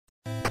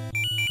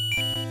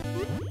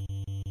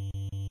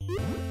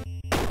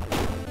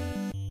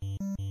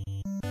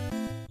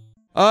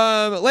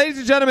Ladies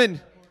and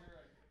gentlemen,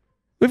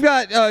 we've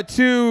got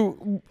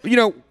two,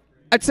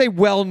 I'd say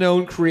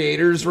well-known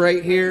creators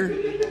right here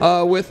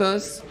with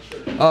us.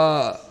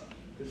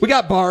 We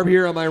got Barb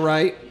here on my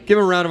right. Give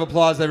a round of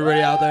applause to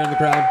everybody out there in the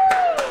crowd.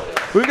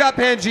 We've got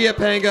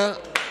Panga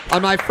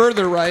on my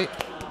further right.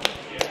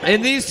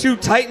 And these two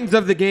titans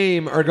of the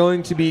game are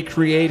going to be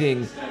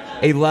creating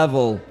a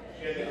level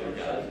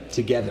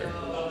together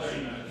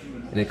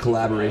in a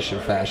collaboration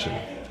fashion.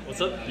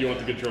 What's up? Do you want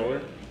the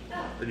controller?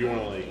 Or do you want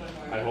to,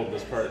 I hold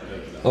this part?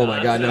 Oh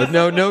my god, no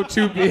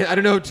 2P, I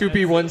don't know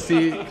 2P,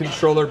 1C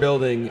controller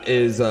building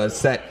is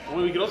set.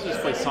 Well, we could also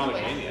just play Sonic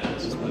Mania.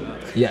 Let's just play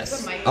that.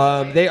 Yes.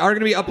 They are going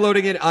to be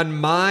uploading it on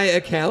my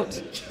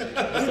account. We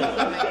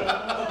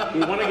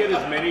want to get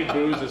as many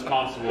boos as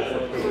possible for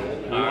Pooh.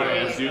 We want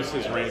to reduce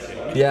his ranking.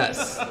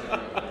 Yes.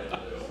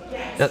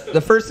 Now, the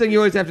first thing you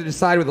always have to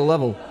decide with a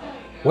level,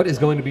 what is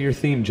going to be your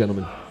theme,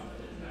 gentlemen?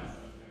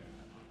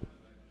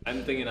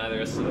 I'm thinking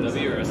either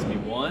SMW or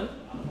SMB1.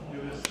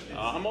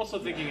 I'm also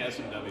thinking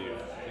SMW. I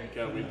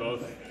think we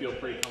both feel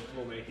pretty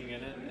comfortable making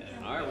in it.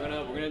 All right, we're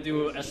gonna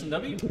do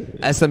SMW.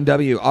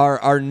 SMW,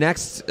 our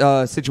next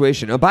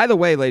situation. Oh, by the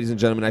way, ladies and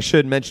gentlemen, I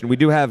should mention we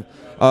do have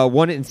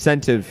one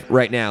incentive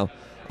right now.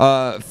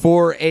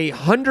 For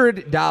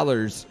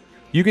 $100,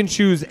 you can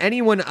choose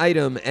any one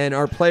item, and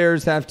our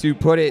players have to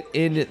put it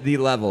in the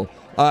level.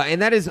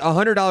 And that is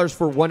 $100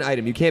 for one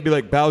item. You can't be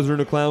like Bowser in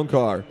a clown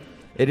car.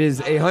 It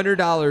is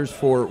 $100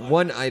 for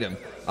one item.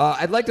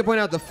 I'd like to point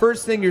out the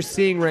first thing you're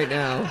seeing right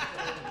now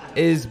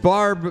is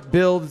Barb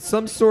build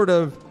some sort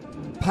of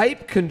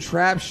pipe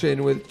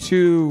contraption with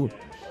two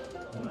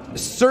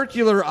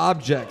circular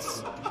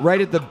objects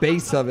right at the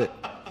base of it.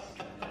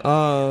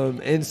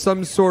 And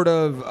some sort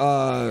of,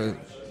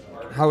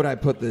 how would I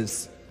put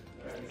this?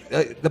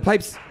 The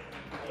pipe's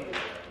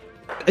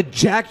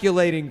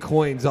ejaculating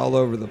coins all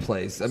over the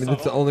place. I mean,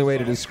 that's the only way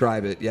to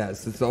describe it.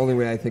 Yes, it's the only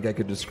way I think I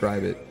could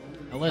describe it.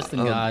 Now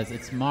listen, guys,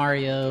 it's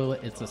Mario.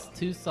 It's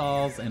two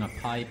saws and a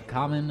pipe,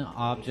 common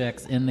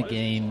objects in the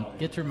game.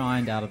 Get your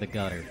mind out of the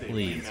gutter,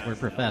 please. We're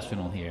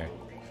professional here.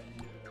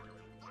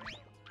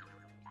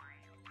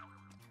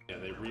 Yeah,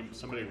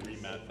 somebody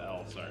remat the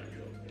L, sorry.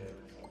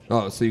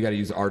 Oh, so you got to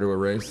use R to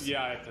erase?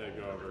 Yeah, I have to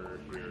go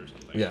over here or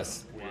something.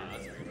 Yes.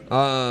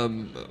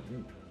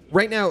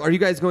 Right now, are you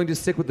guys going to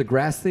stick with the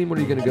grass theme? What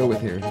are you going to go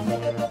with here? You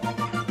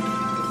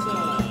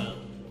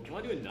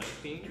want to do a night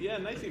theme? Yeah,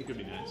 night theme could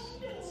be nice.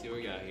 Let's see what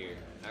we got here.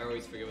 I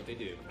always forget what they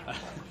do.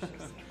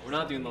 We're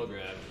not doing low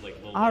grab.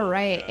 All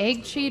right,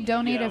 Egg Chi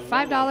donated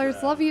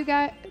 $5. Love you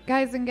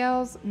guys and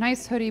gals.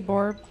 Nice hoodie,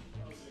 Barb.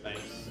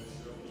 Thanks.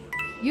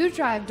 You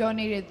Drive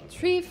donated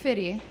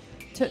 $3.50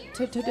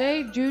 to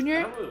today, Junior.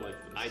 I don't really like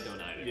this. I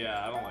don't either.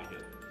 Yeah, I don't like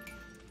it.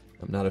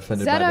 I'm not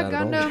offended by that Zeta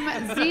at all.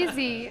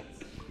 Gundam ZZ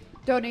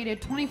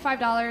donated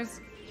 $25.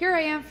 Here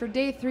I am for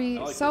day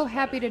 3. So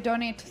happy to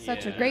donate to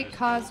such a great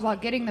cause while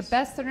getting the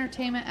best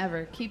entertainment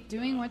ever. Keep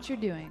doing what you're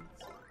doing.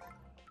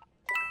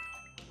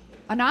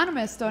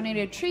 Anonymous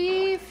donated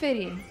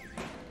 $3.50.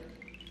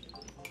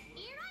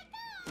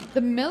 The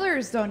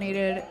Millers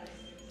donated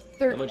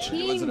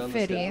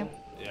 $13.50.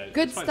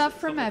 Good stuff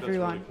from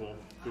everyone.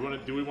 Do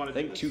we want to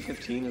I think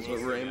 215 is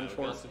what we're aiming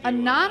for.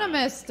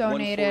 Anonymous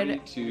donated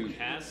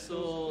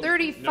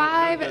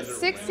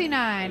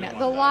 $35.69.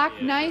 The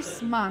Loch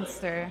Ness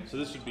Monster. So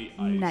this would be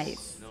ice.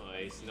 Nice. No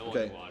ice, no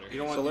Okay. water. You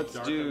don't want So let's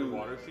do.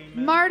 water theme,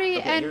 man?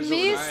 Marty and here's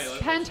the- Miss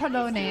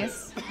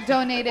Pantalones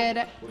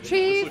donated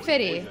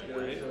 $3.50.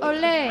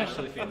 Ole.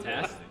 Actually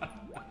fantastic.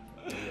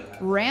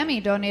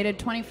 Rami donated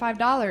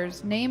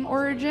 $25. Name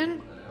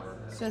origin?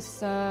 It's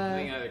just I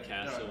think either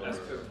castle or...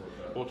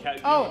 Well,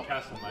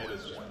 Castle Knight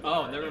is just...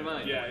 Oh, never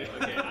mind. Yeah.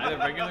 Okay, either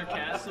regular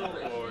castle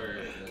or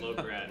low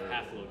grab,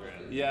 half low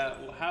grab. Yeah,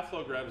 half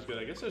low grab is good.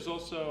 I guess there's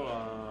also...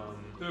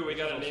 Ooh, we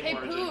got a name Hey,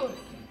 origin. Pooh.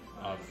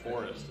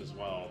 Forest as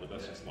well, but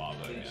that's just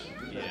lava again.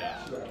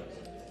 Yeah.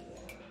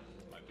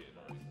 Might be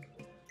annoying.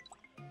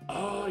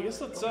 Oh, I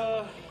guess let's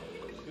go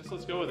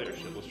with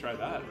airship. Let's try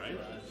that, right?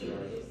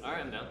 All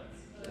right, I'm down.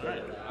 All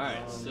right. All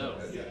right, so...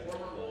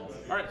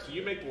 All right, so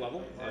you make the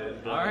level.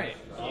 And, All right.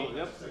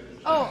 Yep.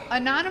 Oh,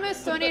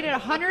 Anonymous donated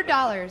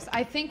 $100.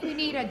 I think we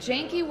need a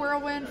janky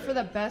whirlwind for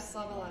the best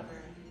level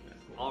ever.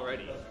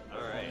 Already.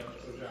 All right.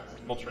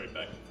 We'll trade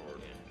back and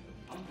forth.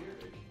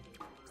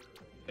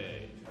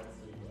 Okay.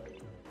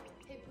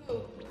 Hey,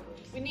 Pooh.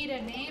 We need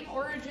a name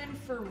origin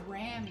for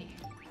Rami.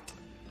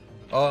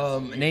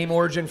 Name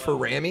origin for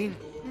Rami?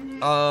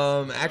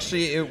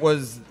 Actually, it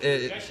was...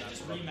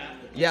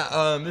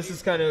 this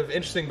is kind of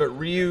interesting, but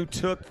Ryu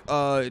took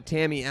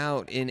Tammy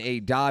out in a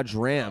Dodge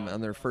Ram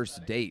on their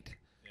first date.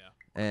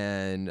 Yeah.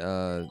 And,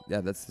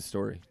 that's the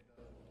story.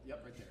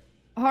 Yep, right there.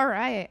 All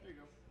right.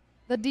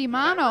 The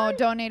Demano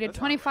donated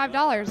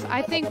 $25.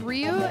 I think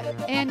Ryu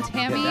and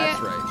Tammy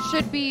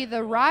should be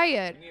the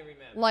Riot.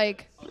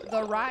 Like,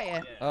 the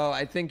Riot. Oh,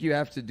 I think you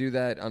have to do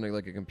that on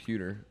a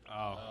computer.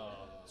 Oh.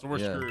 So we're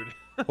screwed.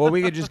 Well,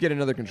 we could just get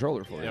another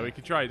controller for you. Yeah, we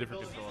could try a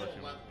different controller if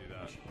you want to do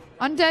that.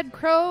 Undead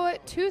Crow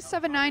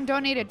 279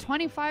 donated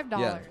 $25.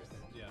 Yeah.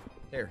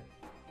 Here.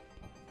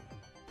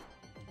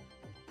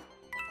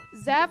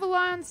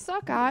 Zavalon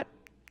Suckat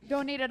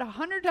donated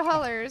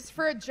 $100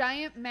 for a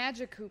giant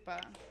Magic Koopa.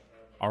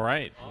 All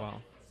right.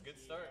 Well, Good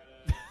start.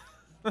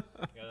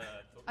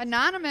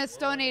 Anonymous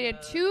donated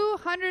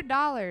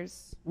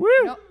 $200.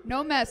 Woo!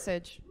 No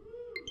message.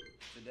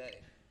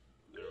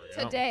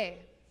 Today.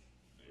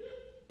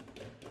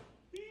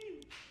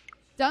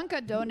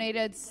 Dunka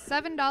donated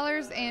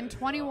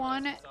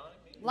 $7.21.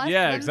 Less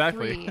yeah, than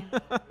exactly.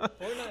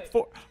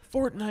 3.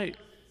 Fortnite.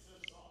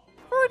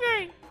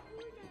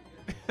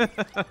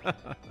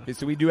 Okay,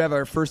 so we do have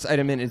our first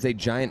item in is a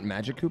giant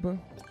Magic Koopa.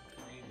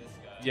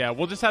 Yeah,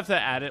 we'll just have to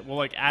add it.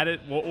 We'll add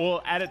it.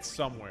 We'll add it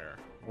somewhere.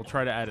 We'll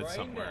try to add it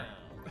somewhere.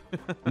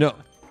 No,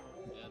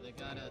 Yeah, they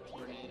got a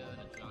tornado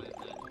and a giant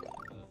magic.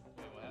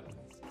 What happens?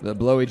 the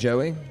Blowy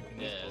Joey.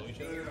 Yeah.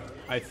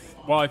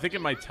 I think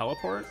it might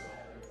teleport.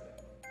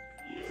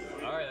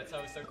 All right, that's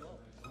how we start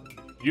the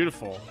level.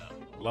 Beautiful.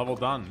 Level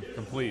done.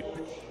 Complete.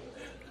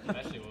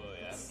 Actually,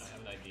 I have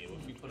an idea. What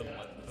if we put on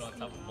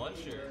top of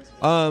Munch or?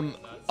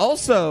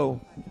 Also,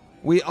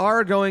 we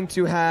are going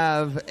to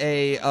have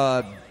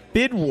a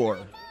bid war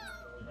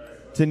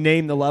to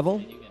name the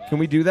level. Can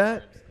we do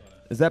that?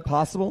 Is that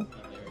possible?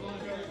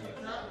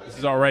 This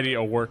is already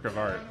a work of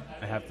art,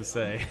 I have to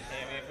say.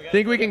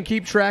 Think we can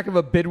keep track of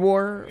a bid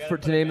war to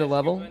name the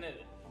level?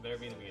 Better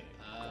be in the beginning.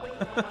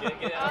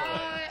 Get it out of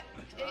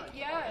the way.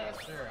 Yeah.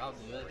 Sure, I'll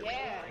do it.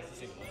 Yeah.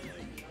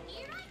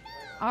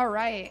 All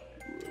right.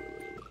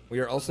 We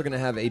are also going to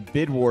have a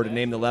bid war to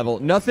name the level.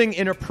 Nothing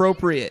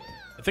inappropriate.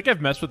 I think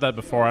I've messed with that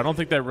before. I don't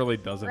think that really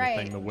does anything.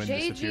 Right. The wind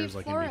JG disappears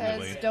like Flores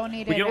immediately.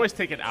 donated We can always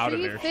take it out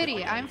of there.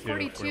 $3.50. I'm if we're,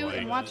 42, like,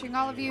 and watching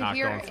all of you not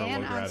here going for low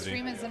and on gravity.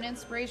 stream is an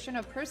inspiration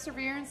of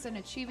perseverance and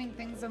achieving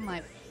things in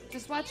life.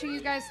 Just watching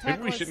you guys Maybe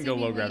tackle we a shouldn't go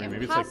low seemingly gravity.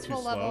 Maybe it's, like, too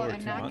impossible slow level or and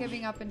too not much.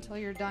 giving up until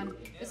you're done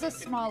is a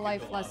small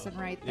life lesson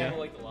right there.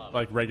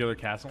 Like regular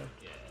castle.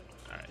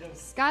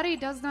 Scotty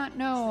does not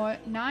know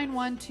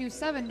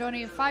 9127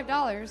 donated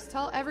 $5.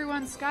 Tell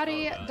everyone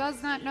Scotty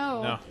does not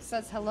know. No.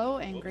 Says hello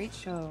and great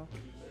show.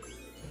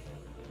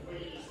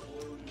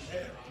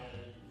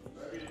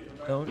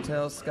 Don't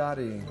tell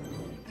Scotty.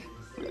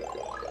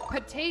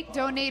 Patate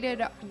donated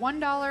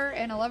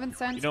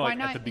 $1.11. You know, Why like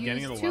not at the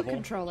beginning use of the two level,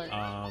 controller?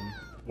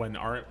 when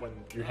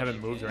you haven't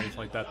moved or anything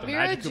like that, the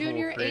Vera magic Koopa will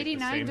Jr. create the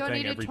 89 same thing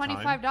donated every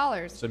time.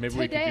 $25. So maybe we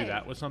could Today. do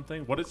that with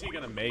something. What is he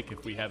gonna make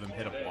if we have him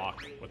hit a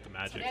block with the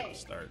magic at the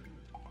start?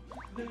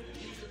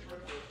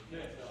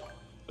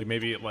 Like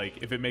maybe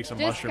if it makes a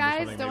This mushroom or guy's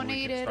something, maybe we can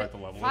donated start the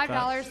level with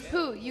 $5.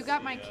 Pooh, you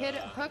got my kid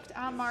hooked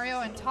on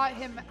Mario and taught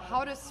him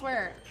how to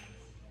swear.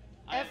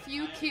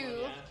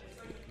 FUQ.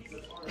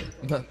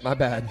 My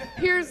bad.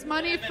 Here's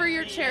money for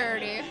your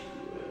charity.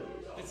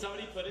 Did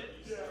somebody put it?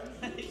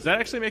 that. Does that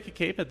actually make a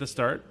cape at the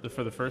start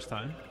for the first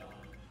time?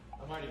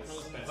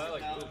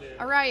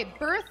 All right,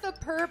 Bertha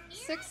Perp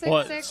 666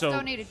 Well, so,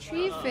 donated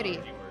Tree Fitty.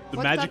 The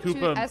What's magic up to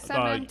Koopa,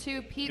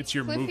 SMM2 Pete, it's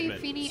your Cliffy,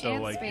 movement. Feeney, So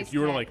and like Space if you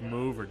were to Cat. like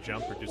move or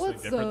jump or do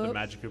What's something different, the up?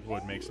 magic Koopa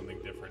would make something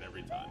different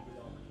every time.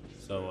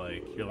 So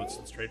like here, let's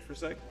trade for a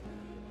sec.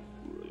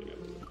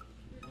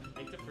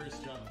 Make the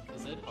first jump.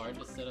 Is it hard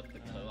to set up the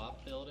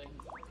co-op building?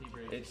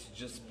 It's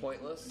just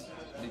pointless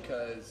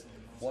because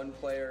one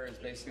player is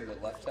basically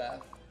the left half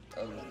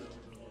of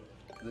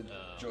the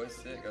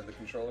joystick or the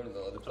controller, and the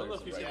other player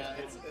is the right. Yeah,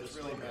 it's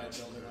really bad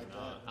building like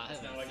that. I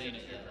haven't seen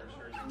it yet.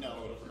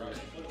 No,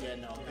 yeah,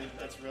 no,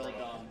 that's really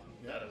dumb.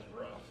 That is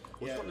rough.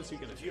 Which Yeah, one is he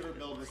gonna if you ever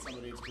build with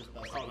somebody, it's just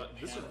best. Oh,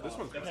 this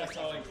one's gonna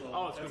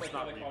Oh, it's gonna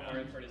stop me.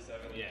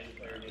 Yeah.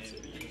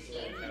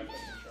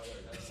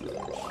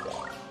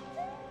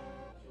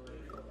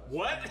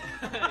 What?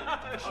 Oh,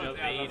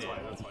 yeah, that's why.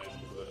 That's why.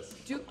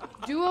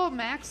 Duo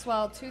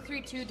Maxwell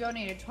 232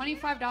 donated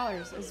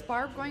 $25. Is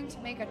Barb going to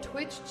make a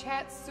Twitch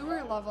chat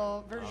sewer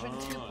level version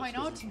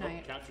 2.0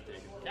 tonight? Capture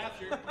taken.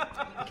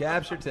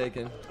 Capture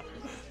taken.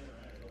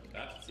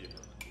 That's it.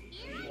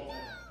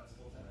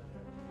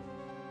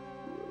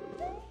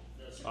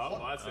 Oh,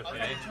 well, that's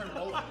okay.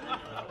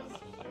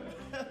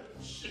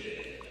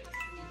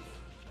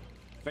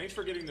 Thanks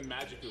for getting the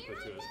magic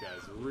Koopa to us,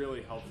 guys.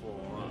 Really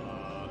helpful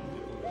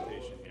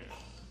implementation here.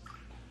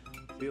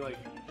 See, like,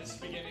 This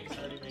beginning is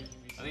already making me.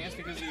 I think that's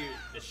because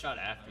it shot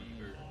after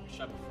you or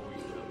shot before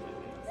you jumped.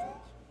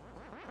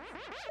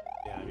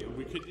 yeah, I mean,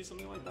 we could do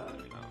something like that. I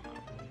mean, I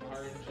don't know.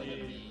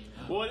 RNG.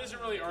 Well, it isn't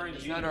really RNG.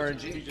 It's not because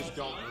RNG. If you just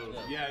don't move.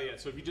 Yeah.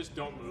 So if you just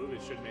don't move,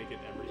 it should make it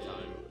every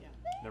time.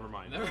 Never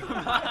mind.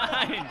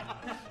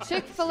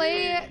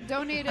 Chick-fil-A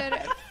donated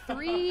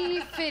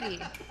 $3.50.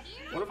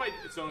 What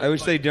if so I wish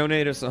it's they like,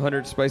 donate us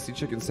 100 spicy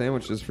chicken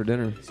sandwiches for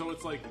dinner. So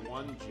it's like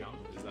one jump.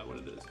 Is that what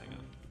it is? Hang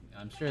on.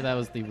 I'm sure that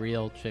was the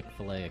real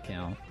Chick-fil-A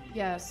account.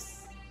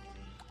 Yes.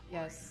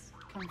 Yes.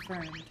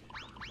 Confirmed.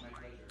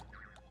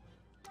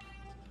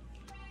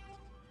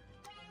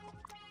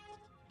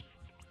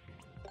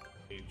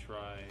 You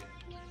try.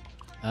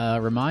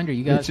 Reminder: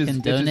 you guys Mitch is- can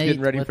Mitch is donate.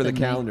 getting ready with for the a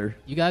calendar.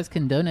 You guys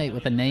can donate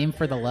with a name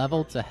for the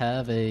level to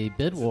have a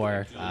bid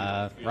war.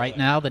 Right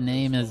now, the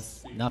name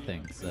is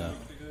nothing. So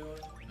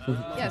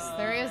Yes,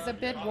 there is a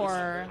bid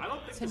war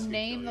to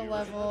name the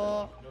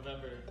level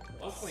November.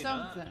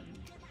 something.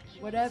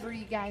 whatever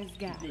you guys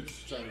got.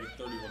 It's trying to get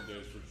 31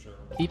 days for sure.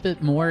 Keep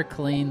it more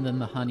clean than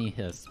the Honey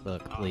Hiss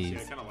book, See,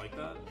 please. I kind of like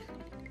that.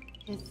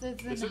 This They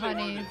isn't said they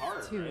wanted honey it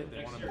hard, too. right?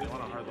 They want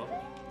a hard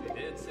level. They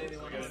did say they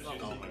wanted to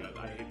Oh my god,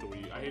 I hate the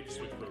Wii. I hate the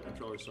Switch Pro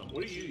controller so much.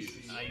 What do you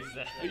use? I use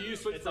that. Oh, you use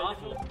Switch It's Pro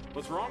awful. controller?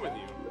 What's wrong with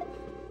you?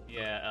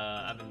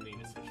 Yeah, I've been meaning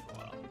to switch for a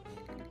while.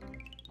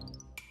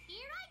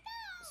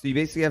 So you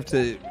basically have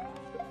to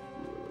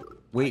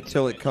wait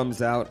till it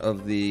comes out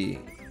of the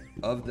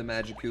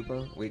Magic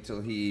Koopa. Wait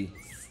till he.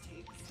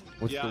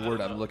 What's Yeah, the I don't word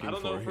know- I'm looking I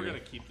don't know for if we're here?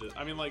 gonna keep this.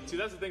 I mean, like, see,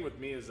 that's the thing with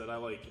me is that I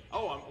like,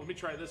 let me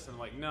try this, and I'm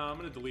like, no, I'm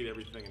gonna delete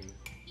everything and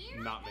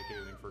not make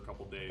anything for a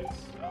couple days.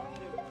 So.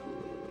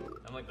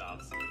 I'm like the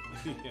opposite.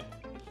 Yeah.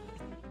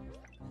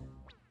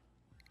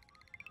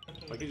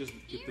 If I could just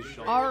get this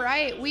shot. All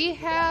right, we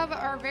have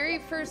our very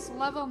first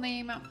level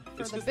name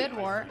for It's the just bid the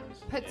war.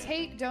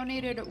 Patate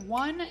donated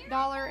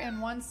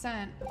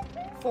 $1.01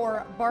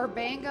 for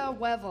Barbanga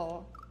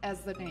Wevel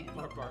as the name.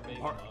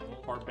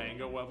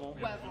 Barbanga Wevel?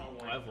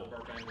 Wevel.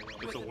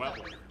 It's a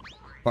Wevel.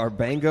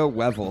 Barbanga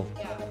Wevel.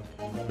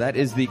 That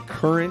is the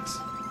current.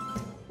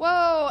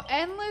 Whoa,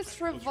 Endless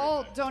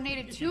Revolt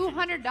donated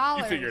 $200.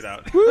 You figure it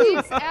out.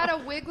 Please add a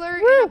Wiggler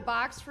in a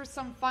box for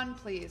some fun,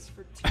 please,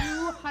 for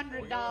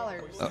 $200.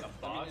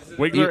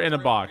 Wiggler in a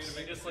box.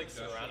 Just like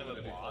surrounded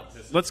with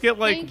blocks. Let's get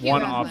like Thank you,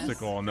 one Endless.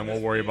 obstacle, and then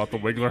we'll worry about the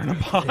Wiggler in a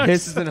box.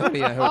 This is an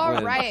honey. I hope. All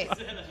wins. right.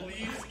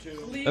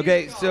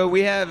 Okay, so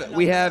we have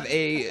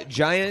a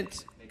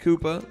giant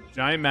Koopa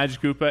Giant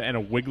Magic Koopa and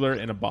a Wiggler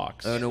in a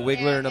box. and a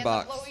Wiggler in a And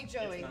box. Blowy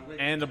Joey.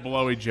 And a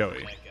Blowy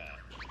Joey.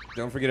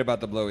 Don't forget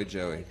about the Blowy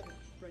Joey.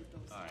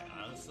 Alright,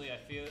 honestly, I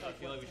feel like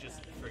we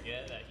just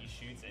forget that he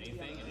shoots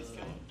anything and just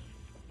kill him.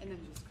 And then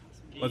just cross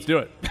him. Let's do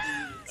it.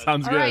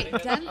 Sounds All good. right,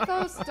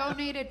 Denthos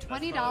donated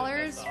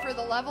 $20 for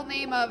the level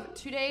name of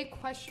Today ?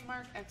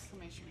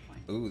 Exclamation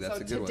point. Ooh, that's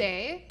so a good one.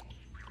 today,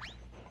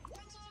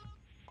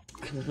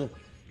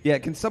 Yeah,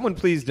 can someone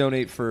please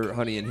donate for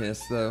Honey and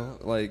Hiss though?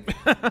 Like,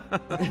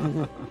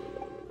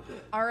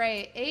 all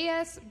right,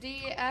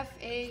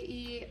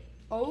 ASDFAEOU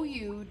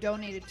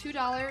donated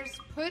 $2.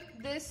 Put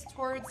this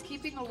towards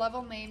keeping a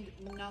level named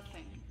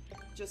Nothing.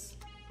 Just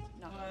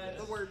nothing.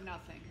 The word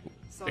nothing.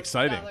 So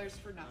Exciting. $2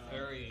 for nothing.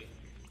 Very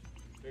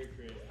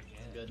creative.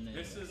 Good name.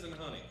 This isn't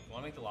honey.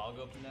 Want to make the log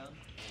go up and down?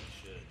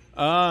 You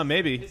should.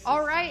 Maybe.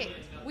 All right,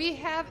 we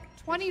have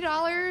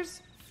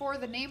 $20 for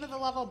the name of the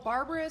level,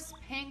 Barbarous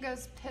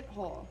Panga's Pit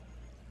Hole.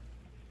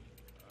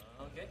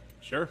 Okay.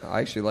 Sure. I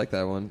actually like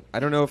that one.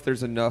 I don't know if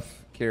there's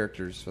enough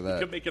characters for You that.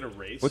 could make it a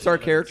race. What's our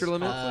character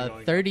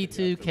limit?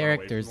 32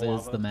 characters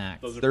is the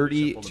max. Those are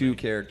pretty simple to 32 make.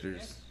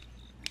 characters.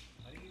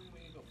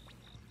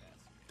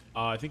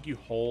 I think you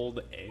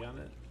hold A on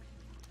it.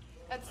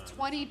 That's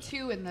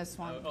 22 in this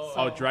one. Oh,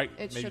 so Drag.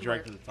 it Maybe should drag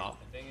work. to the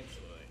top. I think it's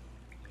like.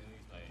 Let me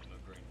use my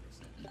brain for a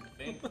second. I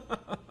think.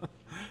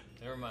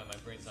 Never mind, my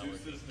brain's not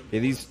working. Yeah,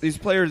 these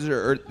players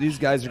these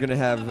guys are gonna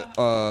have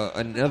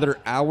another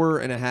hour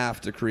and a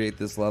half to create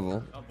this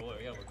level. Oh boy,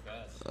 we gotta work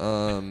fast.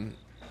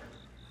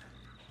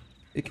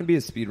 It can be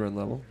a speedrun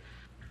level.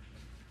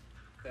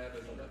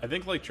 I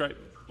think like try.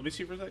 Let me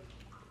see for a sec. Let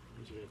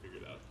me see if I can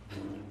figure it out.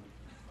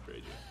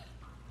 Great.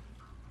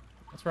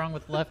 What's wrong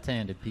with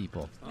left-handed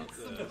people?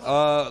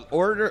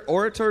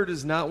 Orator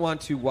does not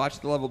want to watch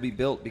the level be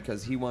built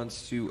because he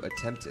wants to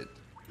attempt it.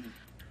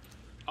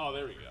 Oh,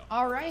 there we go.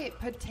 All right,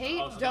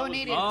 Patate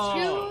donated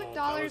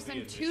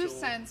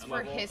 $2.02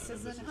 for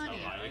Hisses and Honey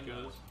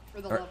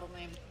for the level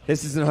name.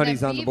 Hisses and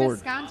Honey's on the board.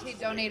 Visconti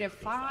donated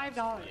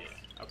 $5.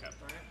 Okay.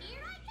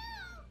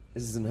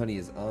 Hisses and Honey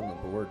is on the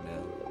board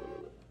now.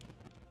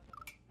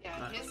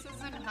 Yeah, Hisses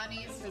and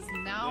Honeys has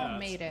now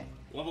made it.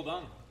 Level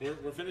done.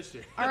 We're finished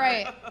here. All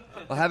right,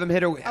 I'll have him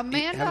hit a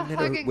Amanda have him hit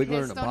a Hugging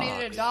Wiggler Hiss in a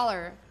donated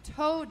box. $1.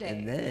 Toad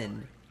And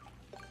then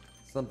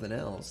something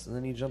else, and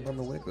then you jump on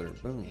the Wiggler.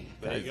 Boom.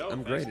 There you Guys, go.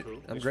 I'm That's great.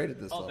 cool. I'm great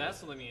at this Oh, level.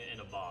 that's what I mean in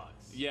a box.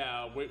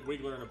 Yeah,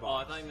 Wiggler in a Oh, I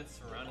box. thought you meant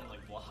surrounded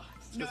like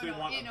blocks. Because they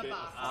want in a bit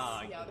box.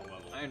 Ah, Yeah. of the level.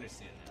 I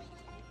understand that.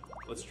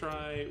 Let's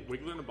try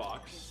Wiggler in a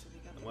box,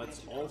 and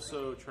let's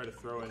also try to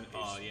throw in a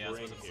Oh yeah, I was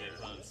spring supposed to say here.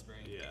 put on the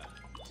spring. Yeah.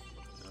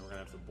 And we're gonna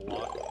have to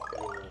block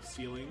the little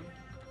ceiling.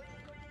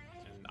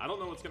 And I don't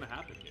know what's gonna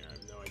happen here. I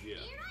have no idea.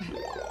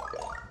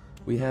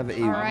 We have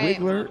a All right.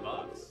 Wiggler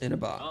Box. in a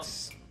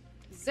box.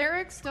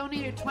 Xerix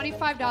donated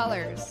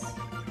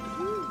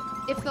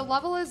 $25. If the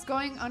level is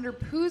going under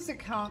Pooh's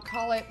account,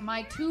 call it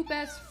My Two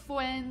Best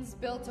Friends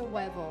Built a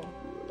Wevel.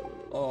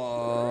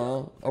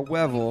 Aww, a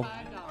Wevel.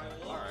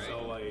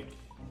 So like,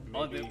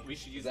 Oh, maybe we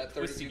should use Is that that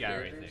twisty 32 guy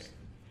right characters?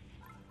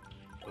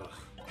 there.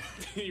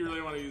 you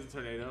really want to use the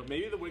tornado?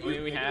 Maybe the Wiggler. I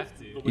mean, we have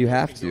to. the You Wiggler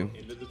have can to. go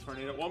into the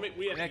tornado. Well, we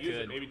have Yeah, to use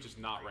could. it. Maybe just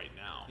not right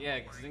now. Yeah,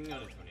 because they can go to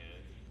tornado.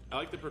 I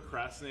like to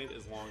procrastinate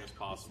as long as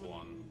possible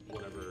on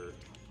whatever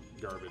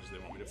garbage they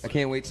want me to. I Put.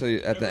 can't wait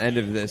till at the end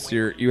of this,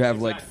 you have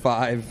like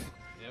 5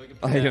 Yeah, we can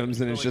put items,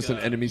 that- and it's put just like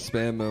an a- enemy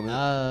spam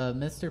moment.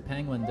 Mr.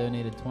 Penguin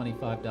donated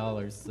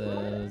 $25.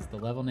 Says the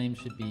level name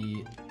should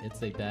be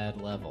 "It's a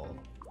Bad Level."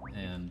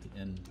 and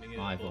in Make it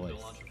my a little voice.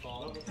 bit launcher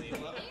fall.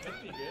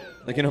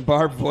 Like in a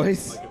Barb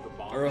voice Like at the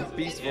bomb. or a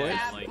Beast voice.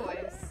 Bad like-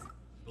 voice.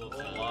 Little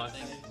lock,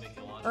 make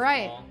it launch All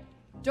right. fall.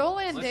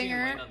 Dolandinger Unless you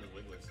land on the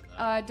wigglers in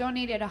that.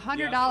 donated Yeah,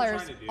 $100. that's what I'm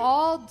trying to do.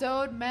 All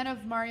Dode Men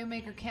of Mario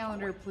Maker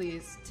calendar,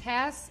 please.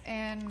 Tass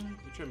and Let me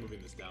try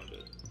moving this down a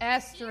bit.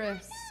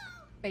 asterisk,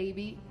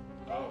 baby.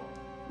 Oh,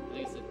 I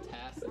think it's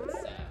Tass and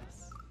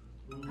Sass.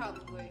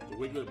 Probably. the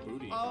Wiggler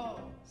booty. Oh.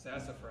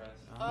 Sassafras.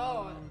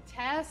 Oh,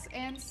 Tass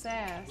and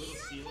Sass.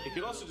 It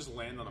could also just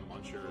land on a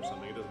muncher or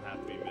something. It doesn't have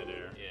to be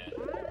midair.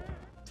 Yeah.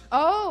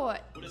 Oh,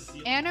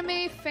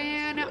 anime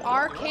fan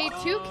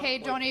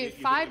RK2K donated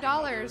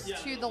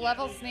 $5 to the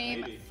level's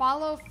name.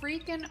 Follow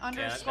freaking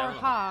underscore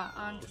ha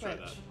on Let's try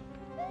Twitch.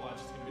 that. Watch,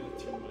 it's gonna be like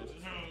too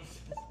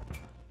much.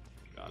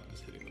 God,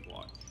 just hitting the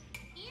block.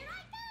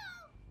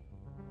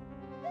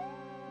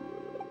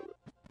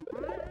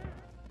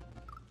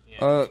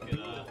 Yeah, Uh, you could,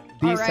 All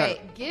Beast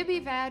right, Gibby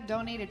Vad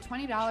donated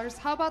 $20.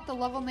 How about the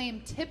level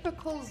name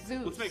Typical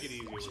Zeus? Let's make it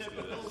easy. Let's do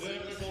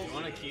this. you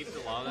want to keep the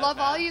lava? Love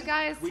all you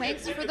guys.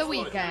 Thanks We for can the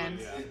slow it down, weekend.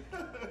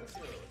 yeah.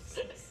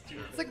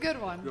 It's a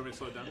good one. You want me to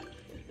slow it down?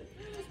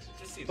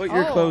 Put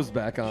your Oh. clothes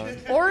back on.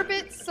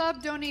 Orbit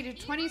Sub donated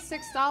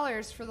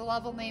 $26 for the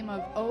level name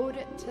of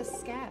Ode to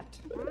Scat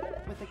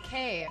with a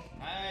K.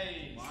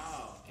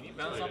 Can you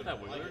bounce off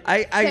that wiggler?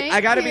 I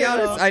gotta be you.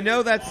 honest. I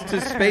know that's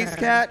to Space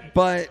Cat,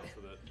 but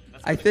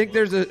I think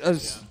there's a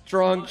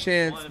strong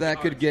chance that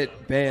could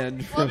get banned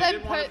Well, from. then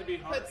didn't want it to be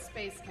put hard.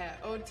 Space Cat.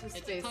 Ode to It's a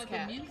Space type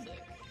Cat. of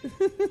music.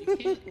 You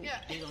can't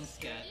Yeah. hit on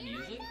scat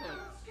music.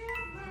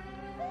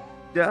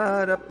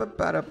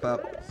 Da-da-ba-ba-da-ba.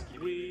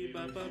 Wee,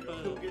 ba, ba, ba.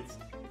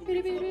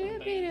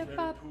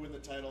 Who in the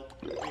title?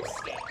 Big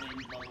scat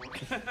name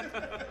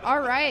level.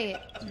 All right.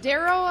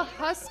 Darrow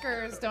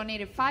Huskers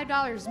donated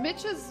 $5.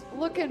 Mitch is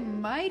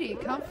looking mighty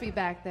comfy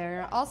back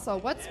there. Also,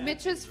 what's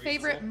Mitch's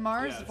favorite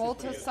Mars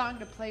Volta song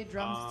to play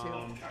drums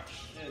to?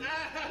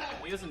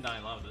 He doesn't die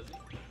in lava, does he?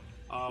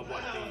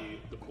 What,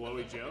 the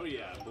Blowy Joe?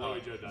 Yeah,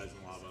 Blowy Joe dies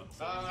in lava.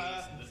 So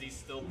does he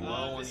still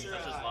blow when he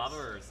touches lava,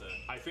 or is it?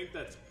 I think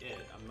that's it.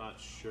 I'm not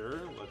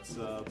sure. Let's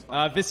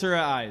find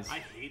Viscera eyes. I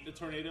hate the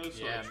tornadoes,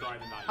 so Yeah, I try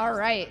to not All use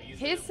right.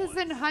 Hisses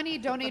and Honey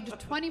donated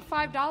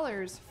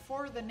 $25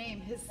 for the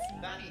name Hisses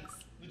and Honey. them.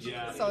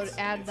 Yeah, So it's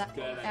add that,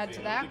 dead, I add to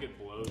think. I that. think it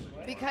blows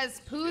anymore.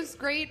 Because Pooh's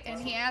great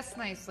and he asked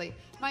nicely.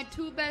 My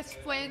two best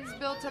friends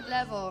built a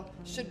level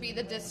should be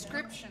the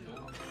description.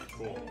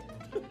 Cool.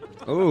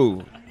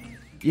 Oh.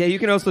 Yeah, you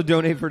can also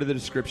donate for the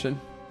description.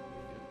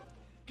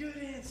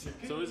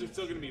 So is it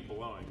still going to be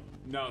blowing?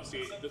 No,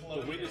 see, the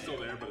wind is still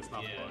there, but it's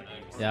not blowing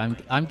anymore. Yeah,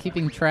 I'm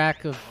keeping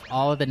track of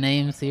all of the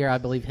names here. I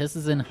believe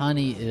Hisses and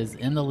Honey is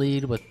in the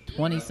lead with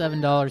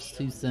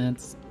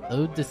 $27.02.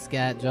 Ode to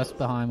Scat just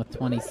behind with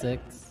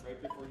 26.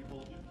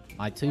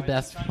 My two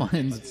best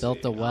friends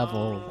built a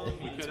level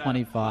We could at have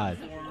 25.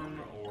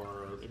 platform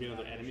or maybe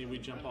another enemy we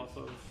jump off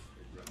of.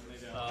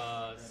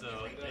 So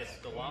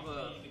if the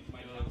lava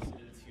goes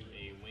into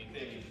a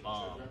winged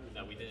bomb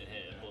that we didn't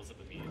hit, it blows up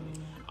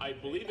immediately. I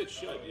believe it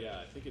should.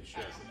 Yeah, I think it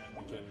should.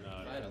 We can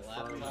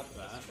confirm that.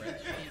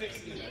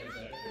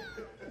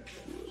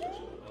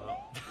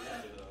 Well,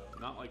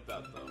 not like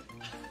that though.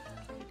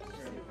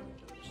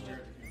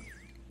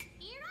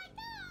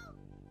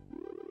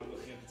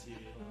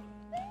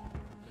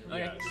 Okay,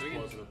 Yeah, so we it can,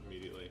 blows it up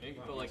immediately. we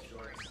can put like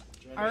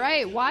All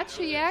right.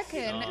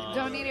 Wachiakin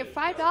donated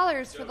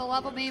 $5 for the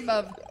level name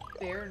of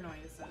Bear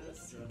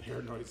Noises.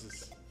 Bear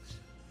noises.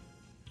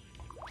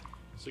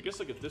 So I guess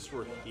like if this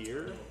were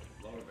here,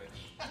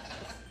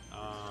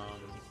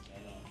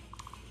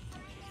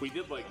 if we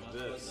did like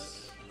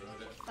this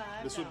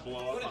would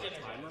blow up on a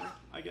timer,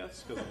 I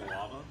guess, because of the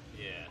lava.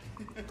 yeah.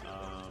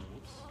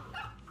 Oops.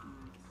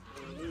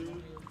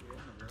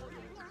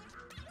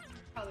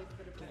 Probably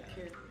put it back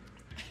here.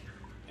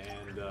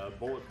 And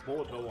bullet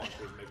bill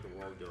launchers make the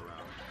world go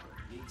round.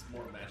 Needs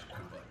more magic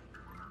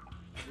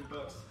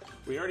but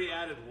We already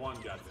added one,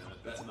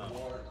 goddammit. That's enough.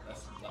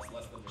 that's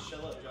less than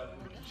chill up,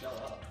 chill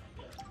up.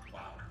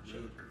 Wow.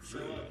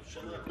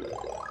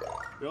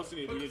 We also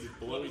need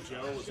Blowy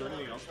Joe. Was there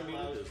anything else we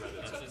needed? Or is that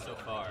That's it? it so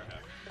far.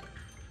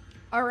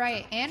 All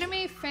right.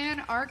 Anime fan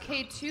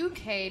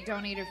RK2K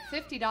donated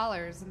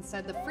 $50 and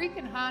said the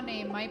freaking Ha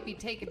name might be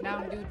taken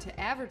down due to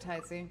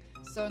advertising.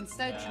 So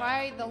instead,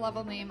 try the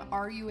level name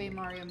Are You a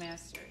Mario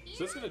Master?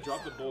 So it's gonna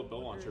drop the bullet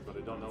bill launcher, but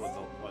I don't know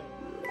what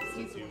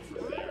to do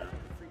from there.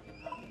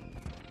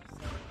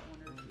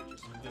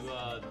 Do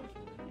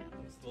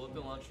bullet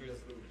bill launchers?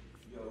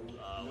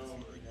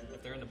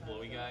 If they're in the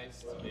blowy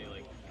guys, do they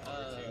like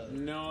cover too?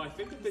 No, I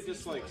think if they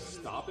just like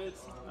stop it,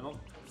 I don't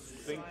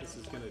think this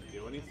is gonna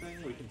do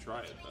anything. We can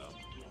try it though.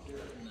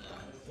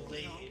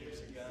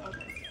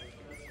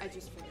 I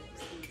just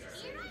figured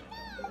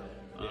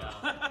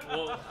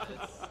Well,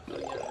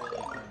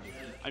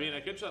 I mean, I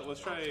could try. Let's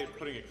try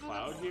putting a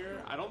cloud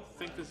here. I don't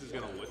think this is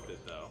gonna lift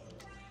it though.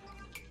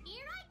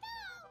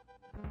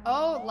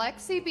 Oh,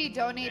 Lexi B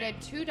donated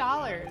 $2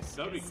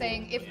 That'd be cool.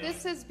 saying if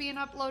this is being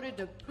uploaded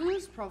to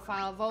Pooh's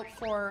profile, vote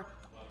for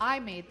I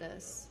made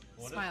this.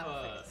 what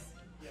Smile if face.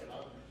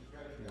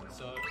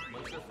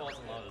 predecessor falls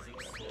in lava, does it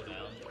slow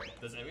down?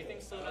 Does everything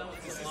slow down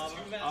with the lava?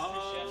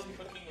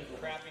 Cooking with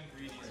crap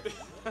ingredients.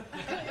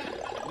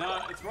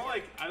 No, it's more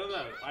like I don't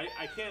know.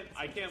 I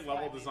can't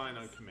level design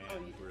on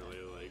command really.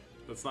 Like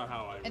that's not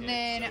how I. And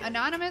then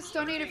Anonymous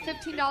donated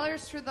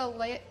 $15 for the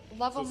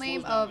level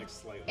name of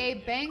A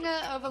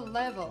Banga of a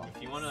Level.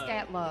 If you wanna-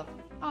 Scat Love.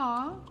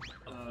 Aw.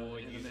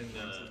 Avoid using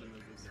the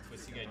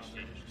twisting edge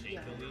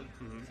shakily.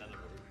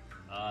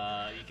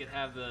 You could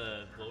have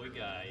the blowy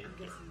guy.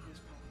 Okay,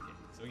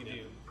 so we can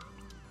do.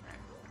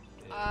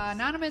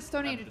 Anonymous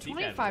donated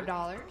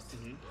 $25.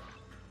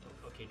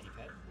 Okay,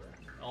 D-pad.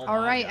 All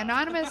right,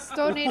 Anonymous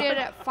donated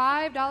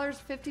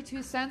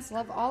 $5.52.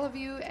 Love all of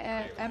you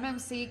at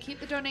MMC. Keep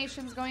the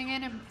donations going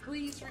in, and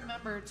please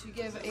remember to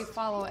give a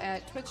follow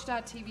at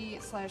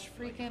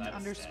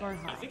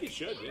twitch.tv/freakin_hot. I think it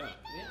should. Yeah.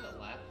 We have a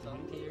laptop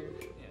here.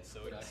 Yeah,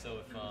 so if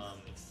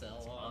it's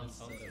on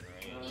something,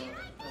 right?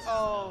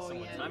 Oh,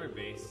 Someone yeah. timer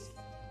based.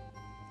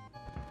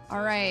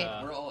 All right.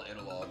 We're all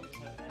analog.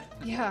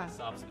 Yeah.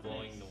 Stops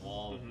blowing the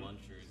wall with lunchers.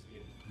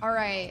 All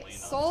right.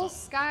 Soul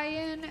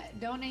Skyin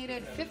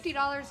donated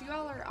 $50. You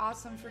all are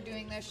awesome for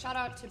doing this. Shout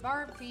out to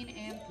Barb, Fiend,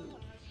 and Pooh.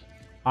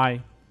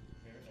 Hi.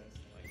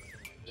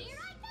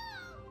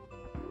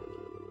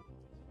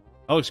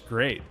 That looks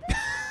great.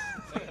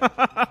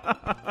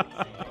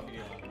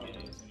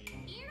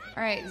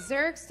 All right,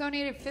 Xerix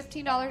donated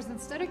 $15.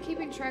 Instead of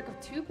keeping track of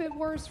 2-bit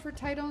wars for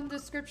title and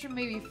description,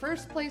 maybe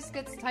first place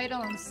gets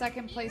title and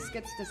second place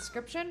gets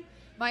description.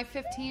 My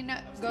 15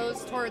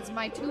 goes towards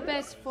my 2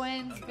 best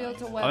friends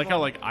built a web. I like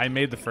how I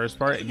made the first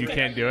part and you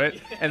can't do it,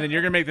 and then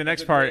you're gonna make the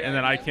next part and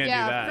then I can't do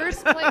that.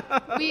 First place.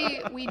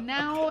 we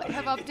now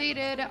have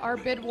updated our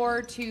bid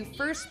war to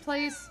first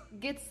place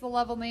gets the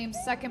level name,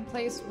 second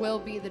place will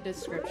be the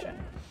description.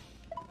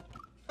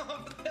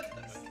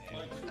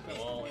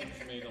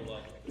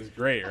 It's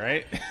great,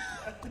 right?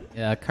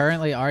 Yeah,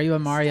 currently Are You a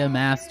Mario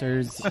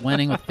Masters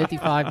winning with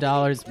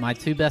 $55. My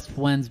 2 best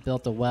friends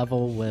built a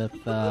level with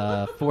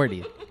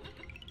 40.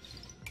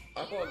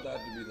 I want that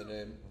to be the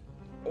name.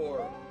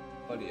 Or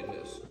Honey and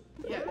Hiss.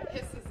 Yeah,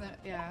 Hiss isn't.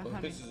 Yeah, Well,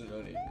 honey. Hiss isn't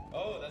Honey.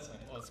 Oh, that's nice.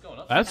 Well, it's going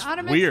up. That's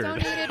Anonymous weird.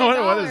 donated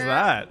What is $1.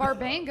 that?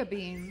 Barbanga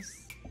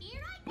beans.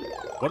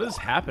 What is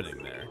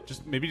happening there?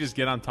 Maybe just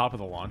get on top of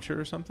the launcher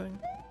or something?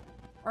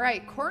 All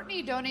right,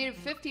 Courtney donated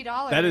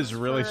 $50. That is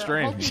really for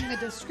strange. Hoping the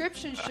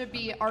description should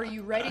be, "Are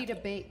you ready to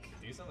bake?"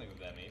 Do something with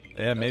that, maybe.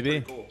 Yeah, maybe.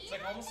 Cool. It's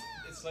like almost,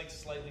 it's like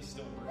slightly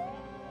still working.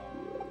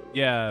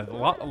 Yeah,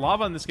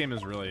 lava in this game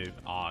is really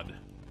odd.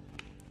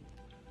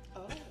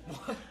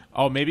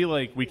 Oh, maybe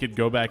we could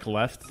go back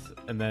left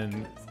and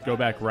then go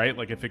back right,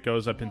 like if it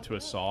goes up into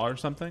a saw or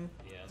something.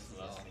 Yeah, that's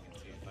what I was thinking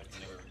too. If I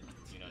can ever,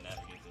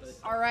 navigate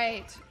this. All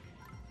right,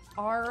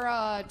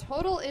 our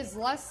total is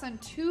less than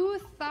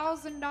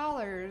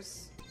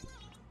 $2,000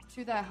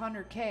 to that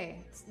 100K.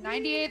 It's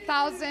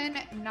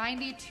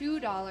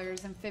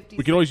 $98,092.50.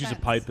 We could always use a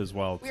pipe as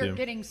well, We are too.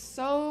 getting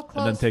so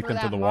close then take for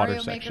them to that the water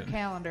Mario Maker section.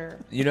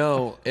 calendar. You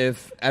know,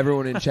 if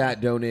everyone in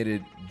chat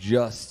donated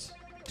just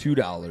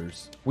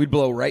 $2, we'd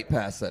blow right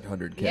past that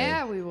 100K.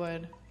 Yeah, we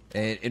would.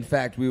 And in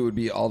fact, we would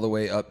be all the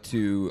way up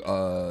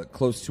to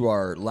close to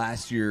our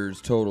last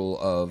year's total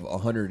of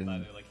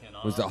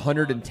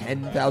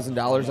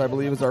 $110,000, I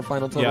believe, was our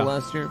final total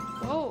last year.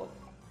 Whoa.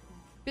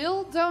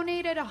 Bill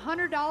donated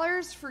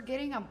 $100 for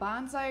getting a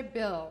bonsai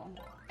bill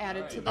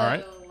added to the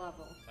level.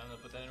 Time to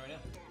put that in right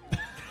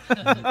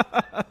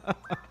now.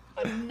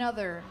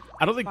 Another.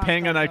 I don't think bonsai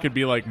Panga and I bill. could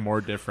be more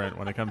different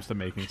when it comes to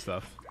making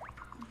stuff.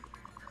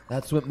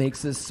 That's what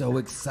makes us so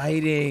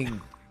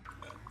exciting.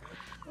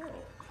 I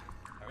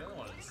really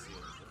wanted to see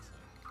what this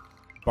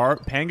looks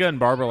like. Panga and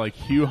Barb are like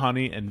Hugh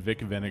Honey and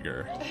Vic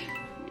Vinegar.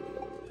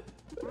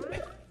 All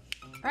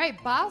right,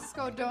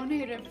 Bosco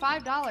donated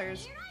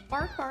 $5.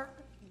 Bark, bark,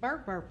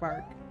 bark, bark,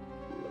 bark.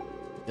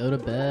 Go to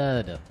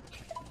bed.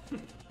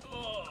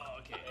 Oh,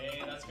 okay.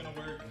 Hey, that's gonna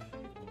work.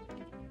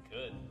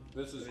 Good.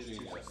 This is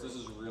genius. This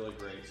is really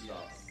great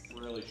stuff.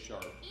 Really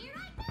sharp.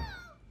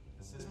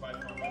 This is by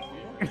far my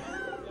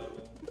favorite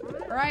level.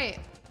 All right.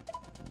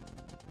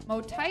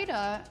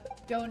 Motaita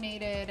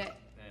donated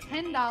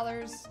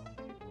 $10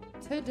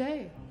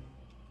 today.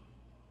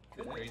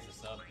 Could raise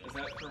this up. Is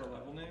that for a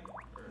level name?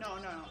 No.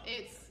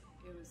 It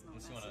was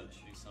Unless you want to do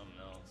something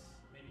else.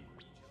 Maybe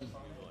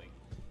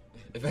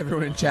If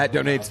everyone in chat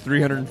donates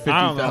 $350,000,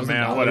 I don't know,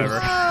 man. Whatever.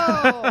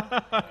 Whoa.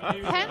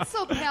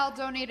 Pencil Pal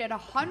donated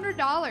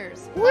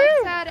 $100.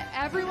 Let's add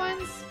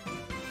everyone's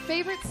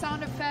favorite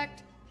sound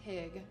effect,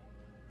 pig.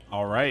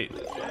 All right.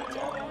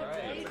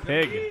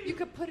 Pig. You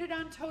could put it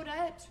on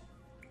Toadette.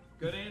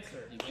 Good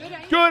answer.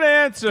 Good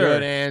answer.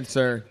 Good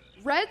answer.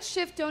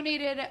 Redshift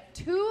donated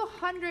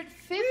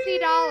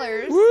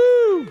 $250.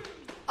 Woo!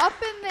 Up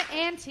in the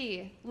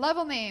ante.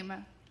 Level name.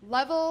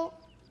 Level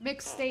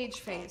mixed stage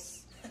face.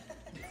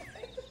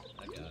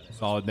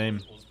 Solid name.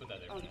 we'll just put that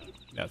there. Yeah,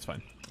 that's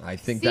fine. I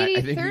think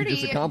you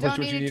just accomplished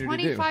what you donated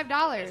needed to do.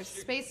 $25.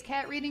 Space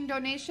Cat reading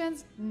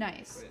donations,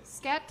 nice.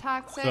 Scat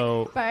Toxic,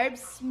 So, Barb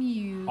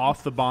Smooth.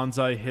 Off the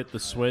bonsai, hit the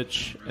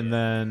switch, and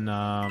then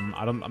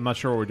I'm not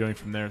sure what we're doing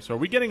from there. So are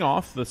we getting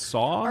off the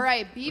saw? All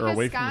right, Or B.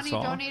 away from the Viscani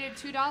saw? donated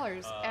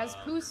 $2. As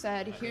Pooh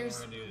said,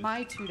 here's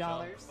my $2.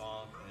 Ball, and then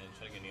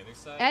check on the other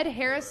side. Ed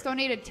Harris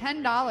donated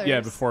 $10.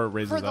 Yeah, before it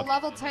raises for the up.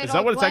 level title. Is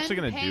that what it's Glenn, actually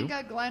gonna do?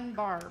 Panga, Glenn,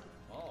 Barb.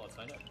 Oh, let's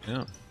find out.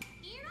 Yeah.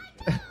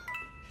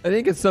 I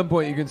think at some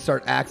point you can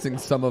start axing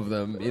some of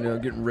them. You know,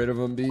 getting rid of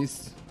them,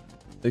 Beast.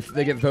 They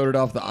get voted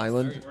off the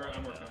island. I'm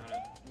working on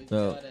it.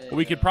 Oh. Well,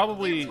 we could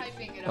probably. They're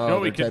typing it You up. know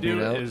what we they're could do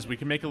typing it out? is we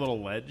can make a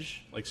little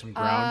ledge, like some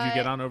ground you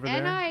get on over there,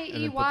 and then put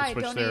the NIEY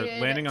switch there.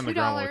 donated Landing on the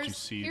ground will let you $2.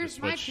 see Here's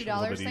the my switch a $2.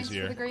 little bit Thanks for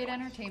easier. the great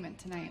entertainment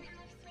tonight.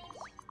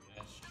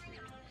 That's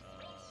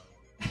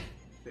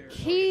true.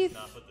 Keith.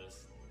 Not with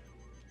this.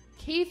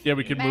 Keith. Yeah,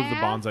 we could move the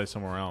Math bonsai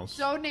somewhere else.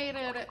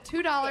 Donated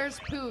 $2.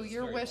 Pooh,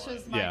 your wish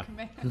is my Yeah.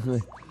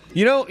 command.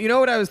 You know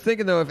what I was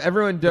thinking though. If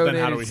everyone then how do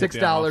donated we hit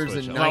the on-off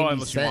switch? $6.90,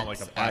 Unless you want, like,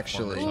 a platform or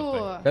actually, something.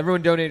 Ooh. if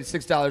everyone donated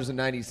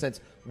 $6.90,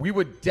 we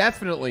would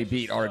definitely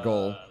beat our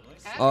goal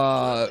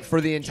for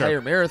the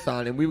entire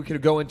marathon, and we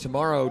could go in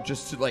tomorrow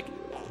just to like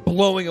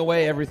blowing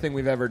away everything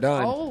we've ever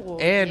done, Oh,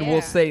 and yeah.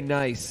 we'll say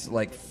nice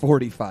like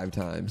 45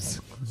 times.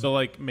 So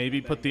like maybe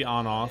put the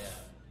on-off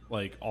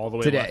like all the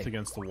way Today. left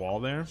against the wall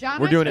there.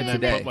 Jonathan We're doing it And then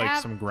today. put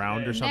like some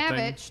ground or something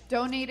Navich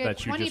donated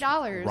that you $20.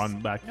 just run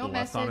back to no the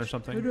left on or message.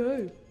 something, and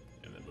then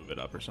move it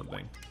up or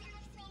something.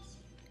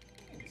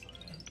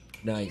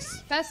 Nice.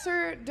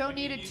 Professor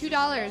donated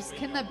 $2.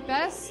 Can the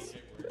best?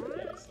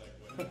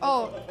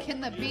 Oh,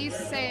 can the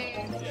beast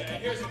say?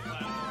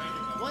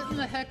 What in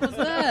the heck was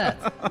that?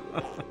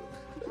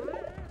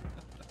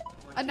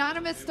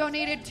 Anonymous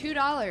donated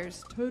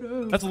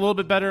 $2. That's a little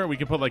bit better. We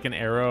could put like an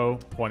arrow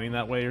pointing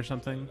that way or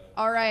something.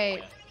 All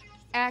right.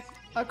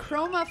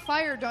 Achroma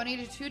Fire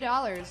donated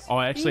 $2. Oh,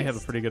 I actually have a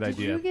pretty good Did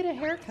idea. you get a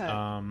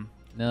haircut?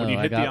 No, when you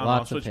I hit got the on-off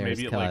lots switch, of hairs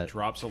maybe it cut. like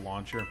drops a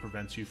launcher and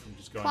prevents you from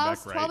just going Klaus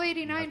back right.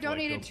 1289 You have to, like,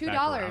 donated go back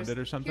around $2. it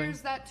or something.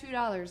 Here's that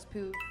 $2,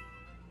 Pooh.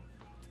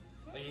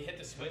 Like you hit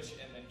the switch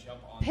and then jump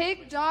on.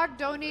 Pig Dog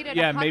donated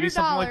Yeah, $100. maybe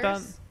something like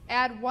that.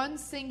 Add one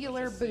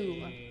singular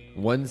boo.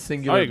 One Oh,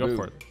 singular yeah, go boo.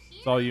 for it.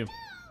 It's all you.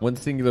 One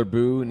singular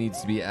boo needs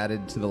to be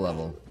added to the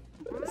level.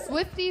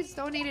 Swifties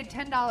donated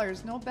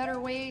 $10. No better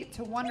way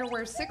to wonder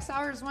where 6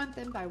 hours went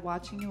than by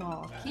watching you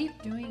all.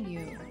 Keep doing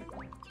you.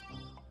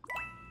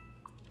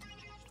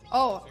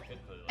 Oh,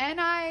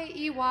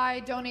 NIEY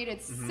donated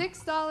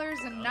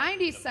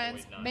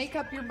 $6.90. Make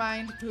up your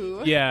mind,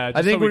 Pooh. Yeah, I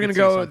just think so we we're can gonna see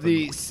go with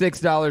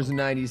something. the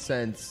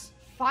 $6.90.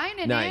 Fine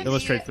and Nice. Andy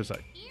Illustrate for a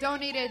sec.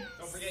 donated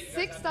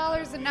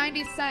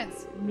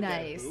 $6.90.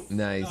 Nice.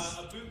 Nice.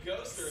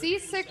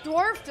 Seasick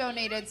Dwarf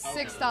donated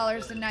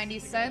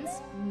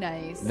 $6.90.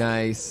 Nice.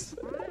 Nice.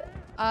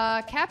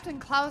 Captain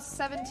Klaus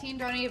 17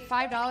 donated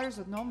 $5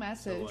 with no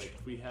message. Like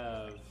we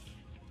have.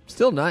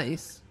 Still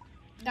nice,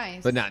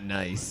 Nice. but not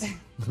nice.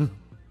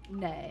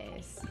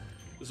 Nice.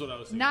 This is what I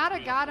was thinking. Not a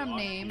Gotham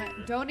name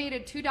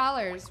donated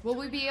 $2. Will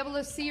we be able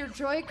to see your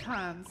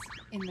Joy-Cons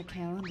in the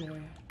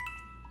calendar?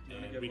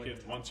 And we could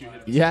once you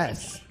hit. The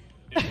Yes.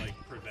 switch, it like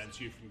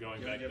prevents you from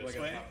going back this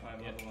way.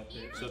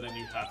 So then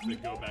you have to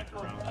go back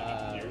around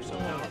here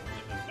somehow and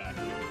then back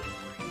over.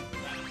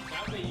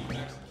 That way you can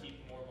actually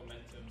keep more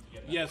momentum to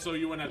get back. Yeah, so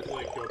you wouldn't have to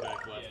like go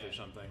back left or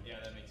something. Yeah,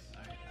 that makes sense.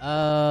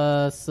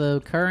 So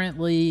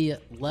currently,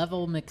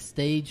 Level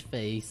McStage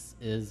Face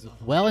is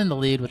well in the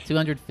lead with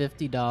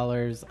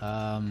 $250.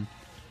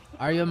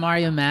 Are You a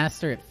Mario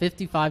Master at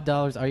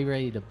 $55? Are You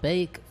Ready to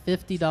Bake?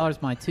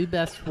 $50. My two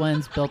best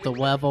friends built a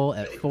level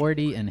at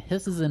 $40, and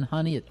Hisses and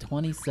Honey at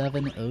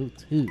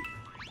 $27.02.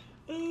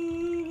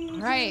 All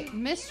right,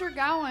 Mr.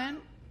 Gowan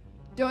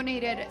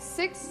donated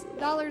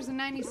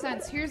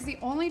 $6.90. Here's the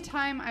only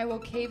time I will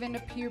cave into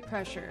peer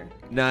pressure.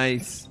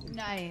 Nice.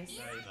 Nice.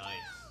 Nice.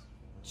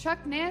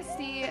 Chuck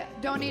Nasty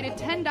donated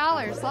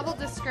 $10. Level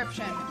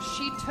description: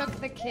 she took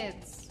the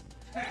kids.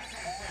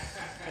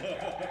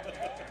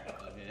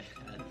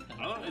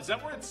 I don't know, is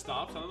that where it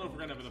stops? I don't know if we're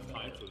gonna have enough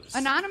time for this.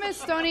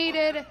 Anonymous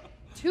donated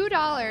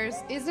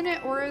 $2. Isn't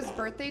it Aura's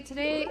birthday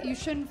today? You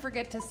shouldn't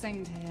forget to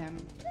sing to him.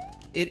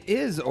 It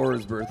is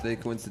Aura's birthday,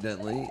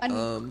 coincidentally,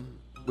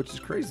 which is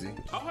crazy.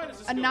 How high does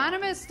this go?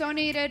 Anonymous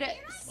donated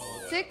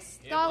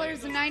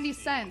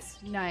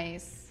 $6.90.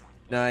 Nice.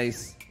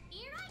 Nice.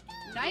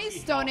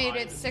 Nice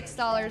donated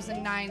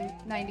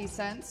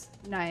 $6.90.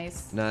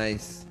 Nice.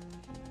 Nice.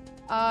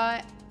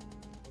 That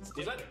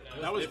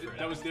was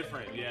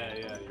different. Yeah,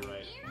 you're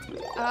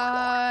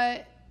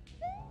right.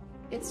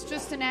 It's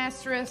just an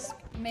asterisk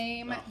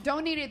name.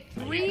 Donated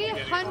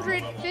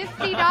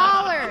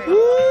 $350.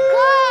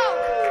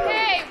 Whoa!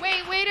 Hey,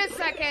 wait a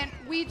second.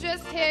 We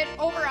just hit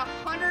over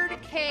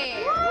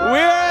 100K. We're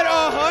at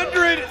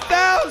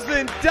 $100,000,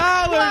 ladies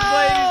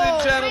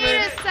and gentlemen.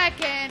 Wait a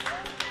second.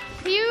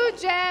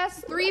 Huge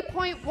ass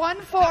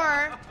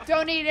 3.14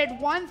 donated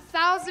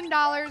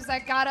 $1,000.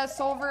 That got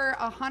us over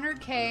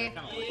 100K.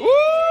 Woo!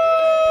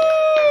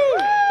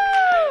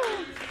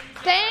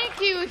 Thank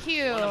you,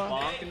 Hugh.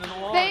 Bonk into the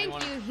wall? Thank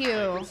you,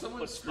 Hugh.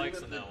 Put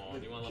spikes on that wall.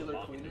 You want to let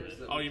bonk into it?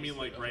 Oh, you mean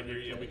like right here?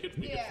 Yeah, we could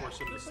force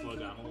him to slow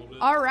down a little bit.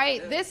 All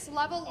right, this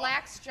level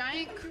lacks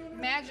giant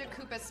magic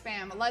Koopa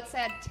spam. Let's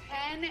add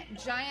 10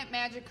 giant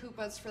magic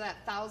Koopas for that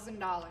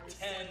 $1,000.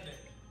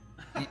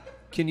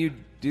 Can you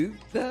do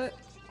that?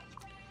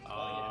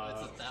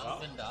 That's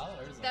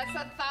 $1,000. That's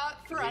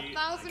for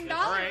 $1,000.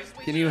 Alright.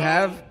 Can you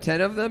have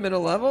 10 of them in a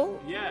level?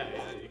 Yeah,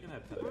 you can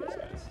have 10 of these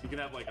guys. You can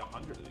have like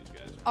 100 of these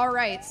guys. All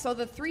right, so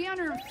the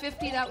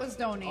 350 that was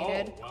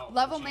donated, Oh, wow.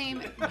 level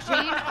name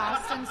Jane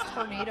Austen's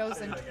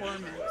Tornadoes and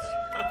Torment.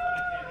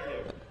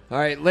 All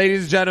right,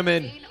 ladies and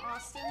gentlemen. Jane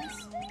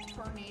Austen's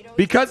Tornadoes.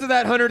 Because of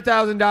that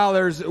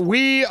 $100,000,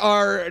 we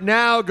are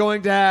now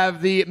going to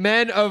have the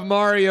Men of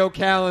Mario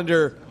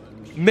calendar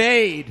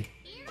made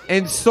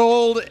and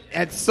sold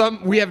at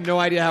some. We have no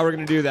idea how we're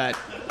going to do that.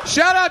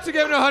 Shout out to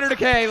giving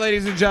 100K,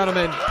 ladies and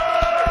gentlemen.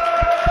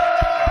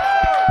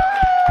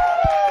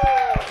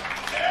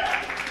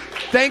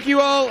 Thank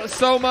you all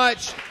so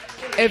much.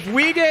 If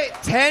we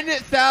get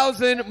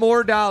 10,000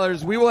 more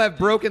dollars, we will have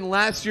broken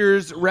last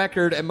year's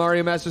record at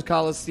Mario Masters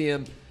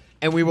Colosseum,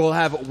 and we will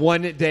have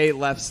 1 day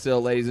left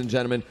still, ladies and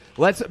gentlemen.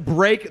 Let's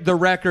break the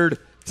record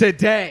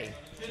today.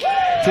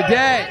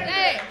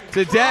 Today.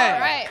 All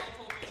right.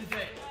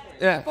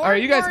 Yeah. All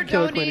right, you guys can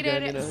kill the queen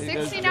donated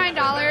again.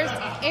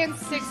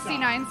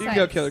 $69.69. You can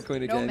go kill the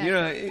queen No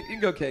again. You can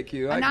go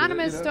KQ.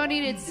 Anonymous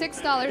donated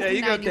 $6.90. Yeah,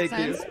 you go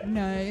KQ.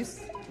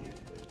 Nice.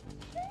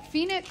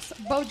 Phoenix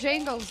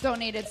Bojangles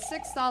donated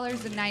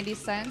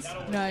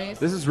 $6.90. Nice.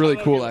 This is really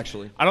cool,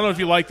 actually. I don't know if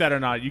you like that or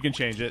not. You can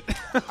change it.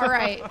 All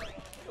right.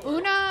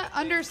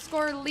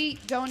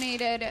 Una_leet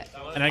donated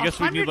And I guess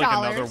we need like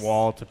another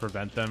wall to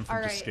prevent them from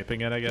All just right. skipping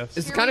it, I guess.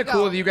 It's Here kind of we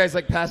cool go. with you guys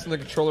like passing the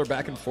controller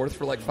back and forth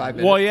for like 5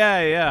 minutes. Well,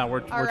 yeah.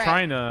 We're All right.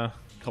 trying to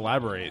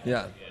collaborate.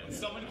 Yeah.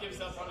 Someone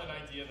gives up on an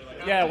idea,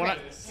 they're like,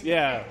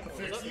 Yeah,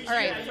 All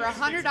right, for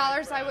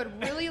 $100, I would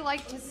really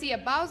like to see a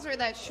Bowser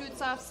that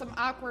shoots off some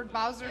awkward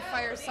Bowser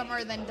fire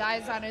somewhere, then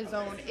dies on his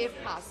own, if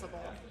possible.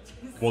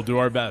 we'll do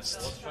our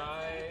best.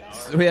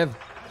 So we have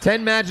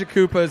 10 Magic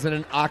Koopas and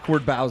an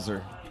awkward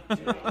Bowser.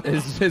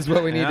 is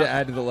what we need to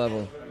add to the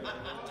level.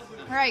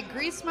 All right,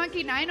 Grease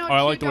Monkey 902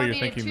 I like the way you're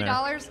donated thinking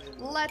 $2.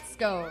 Let's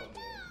go.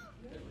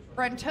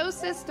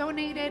 Brentosis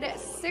donated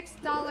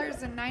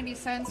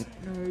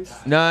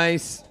 $6.90.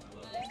 Nice.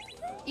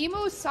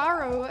 Emu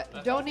Saru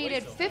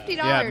donated $50.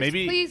 Yeah,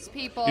 maybe- Please,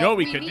 people. You know what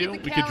we we could need do? the We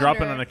could drop it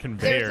calendar. on a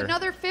conveyor. There's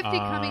another 50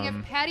 coming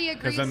if Patty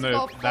agrees then to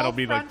go full that'll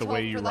be like the way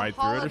frontal you for the ride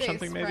through it or holiday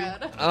something, maybe?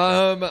 spread.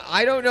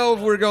 I don't know if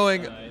we're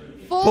going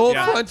full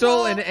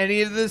frontal in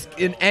any of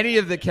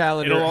the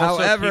calendar. It'll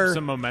also However, keep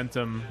some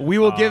momentum. we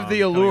will give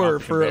the coming allure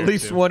off the for at conveyor,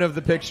 least too. one of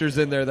the pictures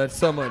in there. That's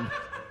someone.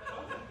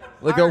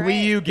 Like All a right.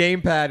 Wii U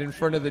gamepad in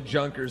front of the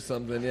junk or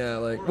something. Yeah,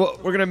 like, well,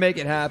 we're going to make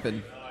it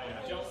happen.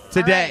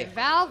 Today. All right,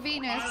 Val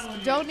Venus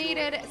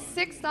donated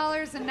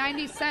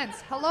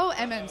 $6.90. Hello,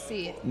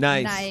 MMC.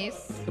 Nice.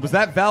 Nice. Was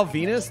that Val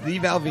Venus? The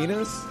Val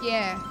Venus?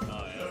 Yeah.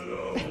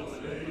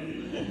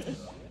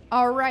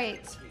 All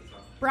right.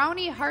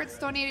 Brownie Hearts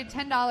donated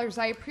 $10.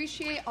 I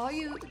appreciate all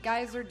you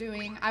guys are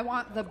doing. I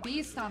want the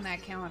Beast on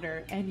that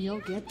calendar, and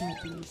you'll get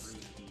that Beast.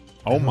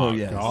 Oh my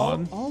yes.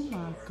 god. Oh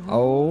my god.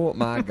 Oh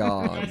my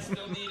god.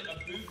 still need a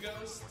Boo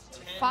Ghost,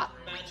 10 Fa-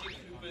 Magic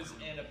Koopas,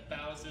 and a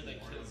Bowser that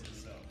kills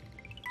himself.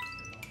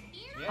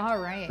 All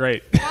right.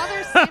 Great.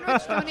 Father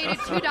Sandwich donated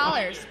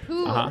 $2.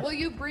 Pooh, Uh-huh. will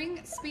you bring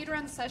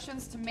speedrun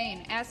sessions to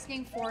Maine?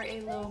 Asking for a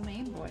little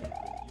Maine boy.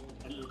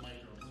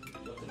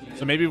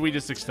 So maybe we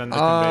just extend the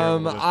conveyor a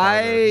little bit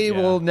I farther. Yeah.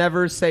 will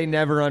never say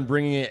never on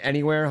bringing it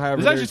anywhere. However,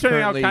 This is actually there's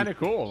turning out currently kinda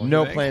cool, don't No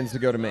you think? plans to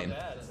go to Maine.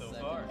 There's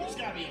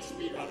got to be a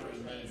speedrunner in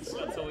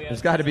Maine.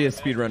 There's got to be a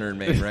speedrunner in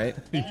Maine, right?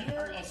 You're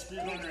a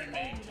speedrunner in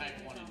Maine, type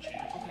 1 in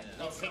chat.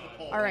 Let's take a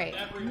poll. All right.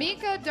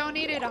 Mika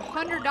donated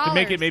 $100. We can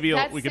make it maybe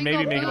That we can maybe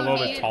single make it a boo little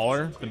bit needs-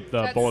 taller. The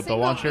that bullet bill single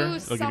launcher. boo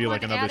It'll give you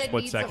like someone another added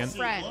split needs a second.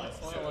 friend.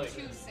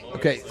 Two single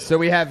Okay, so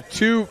we have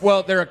two.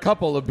 Well, there are a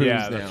couple of boos Yeah,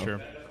 now. that's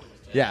true.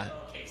 Yeah,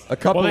 a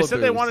couple Well, they of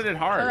said they boos. wanted it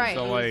hard, All right.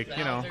 so like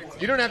You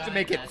don't have to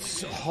make it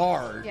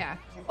hard. Yeah.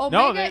 No,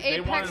 Omega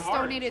they want Apex it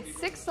hard. donated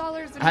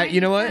 $6.90.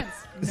 You know what?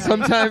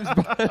 Sometimes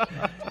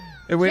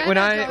when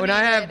I have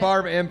donated,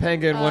 Barb and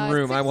Panga in one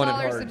room, I want it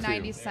hard too.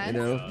 $6.90. You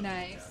know?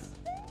 Nice.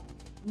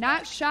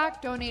 Not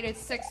Shock donated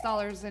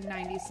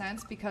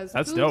 $6.90 because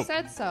That's Boo dope.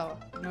 said so.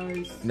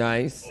 Nice.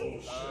 Nice.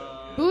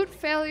 Boot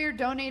Failure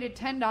donated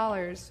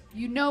 $10.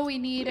 You know we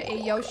need a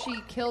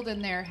Yoshi killed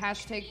in there.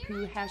 Hashtag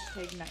poo,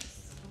 hashtag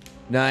nice.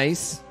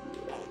 Nice.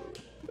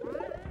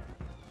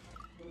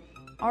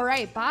 All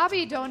right,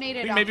 Bobby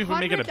donated I think maybe if we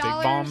make it a big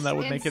bomb, that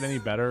would make it any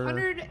better. I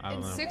don't know.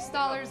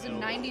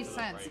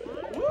 $106.90.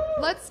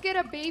 Let's get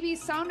a baby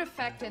sound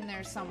effect in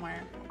there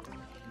somewhere.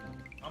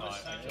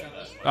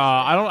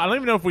 I don't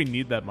even know if we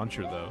need that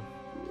muncher though.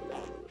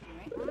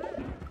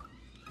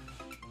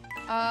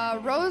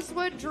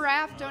 Rosewood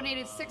Giraffe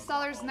donated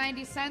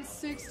 $6.90.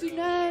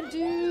 69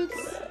 dudes.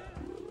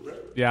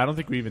 Yeah, I don't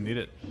think we even need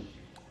it.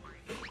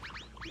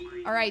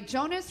 All right,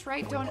 Jonas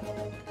Wright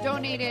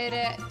donated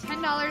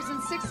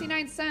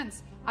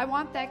 $10.69. I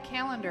want that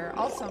calendar.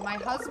 Also, my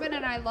husband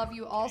and I love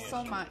you all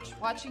so much.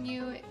 Watching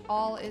you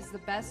all is the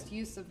best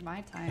use of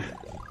my time.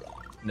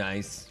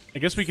 Nice. I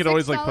guess we could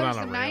always like put on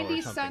a rail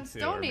or something $6.90 too,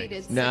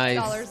 donated. Nice.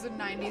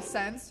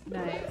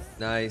 $6.90.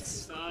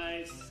 Nice.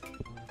 Nice.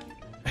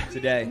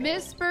 Today.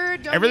 Miss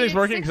Bird donated Everything's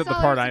working except the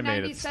part I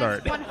made at the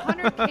start.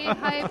 100K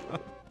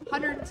hype,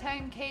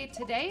 110K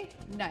today.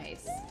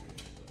 Nice.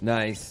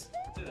 Nice.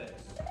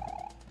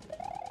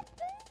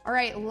 All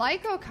right,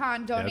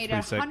 LycoCon donated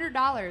pretty sick.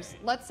 $100.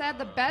 Let's add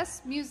the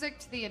best music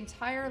to the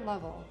entire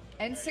level.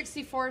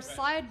 N64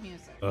 slide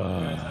music. All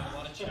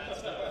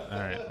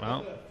right.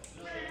 Well,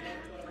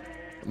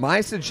 My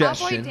Cowboy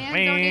suggestion: Dan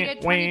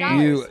donated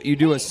 $20. you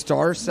do a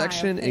star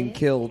section and Mildly.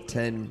 kill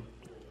 10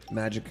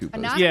 Magic Koopas.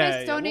 Anonymous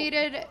Yeah,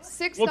 donated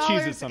we'll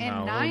cheese it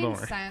somehow. Don't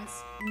worry. $6.09.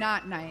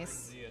 Not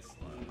nice.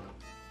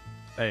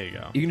 there you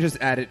go. You can just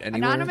add it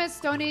anywhere. Anonymous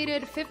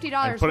donated $50.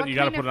 And put it- What you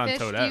gotta kind put it on of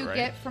fish Toadette, do you right?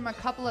 get from a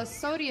couple of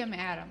sodium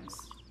atoms?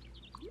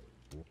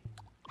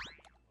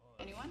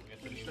 Anyone?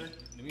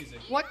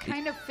 What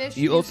kind of fish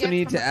do You also get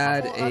need from to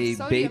add couple of a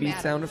sodium baby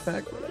atoms? sound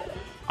effect.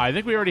 I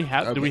think we already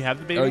have. Do Okay. we have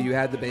the baby? Oh, you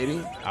had the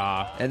baby?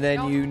 Ah. And then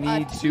No, you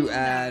need to two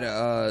add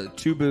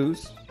 2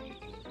 boos.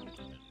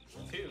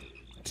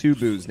 2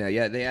 boos now.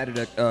 Yeah, they added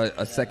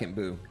a second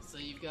boo. So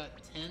you've got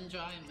 10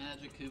 giant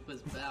Magic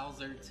Koopas,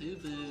 Bowser, 2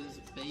 boos,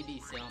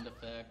 baby sound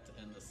effect,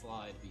 and the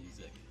slide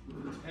music.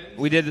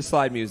 We did the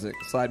slide music.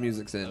 Slide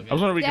music's in. I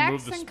was wondering if we could Dax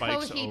move the and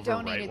spikes Kohi over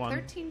donated right one.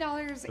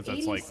 $13.80.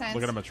 That's like,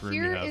 look at how much room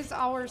you Here have. is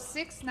our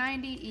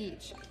 $6.90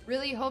 each.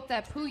 Really hope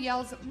that Pooh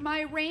yells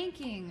my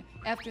ranking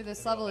after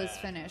this level is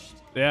finished.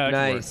 Yeah,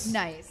 that could Nice. work.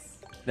 Nice.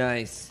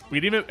 Nice.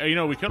 We'd even,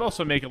 we could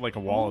also make it like a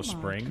wall of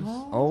springs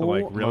Oh to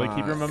like really my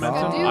keep your God.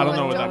 momentum. Dude I don't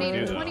know what that would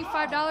donated do though.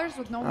 $25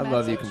 with no I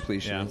love you, message.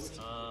 completionist.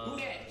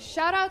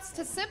 Shout outs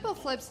to Simple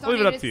Flips Leave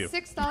it up donated to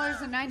you.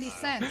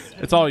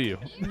 $6.90. It's all you.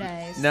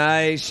 Nice.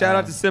 Nice. Shout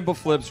out to Simple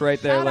Flips right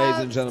there, Shout ladies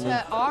out and gentlemen.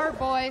 to our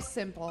boy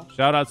Simple.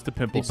 Shout outs to The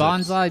Pimple Six.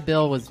 bonsai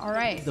bill was All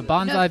right. The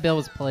bonsai No- bill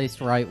was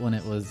placed right when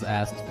it was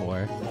asked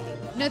for.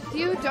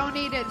 Nathu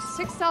donated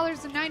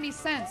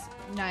 $6.90.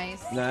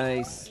 Nice.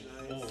 Nice.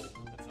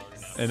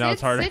 And now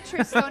it's harder.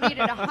 Citrus donated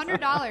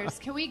 $100.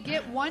 Can we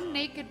get one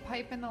naked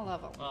pipe in the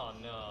level? Oh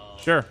no.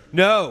 Sure.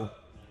 No.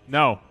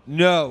 No.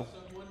 No.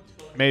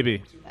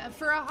 Maybe.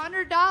 For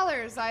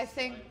 $100, I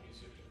think.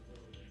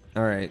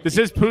 All right. This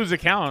is Pooh's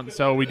account,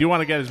 so we do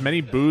want to get as many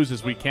boos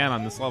as we can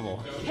on this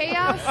level.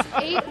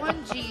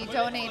 Chaos81G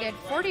donated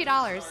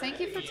 $40. Thank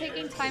you for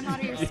taking time out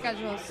of your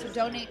schedules to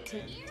donate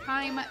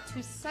time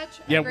to such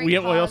a Yeah, great we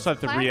cause. also have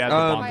to Clap re-add the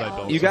by bonsai all.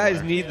 bill. You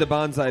guys need the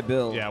bonsai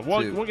bill. Yeah, too.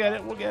 we'll get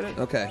it. We'll get it.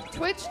 Okay.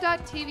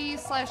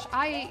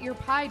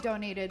 Twitch.tv/IAteYourPie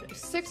donated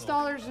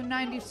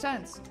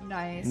 $6.90.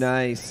 Nice.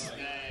 Nice.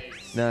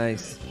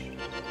 Nice.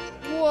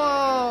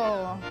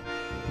 Whoa.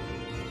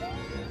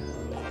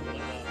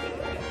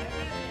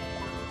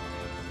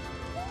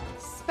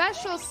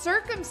 Special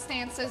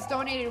Circumstances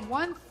donated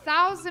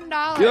 $1,000.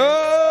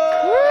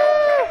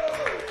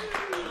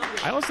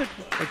 I almost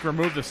like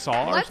remove the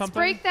saw or Let's something.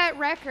 break that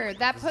record.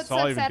 That puts saw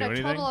us even at do a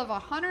anything? total of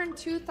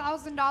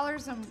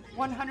 $102,000 and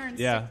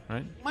Yeah,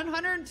 right.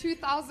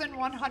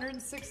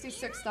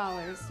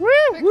 $102,166. Woo!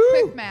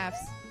 Quick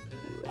maths.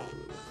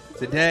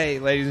 Today,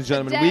 ladies and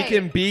gentlemen, Today. we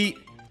can beat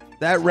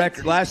that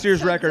record, last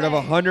year's record of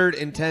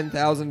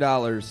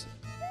 $110,000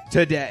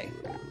 today.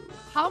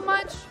 How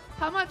much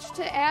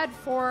to add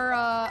for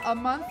a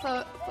month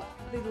of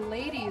the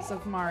ladies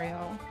of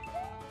Mario?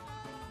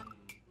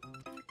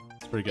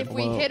 It's pretty good. If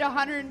we hit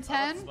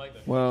 110,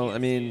 Well, I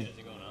mean,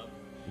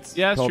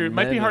 Yeah, that's called true. It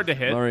might be Men hard to of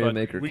hit, Mario but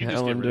Maker we can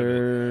just get rid of it.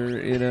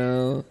 calendar, you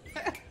know.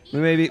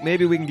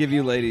 Maybe we can give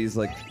you ladies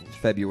like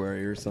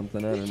February or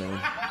something. I don't know.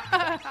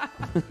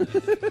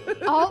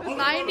 all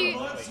 90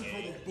 one S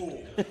way.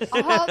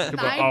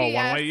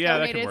 Yeah,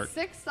 that could donated work.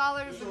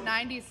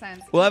 $6.90.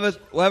 We'll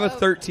have a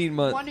 13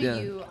 month. One yeah.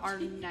 of you are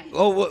nice.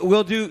 Oh,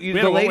 we'll do. had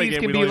The a one-way ladies game,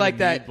 can we be don't like even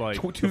that. need, like,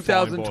 the falling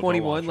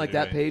 2021, ball like to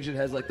that watch page. It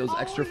has like those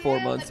extra Oh, 4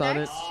 yeah, months the on it.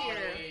 next year.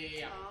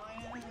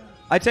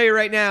 I tell you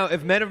right now,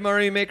 if Men of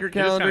Mario Maker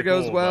calendar kinda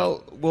goes cool,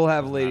 well, but we'll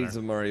have Ladies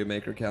of Mario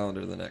Maker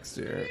calendar the next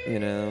year. You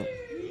know,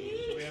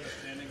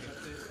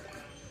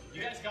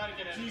 You guys gotta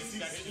get a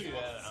section to do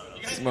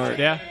that. smart.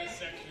 Yeah.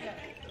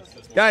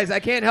 Guys, I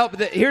can't help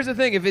it. Here's the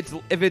thing: if it's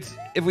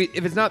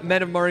not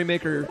Men of Mario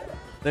Maker,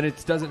 then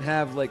it doesn't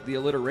have like the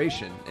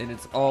alliteration, and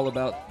it's all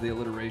about the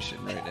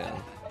alliteration right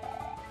now.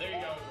 There you go.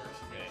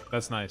 It works.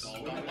 That's nice.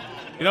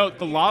 You know,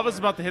 the lava's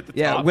about to hit the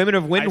Yeah, top. Women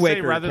of Wind I say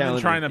Waker rather than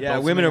calendar. trying to Yeah,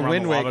 build Women of something around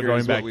Wind the lava Waker going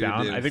is what back we would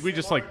down. do. I think we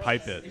just like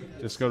pipe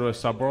it. Just go to a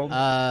subworld.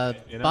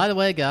 You know? By the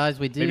way, guys,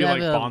 we do Maybe have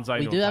like bonsai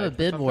we to do a have a pipe or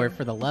bid war something?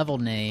 for the level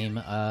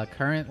name.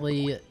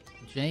 Currently,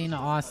 Jane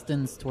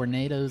Austen's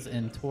Tornadoes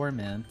and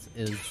Torment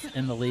is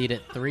in the lead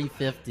at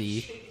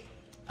 350.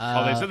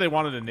 They said they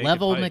wanted a naked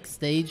Level pipe.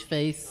 McStage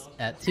Face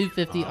at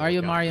 250. Are you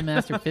God. Mario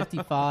Master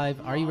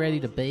 55? Are you ready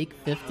to bake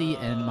 50?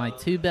 And my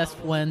two best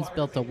friends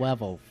built a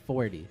level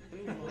 40.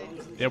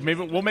 Yeah,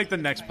 maybe we'll make the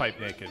next pipe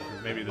naked.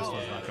 'Cause maybe this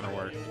one's not going to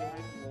work.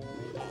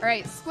 All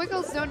right,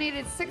 Squiggles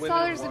donated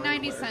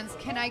 $6.90.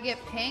 Can I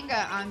get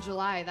Panga on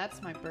July?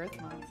 That's my birth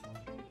month.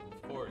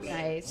 Of course.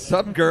 Nice.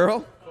 Sup,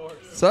 girl?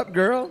 Sup,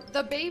 girl?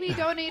 The baby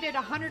donated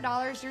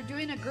 $100. You're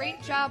doing a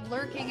great job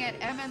lurking at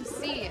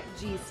MMC,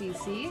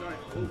 GCC.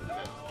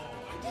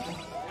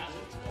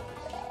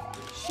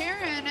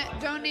 Sharon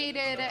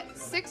donated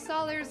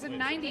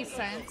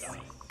 $6.90.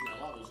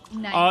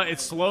 Nice. It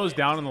slows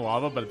down in the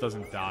lava, but it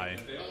doesn't die.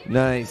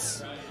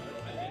 Nice.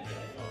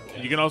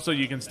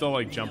 You can still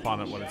like jump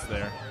on it when it's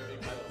there.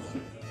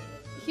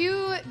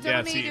 Hugh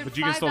Yeah, donated but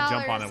you can still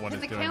jump on $5. it when Can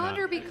it's the doing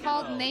calendar that. be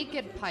called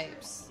Naked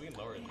Pipes?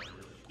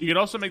 You can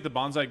also make the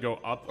bonsai go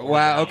up. or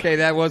Wow, down. okay,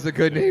 that was a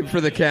good name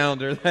for the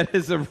calendar. That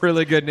is a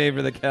really good name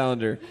for the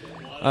calendar.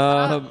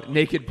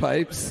 Naked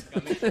Pipes.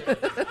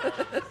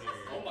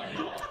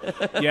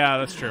 Yeah,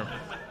 that's true.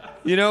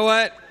 You know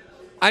what?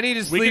 I need to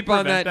We sleep could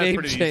on prevent that name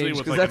pretty easily change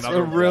with, because like, that's a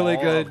another really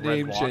wall good of red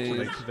name blocks, so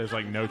change. there's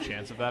like no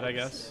chance of that, I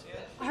guess.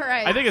 All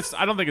right.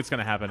 I don't think it's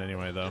gonna happen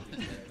anyway, though.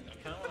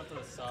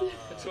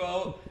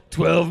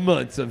 12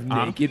 months of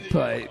Uh-huh. naked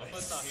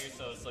pipes.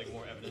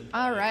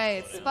 All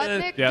right.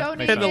 Sputnik Yeah,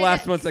 donated and the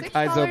last one's a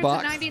Kaizo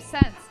box.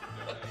 $6.90.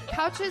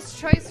 Couch's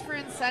choice for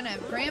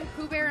incentive. Grand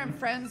Pooh Bear and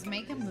friends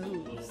making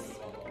moves.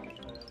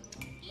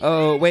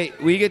 Oh, wait,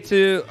 we get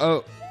to...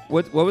 Oh,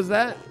 what was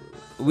that?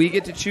 We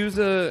get to choose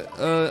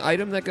a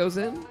item that goes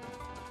in?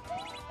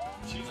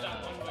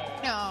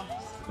 No.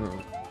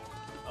 Oh.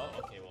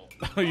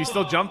 You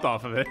still jumped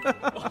off of it.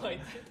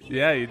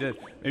 Yeah, you did.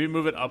 Maybe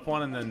move it up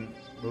one and then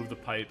move the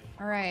pipe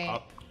All right.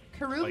 up.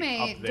 Karume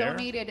like, up there?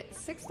 donated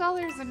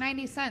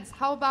 $6.90.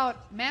 How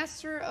about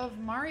Master of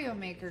Mario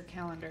Maker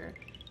calendar?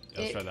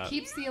 Let's try It that.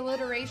 keeps the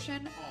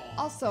alliteration.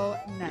 Also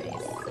nice.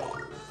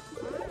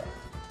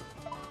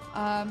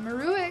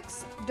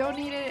 Maruix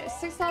donated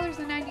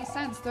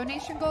 $6.90.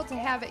 Donation goal to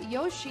have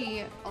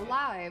Yoshi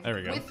alive There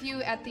we go. with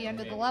you at the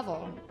end of the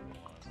level.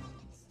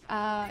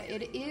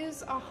 It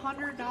is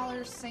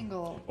 $100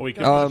 single. Oh, we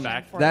could put it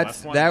back for the That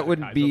left one, would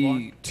Kaizo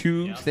be block.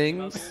 two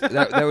things.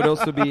 That would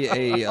also be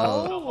a...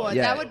 yeah.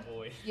 That would,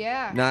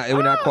 yeah. It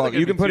would not qualify. That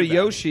You could can put a be too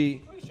bad.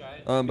 Yoshi,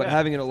 but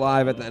having it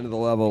alive at the end of the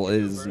level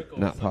is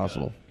not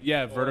possible.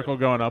 Yeah, vertical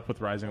going up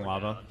with rising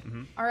lava.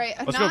 Mm-hmm. All right,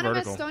 Let's go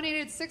Anonymous vertical.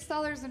 donated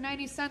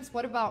 $6.90.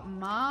 What about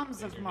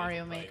Moms of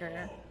Mario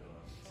Maker?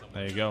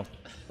 There you go.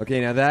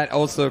 Okay, now that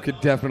also could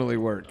definitely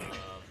work.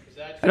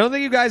 I don't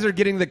think you guys are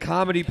getting the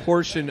comedy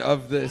portion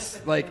of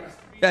this. Like,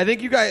 I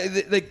think you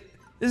guys like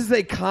this is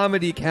a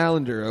comedy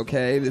calendar.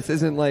 Okay, this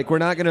isn't like we're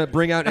not gonna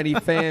bring out any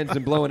fans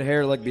and blowing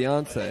hair like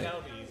Beyonce.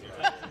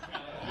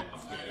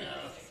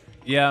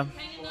 Yeah.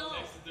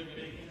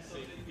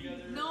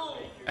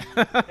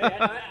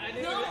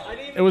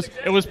 It was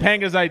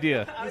Panga's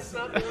idea.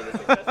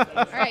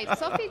 All right,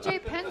 Sophie J.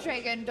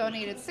 Pendragon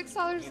donated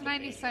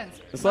 $6.90.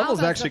 This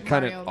level's Wow, actually that's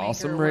kind Mario of Maker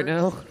awesome right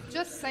works. now.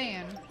 Just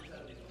saying.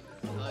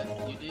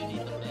 You do need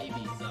the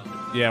baby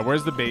sound. Yeah,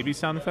 where's the baby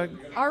sound effect?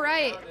 All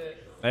right,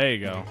 There you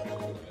go.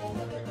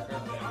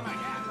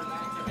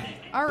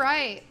 all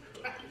right.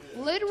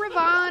 Lid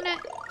Ravon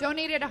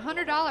donated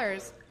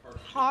 $100.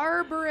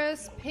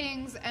 Harborus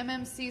Ping's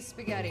MMC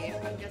Spaghetti.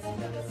 I'm guessing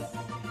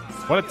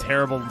that's What a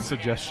terrible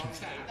suggestion.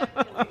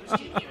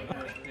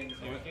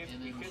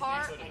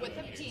 with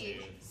a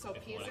P. So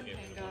P is in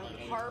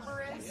Pinga.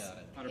 Harborus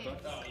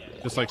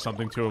Pings. Just like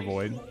something to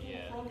avoid.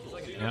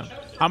 Yeah.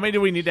 How many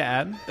do we need to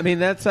add? I mean,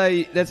 that's how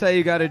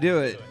you got to do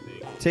it.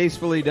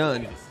 Tastefully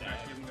done.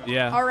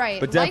 Yeah. All right.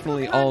 But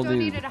definitely Lycopod all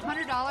nude. donated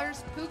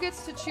 $100. Who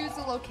gets to choose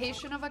the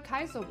location of a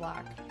Kaizo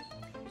block?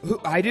 Who,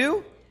 I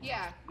do?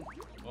 Yeah.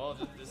 Well,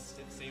 just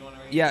say you want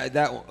to. Yeah,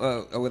 that.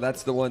 Well,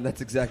 that's the one.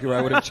 That's exactly where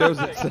I would have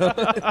chosen it. So.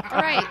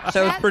 All right.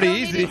 That was Chat pretty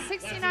donated easy.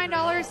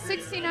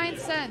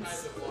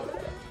 $69.69.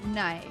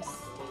 Nice.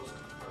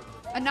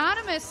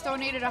 Anonymous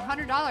donated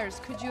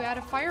 $100. Could you add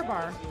a fire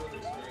bar?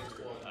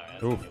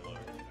 Ooh.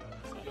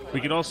 We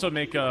could also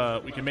make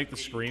the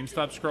screen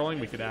stop scrolling.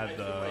 We could add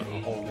a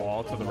whole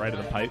wall to the right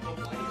of the pipe.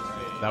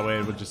 That way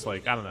it would just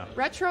like, I don't know.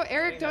 Retro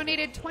Eric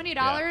donated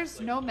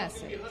 $20. No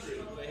message.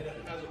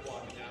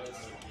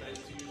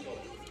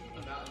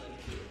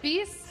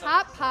 Beast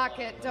Hot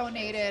Pocket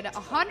donated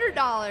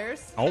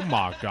 $100. Oh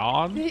my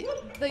god. The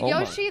Oh my-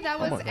 Yoshi that oh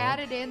my was God.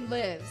 added in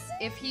lives.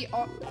 If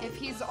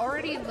he's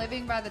already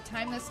living by the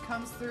time this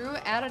comes through,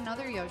 add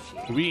another Yoshi.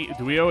 Do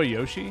we owe a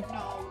Yoshi?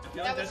 No,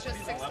 that was just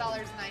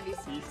 $6.90.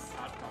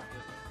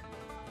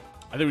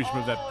 I think we should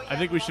move that. I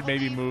think we should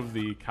maybe move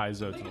the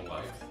Kaizo to the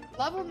left.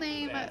 Level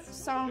name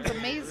sounds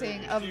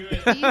amazing. Of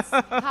Beast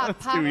Hot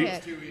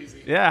Pocket.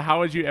 Yeah, how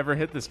would you ever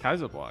hit this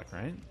Kaizo block,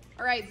 right?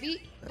 All right,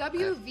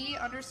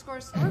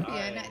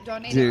 WV_Scorpion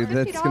donated Dude, $50.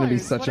 that's gonna be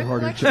such What a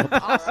harder collection of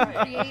jump. Awesome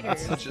creators.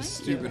 Such a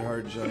stupid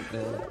hard jump,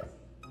 man.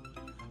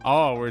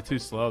 Oh, we're too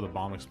slow. The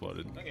bomb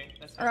exploded.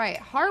 All right,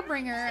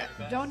 Harbinger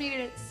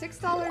donated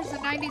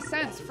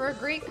 $6.90 for a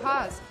great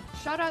cause.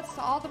 Shoutouts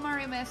to all the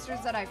Mario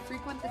Masters that I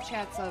frequent the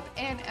chats of,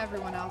 and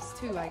everyone else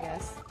too, I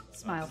guess.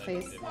 Smile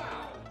face.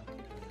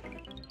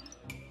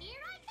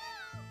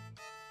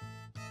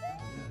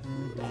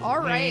 All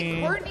right,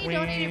 Wait, Courtney wait,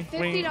 donated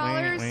wait,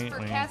 $50 wait, for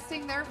wait.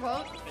 casting their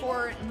vote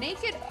for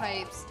Naked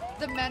Pipes,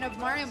 the men of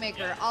Mario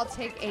Maker. I'll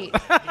take 8.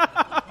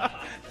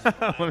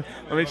 Let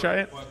me try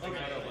it.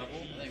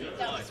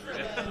 That's for the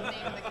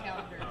name of the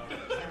calendar.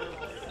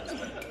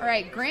 All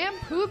right, Graham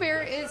Pooh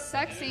Bear is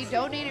sexy.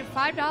 Donated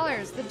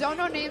 $5. The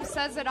dono name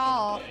says it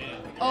all.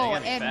 Oh,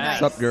 and nice.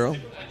 Sup, girl?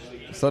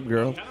 Sup,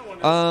 girl?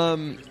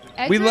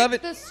 Edric We love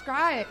it. The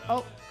Scribe.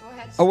 Oh, go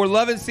ahead. Oh, we're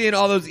loving seeing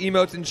all those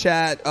emotes in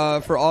chat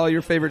for all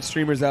your favorite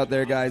streamers out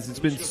there, guys. It's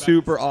been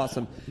super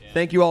awesome.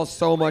 Thank you all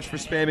so much for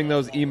spamming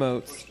those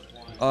emotes.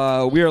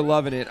 We are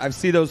loving it. I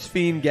see those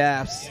fiend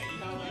gaffs.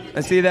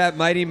 I see that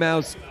Mighty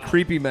Mouse,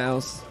 Creepy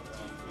Mouse.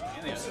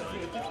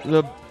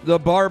 The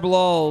Barb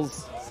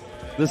Lulls.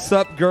 The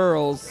Sup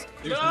Girls.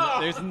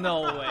 There's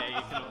no way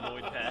you can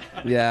avoid that.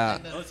 Yeah.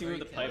 Unless you move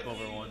the pipe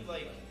over one.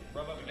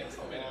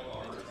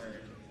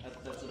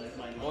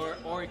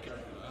 Or you could.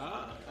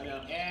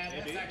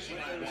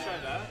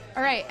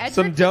 All right, Edric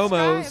Some the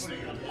domos.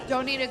 Scribe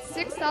donated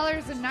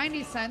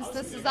 $6.90.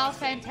 This is all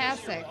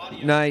fantastic.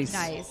 Nice.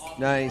 Nice.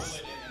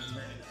 Nice.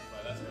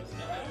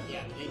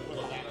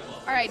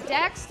 All right,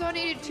 Dax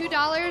donated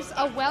 $2.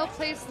 A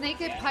well-placed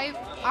naked pipe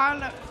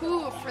on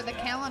Pooh for the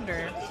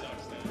calendar.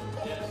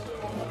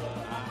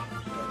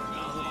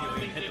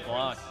 Hit the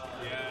block.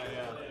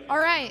 All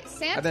right, bet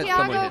someone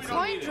Santiago hits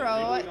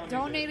Coindro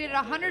donated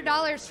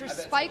 $100 for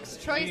Spike's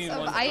choice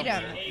of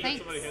item.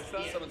 Thanks.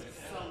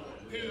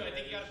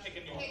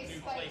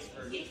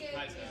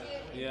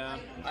 Yeah.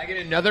 I get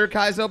another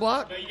Kaizo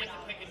block? I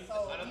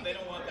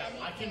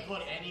can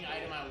put any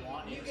item I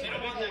want in.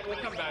 We'll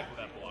come back to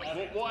that block.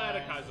 We'll add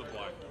a Kaizo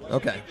block.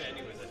 Okay.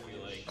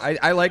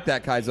 I like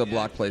that Kaizo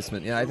block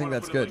placement. Yeah, I think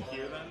that's good.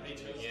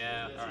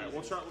 Yeah. All right.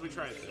 We'll be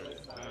trying to.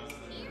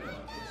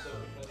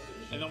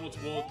 And then we'll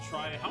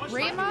try. How much?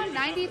 Raymond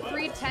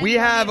 9310. We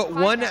have donated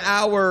 1 $5.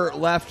 hour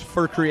left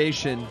for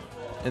creation,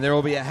 and there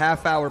will be a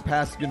half-hour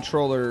past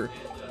controller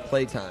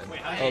playtime.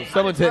 Oh,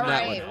 someone's hitting All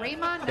that right, one.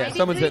 Raymond Yeah,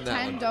 someone's hitting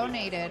that 9310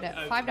 donated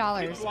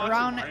 $5.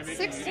 Around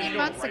 16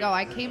 months ago,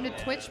 I came to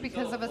Twitch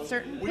because of a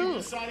certain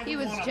Pooh. He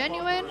was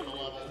genuine,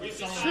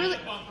 truly,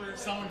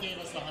 Someone gave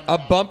us the A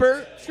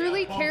bumper?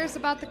 truly cares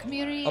about the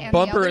community A and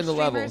bumper the other in the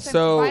level. streamers and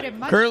So, provided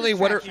much currently,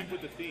 what are...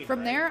 distraction.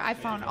 From there, I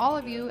found all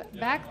of you.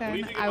 Back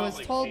then, I was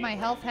told my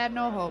health had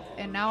no hope,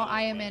 and now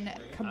I am in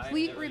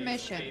complete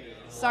remission.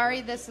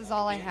 Sorry, this is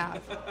all I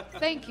have.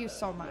 Thank you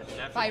so much.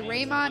 By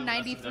Raymond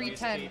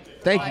 9310.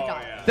 Thank you.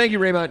 Thank you,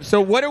 Raymond.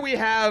 So what do we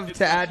have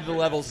to add to the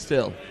levels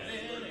still?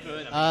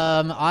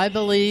 I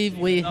believe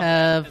we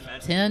have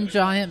 10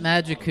 giant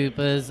Magic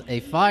Koopas,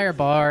 a Fire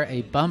Bar,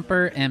 a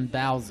Bumper, and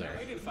Bowser.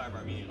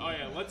 Oh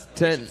yeah. Let's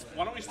 10.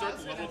 Why don't we start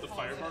the level with the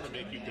fire bar to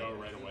make you go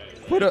right away?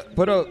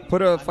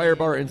 Put a fire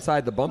bar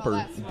inside the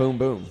bumper. Boom,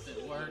 boom.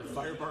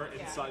 Fire bar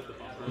inside the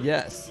bumper.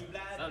 Yes.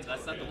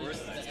 That's not the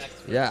worst.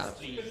 Yeah.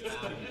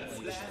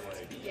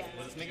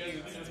 Let's make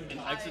you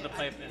exit the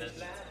pipe and then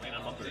land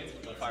on bumper.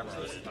 The fire bar.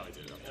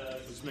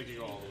 Just make you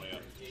go all the way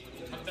up.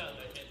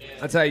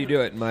 That's how you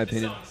do it, in my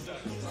opinion.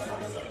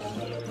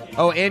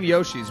 Oh, and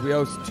Yoshi's. We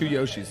owe 2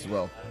 Yoshis as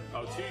well.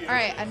 Oh, 2 years. All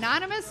right,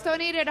 Anonymous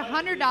donated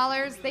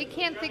 $100. They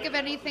can't think of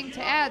anything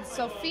to add,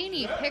 so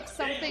Feeny pick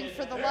something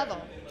for the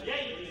level.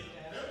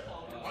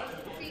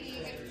 Feeny,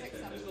 you get to pick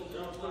something.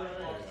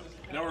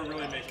 Now we're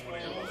really making one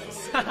of your levels.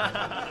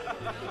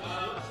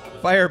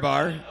 Fire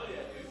bar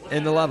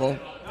in the level.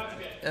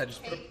 Yeah,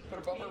 just put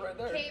a bumper right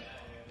there. Cape.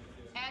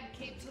 Add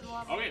cape to the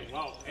level. Okay,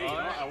 well, hey, you know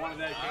what? I wanted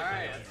that. All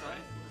right, that's right.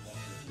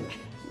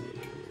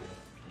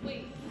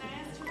 Wait, can I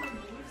ask to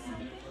remove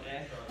something?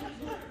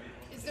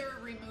 Is there a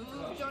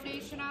remove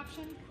donation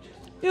option?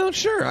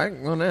 sure. I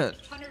can on that.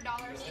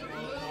 $100 to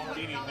remove, $100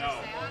 to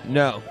add?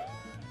 No.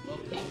 Well,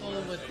 people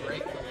would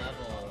break the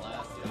level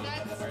last time.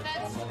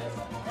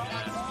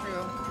 That's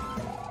true.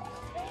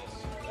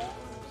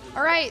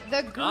 All right,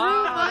 the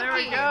Guru Monkey. There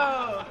we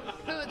go.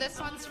 Who? This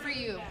one's for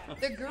you.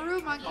 The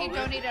Guru Monkey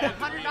donated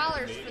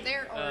 $100 for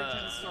their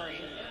origin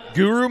story.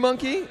 Guru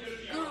Monkey?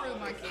 Guru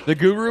Monkey. The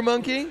Guru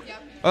Monkey?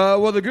 Yep.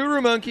 Well, the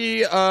Guru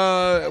Monkey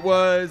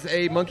was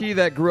a monkey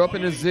that grew up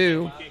in a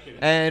zoo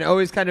and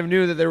always kind of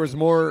knew that there was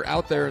more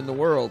out there in the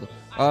world.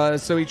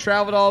 So he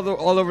traveled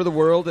all over the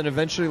world and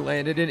eventually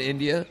landed in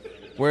India,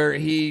 where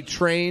he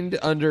trained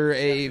under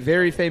a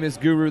very famous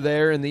guru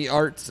there in the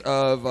arts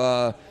of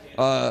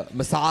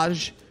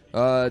massage,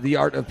 the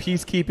art of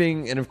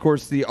peacekeeping, and, of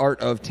course, the art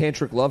of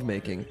tantric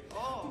lovemaking.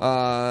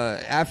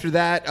 After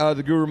that,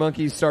 the Guru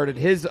Monkey started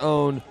his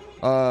own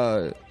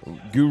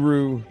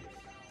guru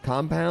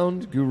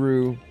compound,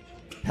 guru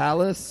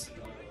palace,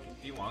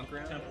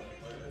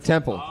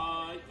 temple,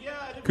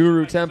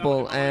 guru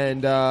temple,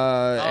 and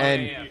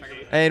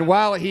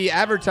while he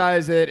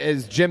advertised it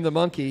as Jim the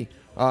Monkey,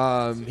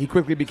 he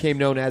quickly became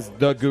known as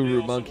the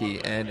Guru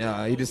Monkey,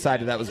 and he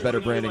decided that was better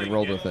branding and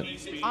rolled with it.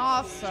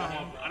 Awesome.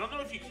 I don't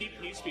know if you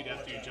keep peace speed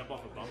after you jump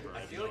off a bumper.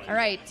 All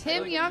right,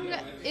 Tim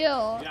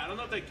Young-Il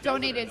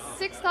donated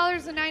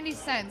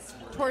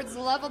 $6.90 towards the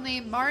level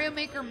name Mario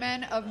Maker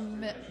Men of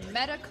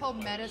Medical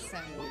Medicine.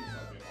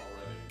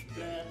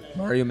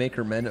 Mario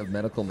Maker Men of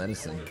Medical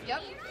Medicine.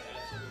 Yep.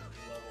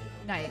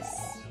 Nice.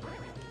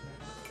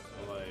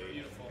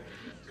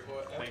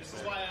 Thanks.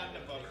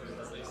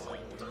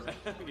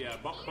 Yeah,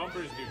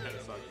 bumpers do kind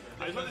of suck.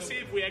 I was about to see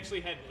if we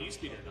actually had Peace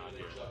Speed or not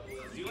here.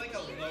 Do like a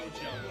low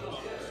jump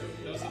bumper.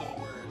 Those are the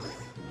worst.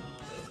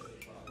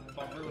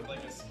 Bumper with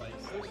like a spike.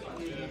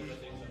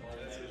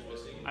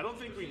 I don't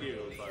think we do,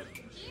 but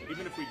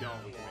even if we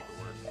don't, we can make it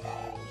work.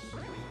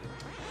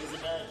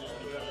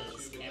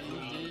 You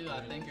do,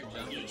 I think you're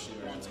jumping.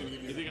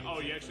 You think? Oh,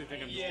 you actually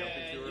think I'm just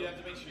jumping through her? You have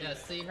to make sure. Yeah,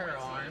 see her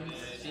arms?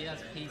 She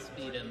has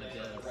P-speed in the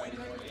ghost.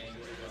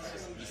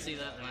 You see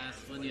that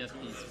last one? You have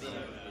P-speed.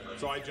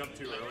 So I jumped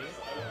too early?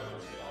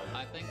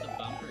 I think the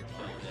bumper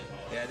killed it.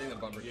 Yeah, I think the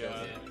bumper kills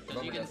it. The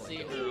Because you bumper can see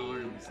definitely her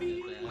arms.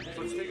 with that.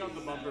 So let's take out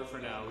the bumper for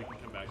now. We can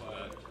come back to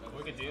that.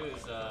 What we could do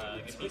is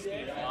get Peace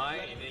Speed fly,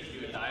 and then you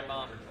do a dive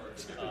bomb,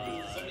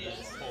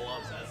 pull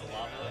up as a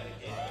lava,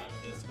 and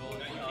just go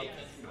up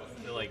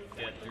to like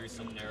get through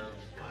some narrow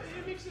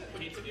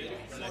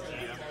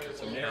section.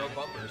 some narrow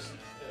bumpers.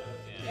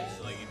 Yeah,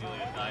 so like you do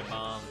like a dive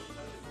bomb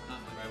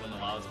right when the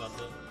lava's about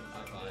to.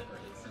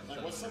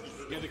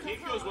 Yeah, the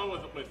cape goes well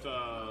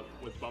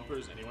with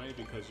bumpers anyway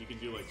because you can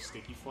do like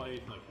sticky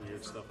flight and like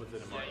weird stuff with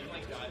it.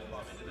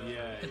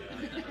 Yeah.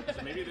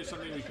 So maybe there's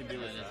something we can do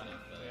with that.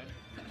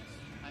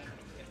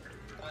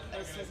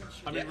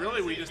 I mean,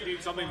 really, we just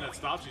need something that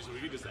stops you, so we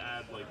could just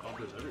add like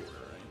bumpers everywhere,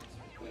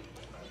 right?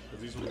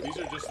 Because these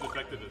are just as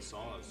effective as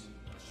saws.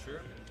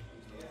 Sure.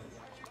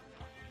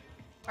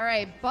 All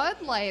right,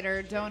 Bud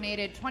Lighter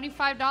donated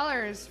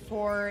 $25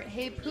 for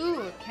Hey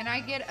Pooh. Can I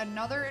get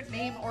another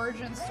name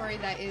origin story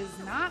that is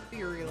not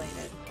beer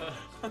related?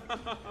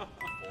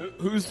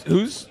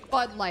 Who's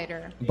Bud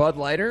Lighter. Bud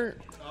Lighter?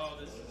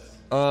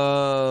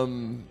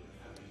 You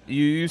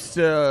used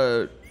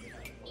to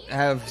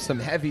have some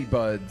heavy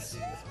buds,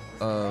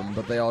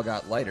 but they all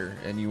got lighter,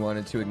 and you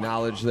wanted to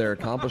acknowledge their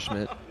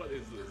accomplishment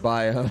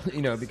by,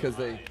 because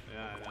they,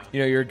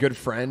 you're a good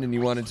friend, and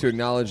you wanted to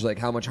acknowledge like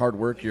how much hard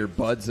work your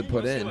buds have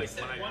put in.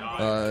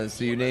 So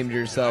you named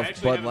yourself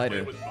Bud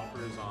Lighter. Here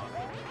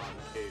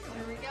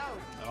we go.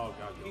 Oh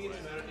God.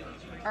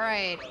 All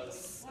right,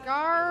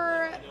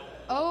 Scar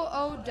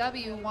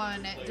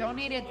OOW1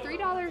 donated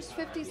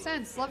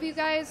 $3.50. Love you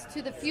guys.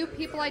 To the few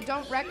people I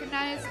don't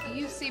recognize,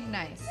 you seem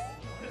nice.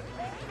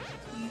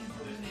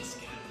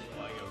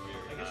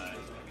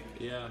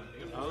 Yeah.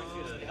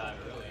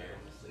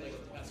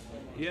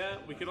 Yeah,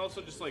 we could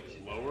also just like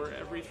lower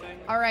everything.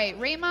 All right,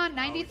 Raymond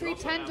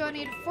 9310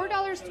 donated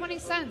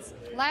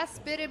 $4.20.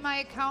 Last bid in my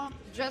account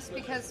just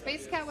because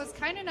Space Cat was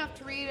kind enough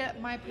to read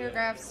my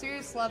paragraph.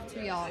 Serious love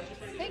to y'all.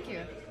 Thank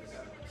you.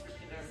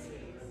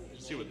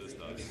 Let's see what this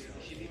does.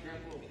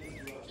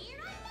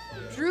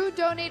 Drew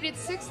donated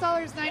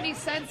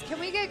 $6.90. Can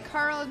we get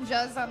Carl and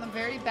Juz on the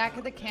very back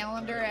of the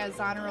calendar as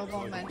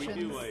honorable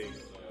mentions?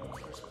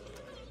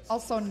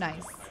 Also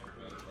nice.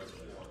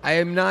 I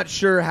am not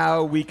sure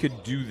how we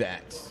could do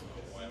that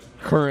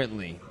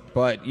currently,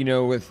 but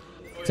with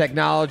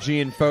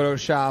technology and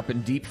Photoshop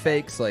and deep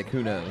fakes, like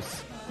who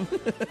knows?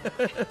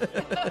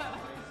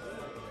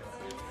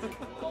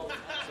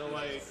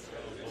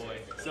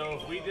 So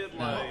if we did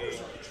like,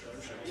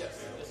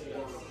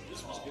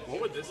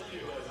 what would this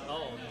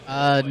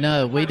do?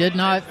 No, we did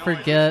not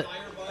forget.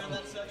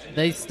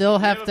 They still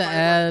have to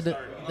add.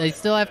 They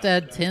still have to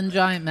add 10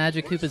 giant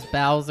Magic Koopas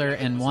Bowser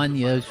and 1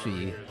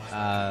 Yoshi.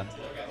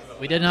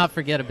 We did not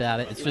forget about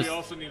it. It's just we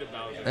also need a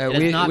Bowser.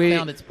 it has not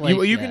found its place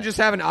You yet. can just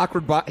have an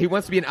awkward. He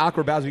wants to be an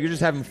awkward Bowser. You can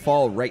just have him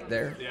fall right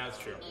there. Yeah, that's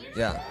true.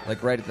 Yeah,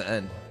 like right at the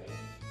end.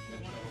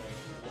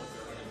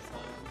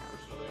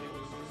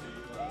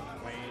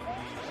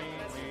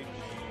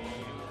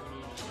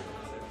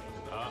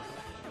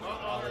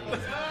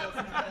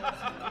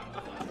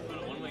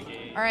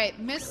 All right,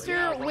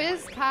 Mr.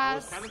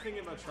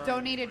 Wizcast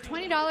donated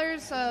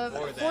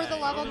 $20 for the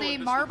level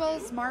name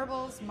Marbles,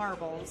 Marbles,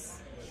 Marbles.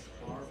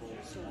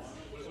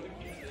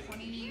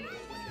 20 for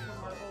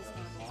Marbles,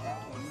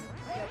 Marbles.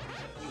 Yep.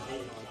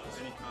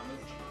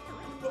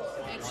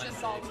 It's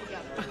just all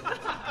together.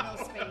 No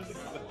space.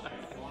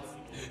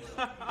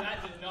 I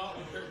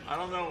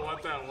don't know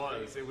what that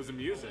was. It was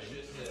amusing.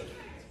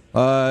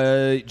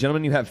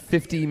 Gentlemen, you have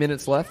 50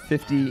 minutes left.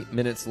 50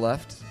 minutes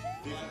left.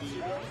 50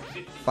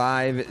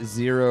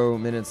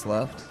 minutes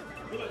left.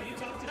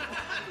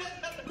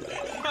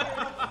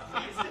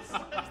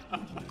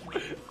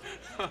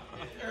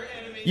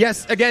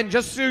 Yes, again,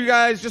 just so you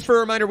guys, just for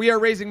a reminder, we are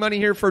raising money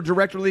here for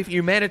Direct Relief, a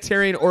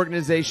humanitarian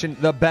organization,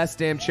 the best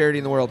damn charity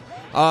in the world.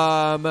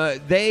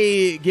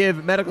 They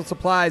give medical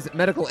supplies,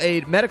 medical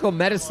aid, medical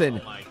medicine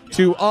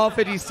to all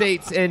 50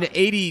 states and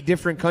 80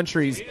 different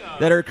countries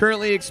that are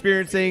currently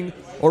experiencing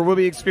or will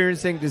be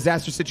experiencing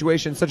disaster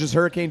situations such as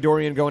Hurricane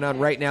Dorian going on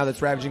right now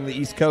that's ravaging the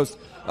East Coast.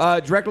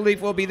 Direct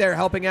Relief will be there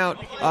helping out,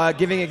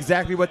 giving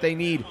exactly what they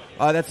need.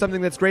 That's something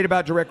that's great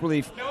about Direct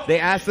Relief. They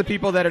ask the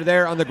people that are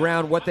there on the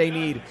ground what they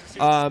need,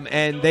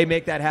 and they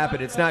make that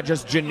happen. It's not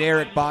just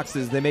generic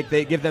boxes.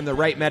 They give them the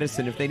right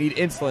medicine. If they need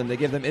insulin, they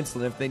give them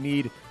insulin. If they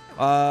need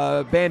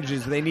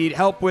bandages. They need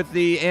help with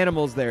the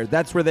animals there.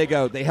 That's where they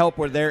go. They help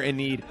where they're in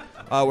need.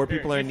 Where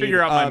people are in need.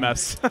 Figure out my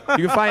mess.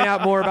 You can find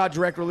out more about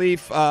Direct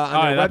Relief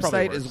on their that probably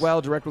website as works.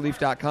 well,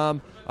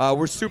 directrelief.com.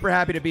 We're super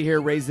happy to be here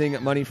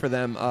raising money for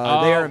them. They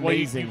are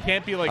amazing. You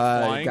can't be like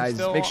flying guys,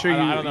 still? make sure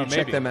I don't know, you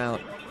check maybe. them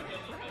out.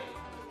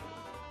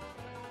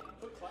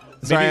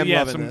 Sorry, I'm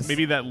loving this.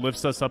 Maybe that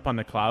lifts us up on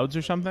the clouds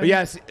or something. But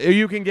yes,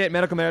 you can get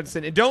medical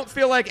medicine. And don't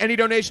feel like any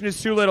donation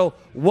is too little.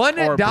 Or a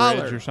 $1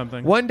 bridge or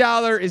something.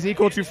 $1 is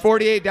equal to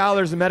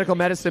 $48 in medical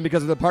medicine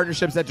because of the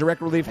partnerships that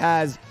Direct Relief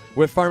has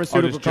with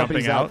pharmaceutical just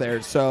companies jumping out out?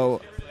 there.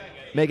 So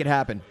make it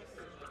happen.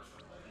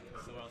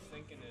 So what I was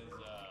thinking is,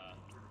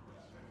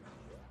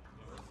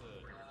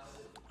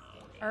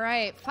 All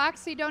right,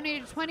 Foxy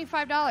donated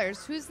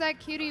 $25. Who's that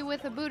cutie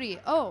with a booty?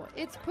 Oh,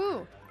 it's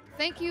Pooh.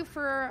 Thank you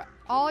for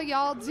all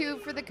y'all do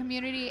for the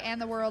community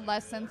and the world.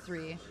 Less than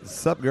 3.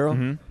 Sup,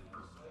 girl?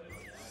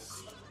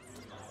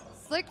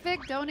 Slick Vic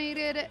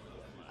donated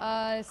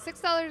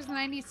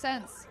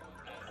 $6.90.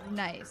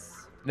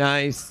 Nice.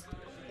 Nice.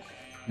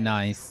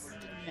 Nice.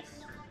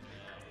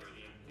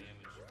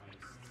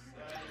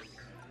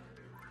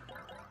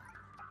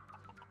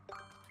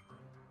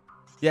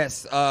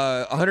 Yes,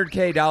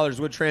 $100K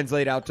would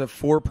translate out to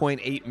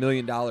 $4.8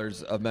 million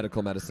of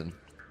medical medicine.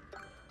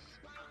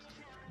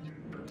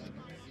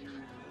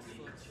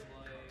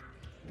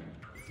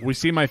 We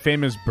see my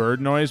famous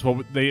bird noise.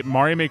 Well,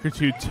 Mario Maker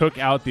 2 took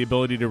out the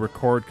ability to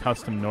record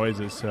custom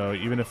noises, so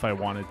even if I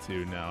wanted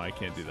to, no, I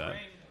can't do that.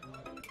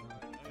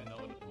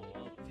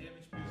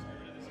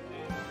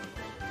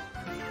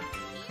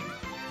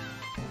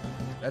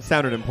 That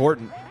sounded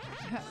important.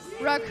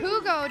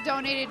 Rakugo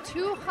donated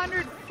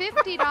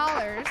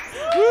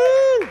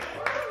 $250.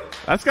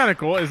 That's kind of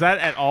cool. Is that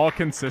at all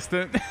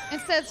consistent? It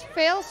says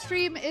fail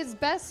stream is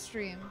best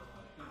stream.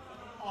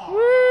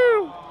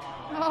 Woo!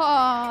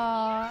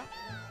 Aww.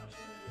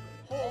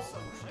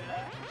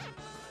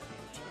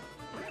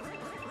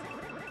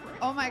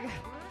 Oh my god.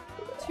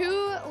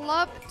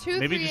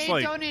 Maybe just, 238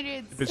 like,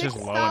 donated if it's just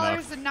low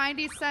enough.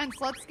 $6.90.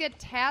 Let's get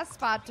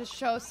Taskbot to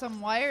show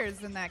some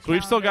wires in that. So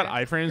we've still got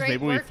calendar. iframes. Great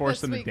Maybe we work force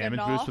this them to weekend, damage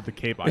all. boost with the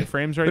Cape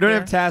iframes right We don't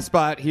there. have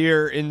TaskBot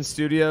here in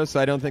studio,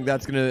 so I don't think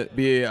that's going to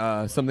be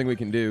something we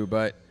can do.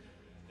 But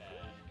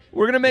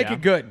we're going to make Yeah.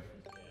 it good.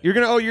 You're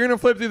gonna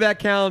flip through that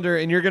calendar,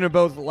 and you're gonna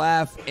both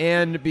laugh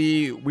and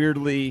be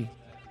weirdly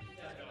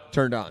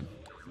turned on.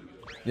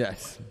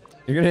 Yes,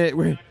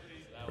 we're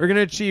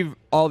gonna achieve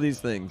all these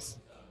things.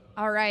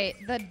 All right,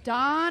 the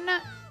Dawn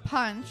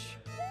Punch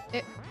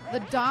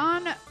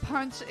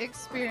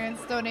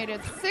Experience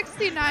donated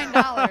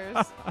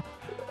 $69.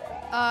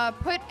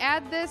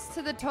 Add this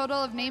to the total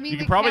of naming You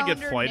the can probably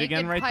calendar, get flight naked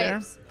again right there.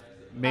 pipes.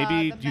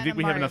 Maybe. The Do you think Venom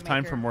we have Mario enough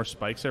time Maker. for more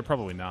spikes there?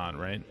 Probably not,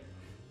 right?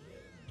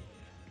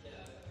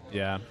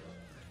 Yeah.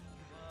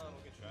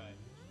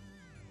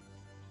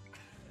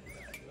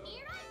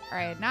 All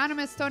right,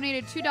 Anonymous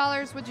donated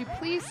 $2. Would you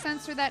please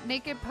censor that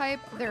naked pipe?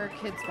 There are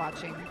kids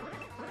watching.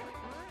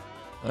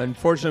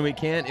 Unfortunately, we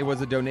can't. It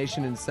was a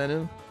donation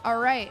incentive. All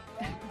right.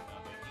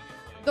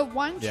 The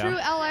One Yeah. True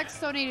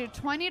LX donated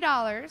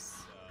 $20.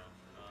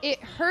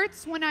 It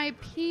hurts when I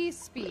pee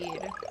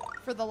speed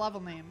for the level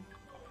name.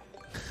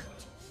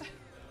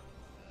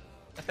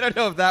 I don't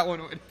know if that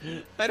one would.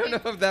 I don't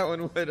know if that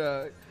one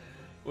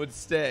would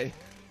stay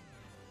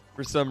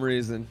for some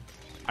reason.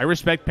 I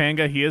respect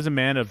Panga. He is a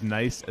man of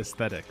nice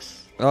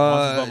aesthetics.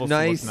 Wants his levels to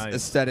Nice look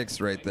aesthetics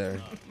right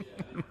there.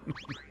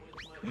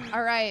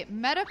 All right,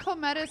 medical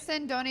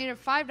medicine donated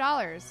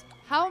 $5.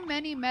 How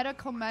many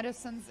medical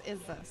medicines is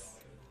this?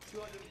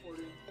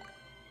 240.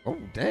 Oh,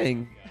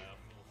 dang.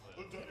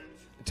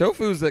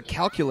 Tofu's a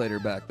calculator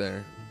back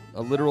there.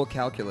 A literal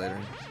calculator.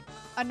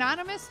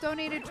 Anonymous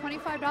donated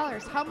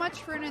 $25. How much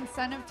for an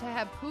incentive to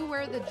have Pooh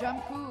wear the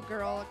Jump Pooh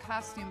girl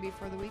costume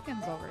before the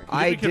weekend's over?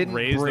 I could didn't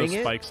raise bring those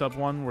it. spikes up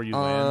one where you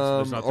land. So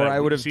there's not Or that,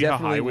 I would have see how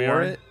definitely high we wore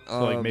are? it.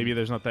 So like maybe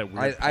there's not that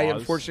weird. I pause.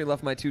 unfortunately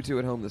left my tutu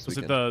at home this Was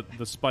weekend. it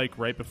the spike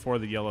right before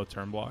the yellow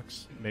turn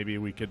blocks? Maybe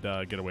we could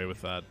get away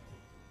with that.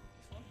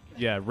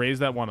 Yeah, raise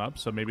that one up,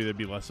 so maybe there'd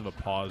be less of a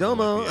pause. in,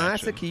 Domo, like, the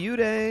action.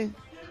 Asakiyude.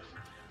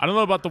 I don't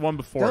know about the one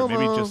before.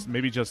 Domo.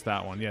 Maybe just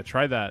that one. Yeah,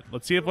 try that.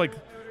 Let's see if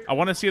I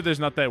want to see if there's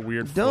not that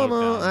weird float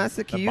Domo, down that bothers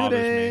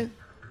Asakiyude. me.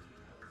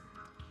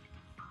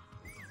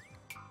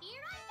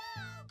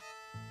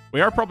 We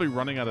are probably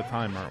running out of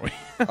time, aren't we?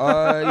 You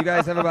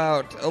guys have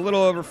about a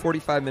little over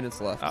 45 minutes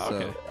left. Oh,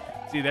 okay.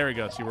 So. See, there we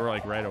go. See, we're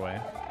like right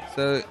away.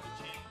 So,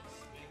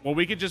 well,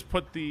 we could just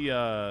put the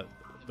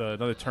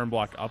another turn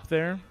block up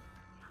there,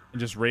 and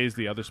just raise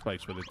the other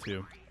spikes with it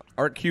too.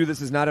 Art Q,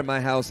 this is not at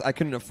my house. I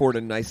couldn't afford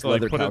a nice So,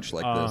 leather put couch it,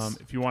 like this.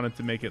 If you wanted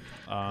to make it,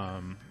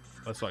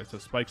 that's like so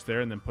spikes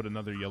there, and then put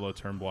another yellow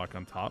turn block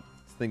on top.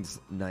 This thing's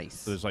nice.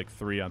 So there's like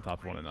 3 on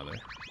top of one another.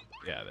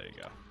 Yeah, there you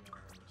go.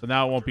 So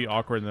now it won't be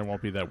awkward, and there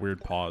won't be that weird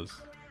pause.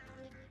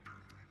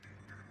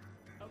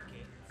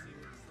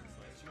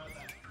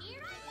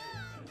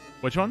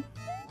 Which one?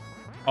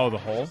 Oh, the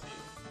hole?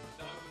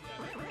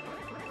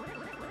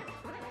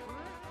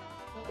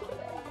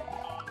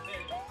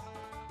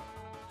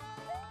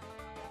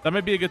 That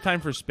might be a good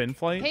time for spin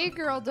flight. Hey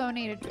Girl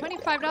donated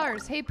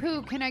 $25. Hey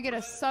Pooh, can I get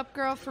a sup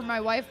girl for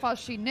my wife while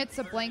she knits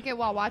a blanket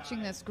while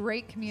watching this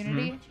great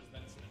community?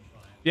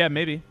 Yeah,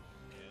 maybe.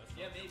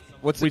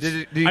 Did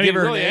you I give mean,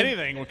 her really a name?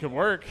 anything could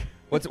work.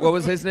 What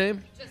was his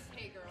name? Just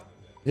Hey Girl.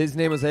 His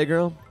name was Hey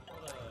Girl?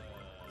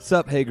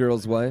 Sup, Hey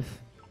Girl's wife?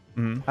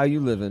 How you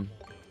living?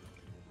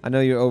 I know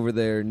you're over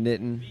there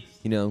knitting,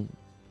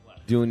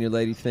 doing your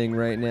lady thing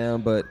right now,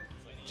 but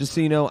just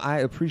so you know, I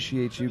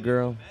appreciate you,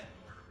 girl.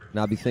 And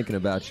I'll be thinking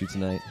about you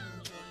tonight.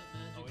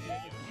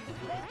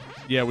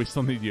 Yeah, we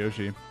still need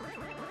Yoshi. All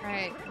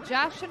right.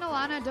 Josh and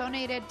Alana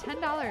donated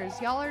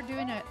 $10. Y'all are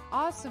doing an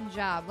awesome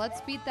job. Let's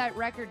beat that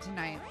record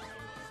tonight.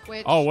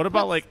 Which What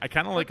about I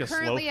kind of like a slow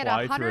currently at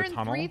fly through a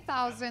tunnel to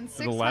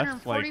the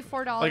left,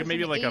 like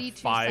maybe like a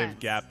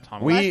 5-gap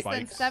tunnel. Less with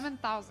than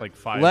spikes. $7,000. Like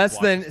 5 Less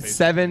blocks than of space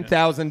between it.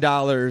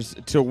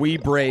 $7,000 till we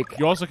break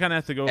You also kind of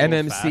have to go a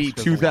little fast MMC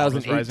 'cause the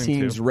lava's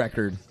rising, 2018's too.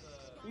 record.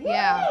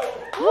 Yeah.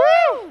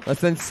 Less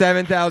than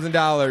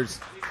 $7,000.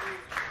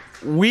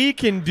 We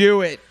can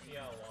do it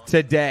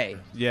today.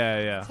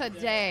 Yeah.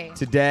 Today.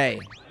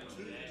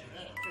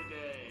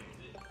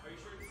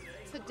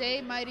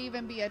 Today might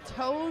even be a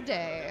toe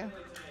day.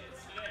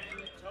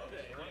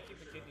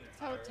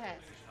 Toe test.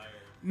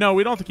 No,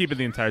 we don't have to keep it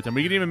the entire time.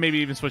 We can maybe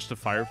even switch to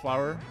Fire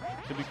Flower.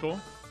 Could be cool.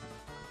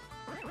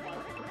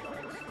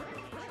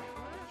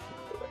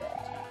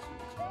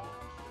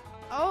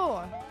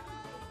 Oh,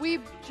 we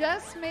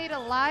just made a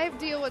live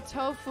deal with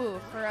Tofu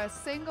for a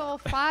single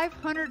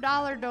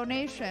 $500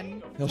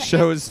 donation. He'll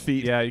show his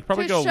feet. Yeah, you can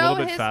probably to go a show little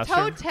bit his faster.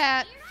 toe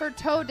tat for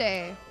toe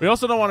day. We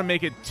also don't want to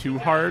make it too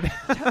hard.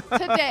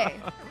 Today.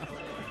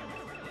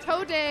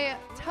 Toe day,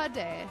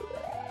 today.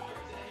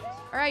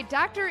 All right,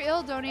 Dr.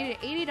 Ill donated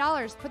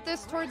 $80. Put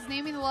this towards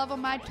naming the level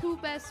My Two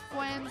Best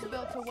Friends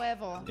Built a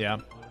Level. Yeah.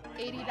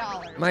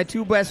 $80. My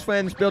two best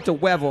friends built a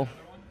level.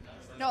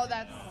 No,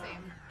 that's the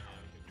same.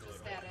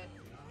 Just add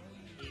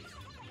it.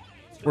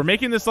 We're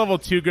making this level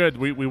too good.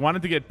 We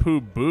wanted to get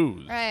Pooh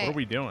booze. Right. What are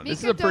we doing?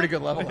 This is a pretty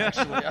good level,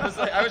 actually.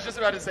 I was just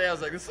about to say,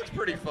 this looks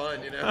pretty fun,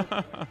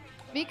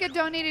 Mika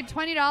donated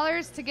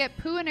 $20 to get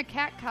Pooh in a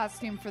cat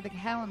costume for the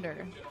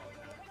calendar.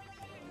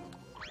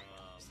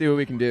 See what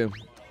we can do.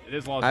 It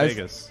is Las I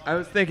Vegas.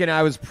 was thinking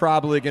I was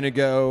probably going to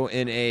go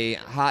in a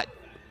hot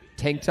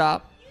tank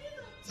top,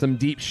 some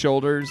deep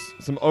shoulders,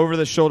 some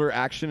over-the-shoulder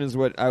action is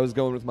what I was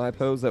going with my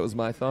pose. That was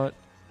my thought.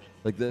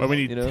 Like this. But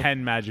we need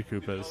 10 Magic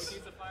Koopas.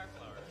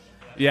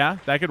 Yeah,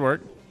 that could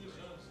work.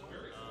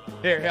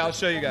 Here, I'll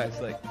show you guys.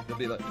 They'll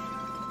be like...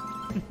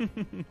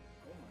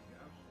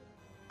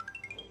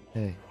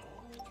 Hey.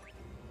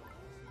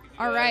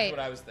 All right. That's what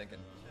I was thinking.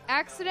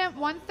 Accident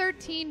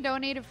 113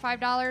 donated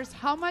 $5.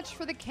 How much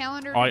for the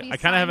calendar? Oh, to be I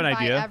kind of have an signed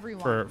by idea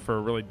everyone? for a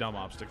really dumb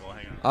obstacle.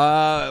 Hang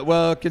on.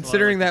 Well,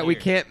 considering that we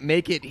can't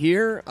make it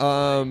here,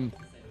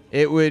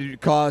 it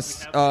would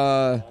cost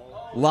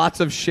lots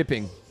of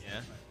shipping.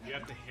 Yeah. You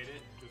have to hit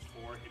it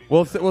before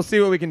hitting. We'll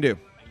see what we can do.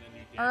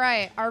 All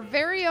right, our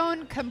very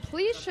own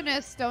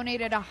completionist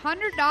donated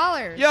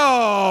 $100.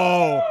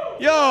 Yo,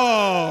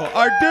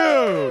 our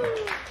dude.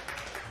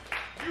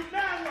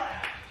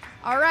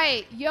 All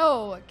right,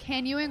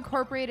 can you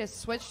incorporate a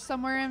switch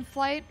somewhere in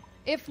flight?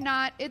 If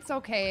not, it's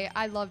okay.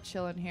 I love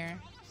chilling here.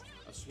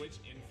 A switch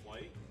in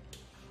flight?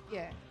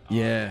 Yeah.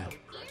 Yeah.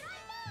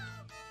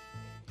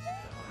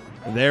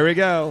 There we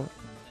go.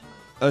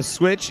 A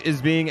switch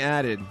is being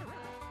added.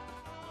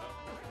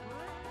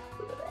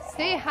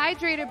 Stay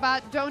Hydrated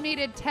Bot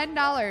donated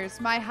 $10.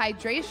 My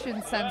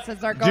hydration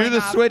senses are going Do the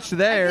off. switch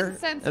there, I can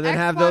sense and then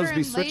have those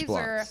be X-Water and switch Laser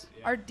blocks.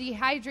 are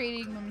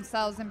dehydrating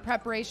themselves in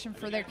preparation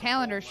for their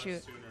calendar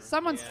shoot.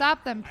 Someone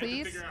stop them,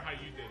 please. Figure out how you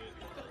did it.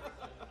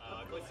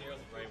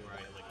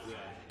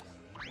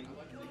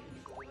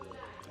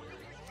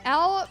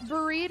 El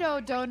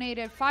Burrito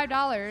donated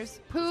 $5.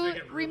 Pooh,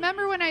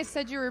 remember when I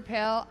said you were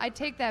pale? I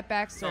take that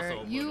back, sir.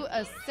 You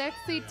a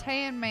sexy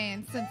tan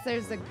man since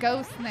there's a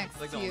ghost next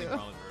to you.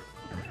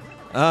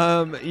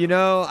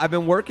 I've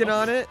been working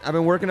on it. I've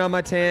been working on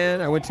my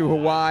tan. I went to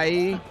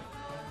Hawaii,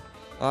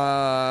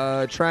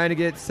 trying to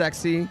get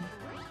sexy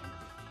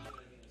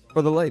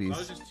for the ladies. That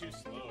was just too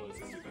slow. Is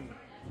this even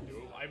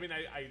doable? I mean,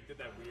 I did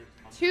that weird.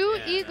 Two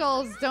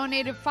Eagles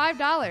donated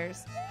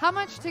 $5. How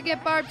much to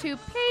get Barb to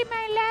pay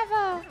my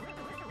level?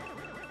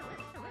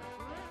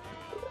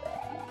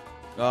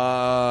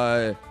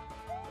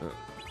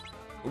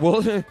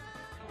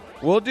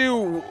 We'll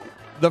do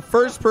the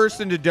first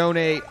person to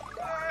donate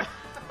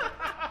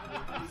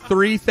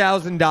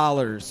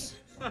 $3,000.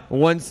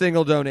 One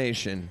single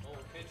donation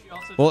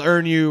will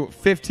earn you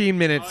 15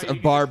 minutes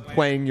of Barb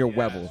playing your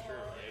Wevel.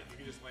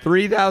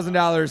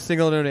 $3,000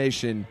 single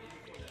donation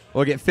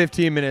will get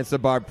 15 minutes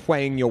of Barb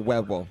playing your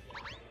Wevel.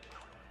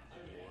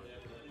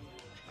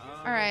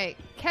 All right.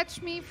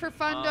 Catch Me for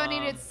Fun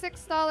donated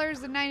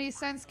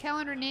 $6.90.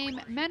 Calendar name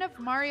Men of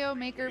Mario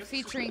Maker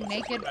featuring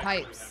Naked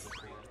Pipes.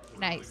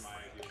 Nice.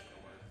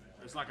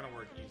 It's not going to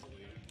work easily.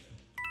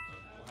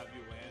 We'll have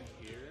you land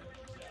here.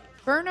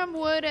 Burnham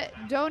Wood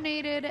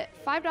donated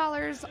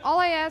 $5. All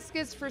I ask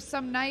is for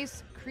some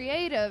nice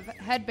creative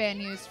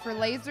headband use for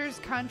Laser's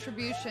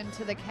contribution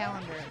to the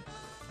calendar?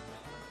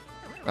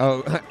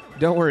 Oh,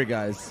 don't worry,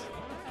 guys.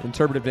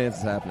 Interpretive dance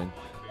is happening.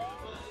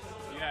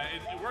 Yeah,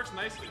 it works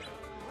nicely.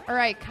 All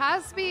right,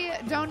 Cosby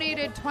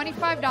donated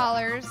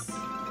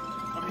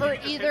 $25 for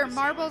either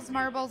marbles,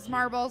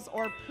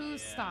 or poo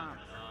stomp.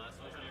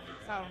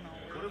 I don't know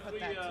where to put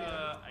that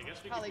to. I guess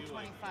we Probably could do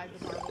 25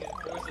 to marbles.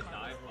 There was a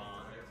dive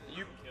bomb.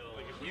 You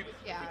like if you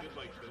Yeah. we did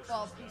like this.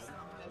 Well, poo stomp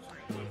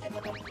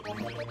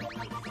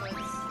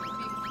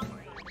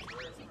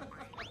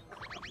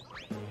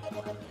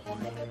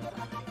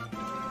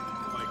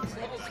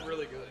It's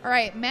really good. All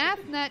right,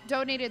 MathNet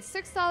donated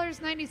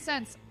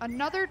 $6.90.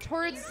 Another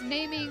towards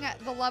naming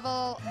the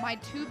level My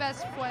Two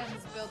Best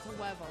Friends Built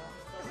a Level.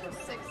 So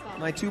 $6.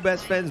 My two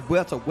best friends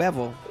built a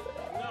level.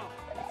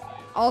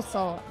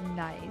 Also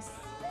nice.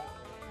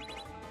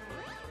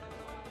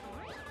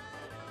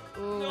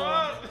 Ooh.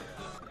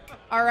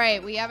 All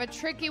right, we have a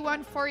tricky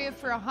one for you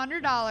for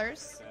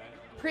 $100.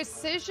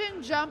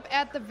 Precision jump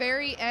at the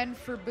very end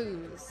for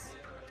booze.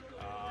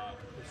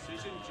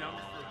 Precision jump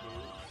for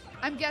booze.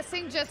 I'm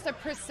guessing just a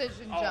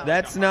precision jump.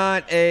 That's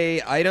not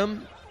a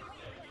item.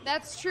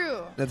 That's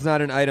true. That's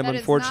not an item. That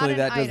is Unfortunately,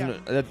 not that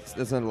an doesn't.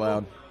 That's not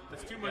allowed.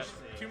 That's too much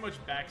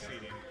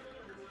backseating.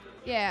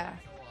 Yeah.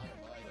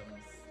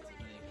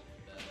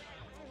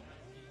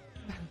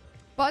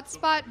 Butt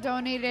Spot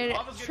donated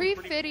Tree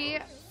Fitty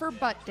for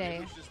Butt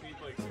Day. Just need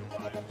like some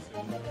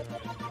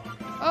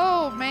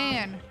Oh,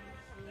 man.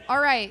 All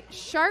right.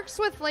 Sharks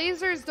with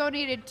Lasers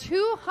donated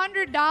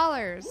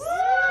 $200.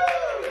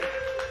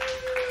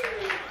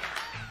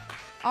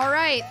 All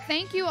right.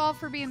 Thank you all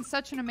for being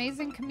such an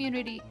amazing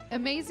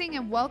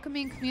and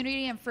welcoming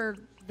community, and for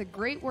the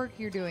great work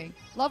you're doing.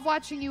 Love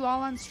watching you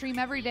all on stream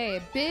every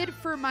day. Bid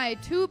for my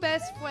two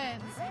best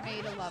friends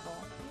made a level.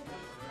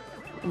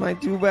 My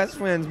two best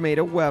friends made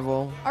a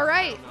level. All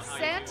right.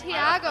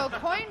 Santiago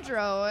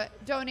Coindro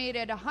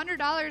donated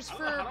 $100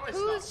 for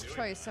whose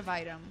choice of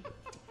item?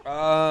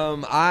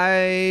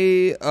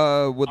 I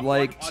would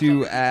like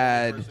to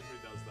add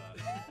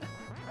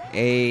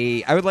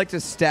I would like to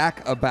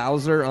stack a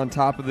Bowser on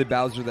top of the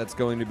Bowser that's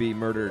going to be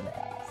murdered.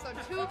 So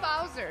two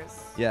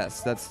Bowsers.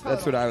 Yes, that's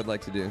what I would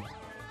like to do.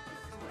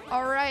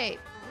 All right.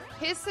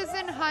 Hisses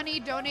and Honey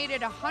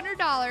donated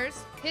 $100.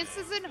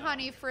 Hisses and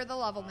Honey for the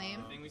level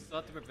name. The thing we still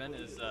have to prevent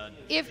is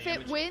If it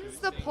damage wins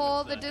to the things poll,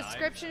 with the dive.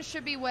 description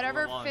should be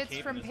whatever Long fits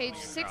cape from is page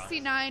long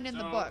 69 in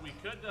the So book. we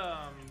could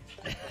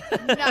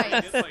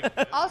Nice. get like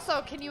this.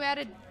 Also, can you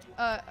add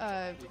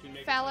a We can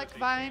make phallic it so that they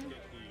vine? can get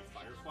the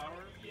fire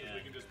flower. Yeah.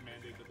 We can just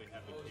mandate that they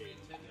have the cage.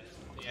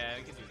 Yeah,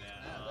 we can do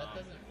that. That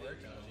doesn't work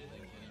anymore in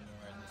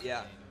this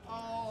Yeah.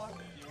 Oh.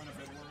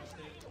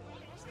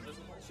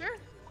 Sure.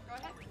 Go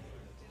ahead.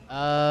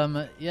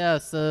 Yeah,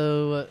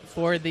 so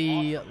for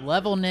the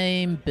level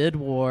name Bid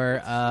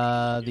War,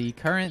 the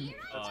current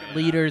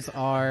leaders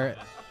are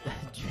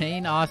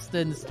Jane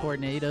Austen's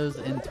Tornadoes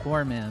and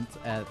Torment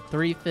at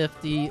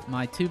 350.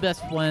 My two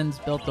best friends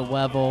built a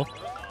level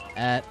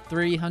at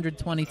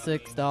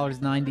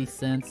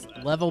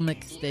 $326.90. Level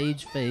mixed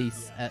stage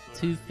face at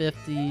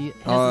 $250.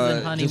 Hisses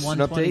and Honey Just an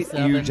update.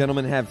 127. You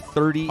gentlemen have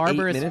 38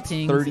 Harborist minutes.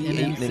 Kings 38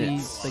 MMC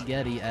minutes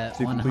Spaghetti at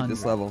to complete 100.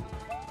 this level.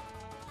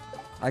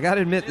 I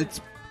gotta admit,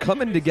 it's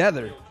coming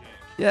together.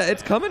 Yeah,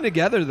 it's coming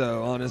together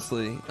though,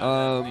 honestly.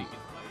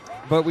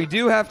 But we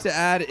do have to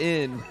add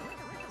in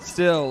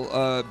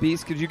still.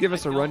 Beast, could you give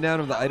us a rundown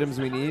of the items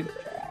we need?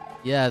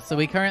 Yeah, so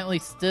we currently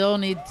still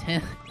need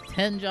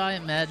 10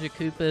 giant Magic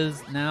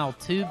Koopas, now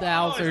 2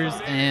 Bowsers,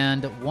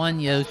 and 1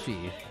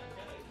 Yoshi.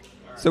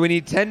 So we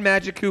need 10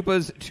 Magic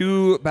Koopas,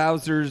 2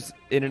 Bowsers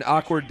in an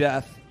awkward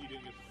death, Yeah,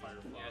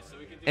 so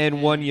we can do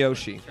and 1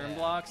 Yoshi. turn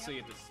blocks, so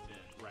you have to spin.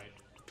 Right.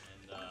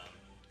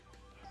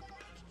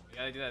 And you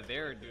gotta do that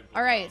there or do it.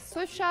 All right,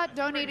 Swiftshot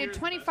donated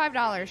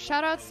 $25.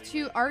 Shoutouts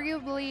to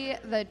arguably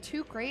the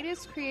two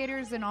greatest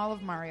creators in all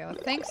of Mario.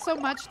 Thanks so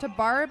much to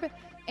Barb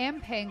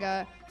and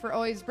Panga for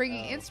always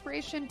bringing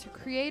inspiration to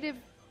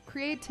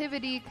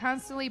creativity,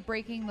 constantly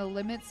breaking the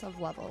limits of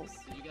levels.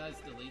 Did you guys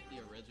delete the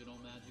original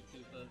Magic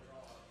Koopa?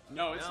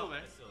 No, it's still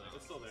there.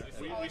 It's still there.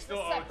 We still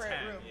owe separate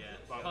 10. room. Yeah.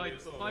 But Probably,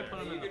 it's still probably there. put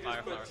them in the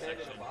fire flower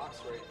section. All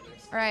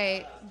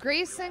right,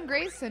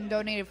 Grayson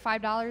donated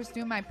 $5.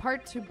 Doing my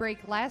part to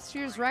break last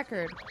year's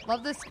record.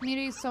 Love this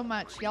community so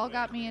much. Y'all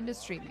got me into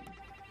streaming.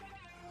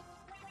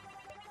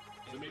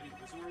 So maybe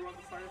this is where we want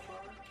the fire flower?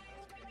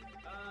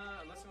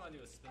 Unless you want to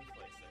do a spin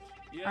play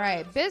section. All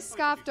right,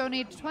 Biscoff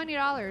donated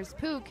 $20.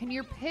 Pooh, can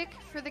your pick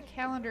for the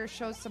calendar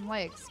show some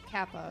legs?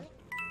 Kappa.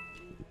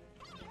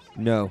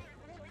 No.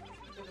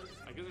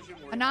 I guess I should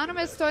more.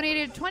 Anonymous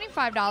donated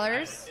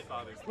 $25 It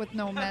bothers me. with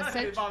no It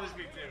message. bothers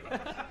me too.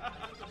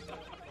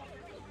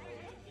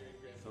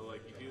 So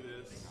like you do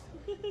this.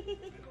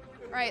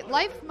 All right,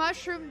 Life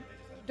Mushroom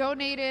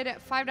donated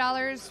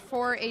 $5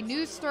 for a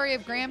news story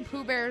of Grand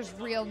Pooh Bear's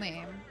real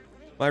name.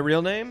 My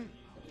real name?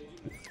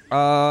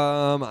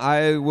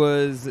 I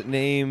was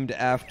named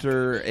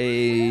after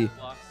a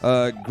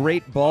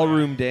great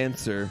ballroom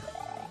dancer.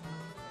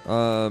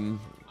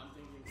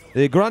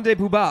 The Grande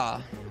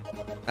Poobah.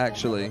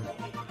 actually.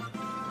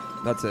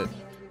 That's it.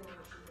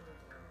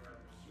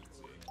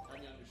 I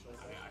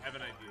have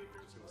an idea here.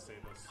 It's going to save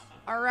us.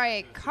 All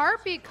right,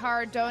 Carpy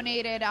Car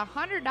donated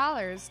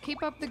 $100.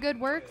 Keep up the good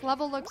work.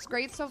 Level looks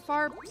great so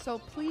far, so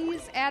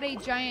please add a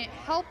giant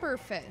helper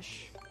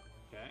fish.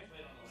 Okay.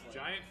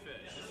 Giant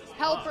fish.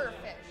 Helper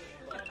fish.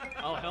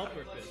 Oh,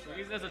 helper fish. We're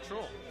using it as a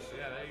troll.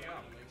 Yeah, there you go.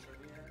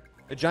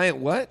 A giant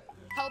what?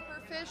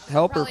 Helper fish.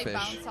 Helper Probably fish.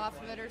 bounce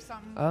off of it or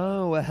something.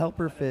 Oh, a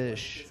helper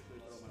fish. Oh,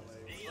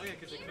 yeah,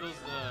 because it kills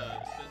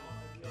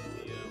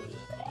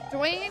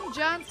Dwayne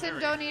Johnson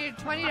donated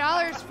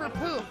 $20 for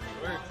poop.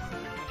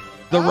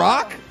 The Oh.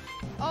 Rock?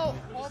 Oh,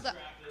 hold up.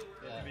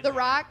 The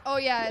Rock? Oh,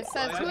 yeah. It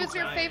says, who is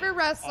your favorite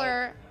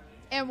wrestler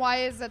and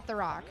why is it The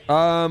Rock?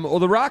 Well,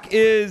 The Rock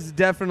is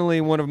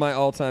definitely one of my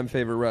all-time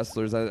favorite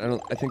wrestlers. I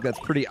think that's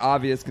pretty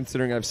obvious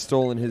considering I've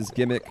stolen his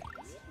gimmick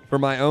for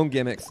my own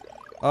gimmicks.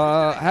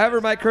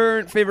 However, my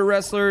current favorite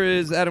wrestler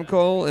is Adam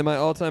Cole, and my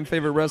all-time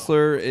favorite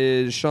wrestler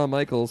is Shawn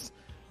Michaels.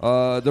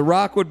 The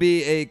Rock would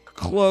be a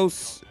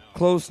close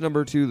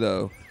number 2,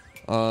 though.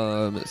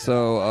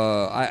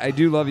 I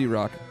do love you,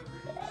 Rock.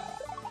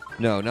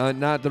 No,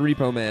 not the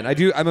Repo Man.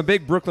 I'm a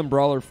big Brooklyn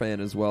Brawler fan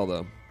as well,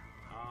 though.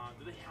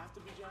 Do they have to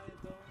be giant,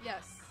 though?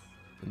 Yes.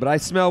 But I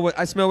smell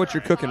what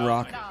you're cooking,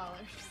 Rock.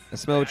 I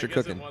smell what you're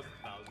cooking. Yeah.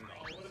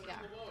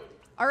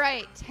 All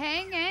right,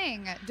 Tang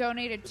Ang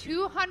donated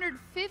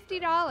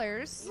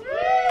 $250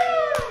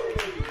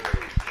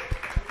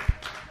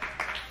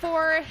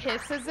 for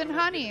Hisses and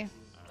Honey.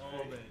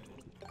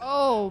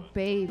 Oh,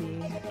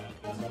 baby.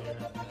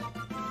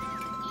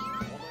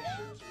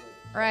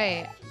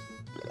 Right.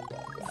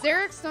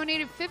 Xerix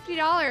donated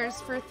 $50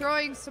 for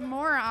throwing some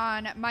more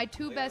on My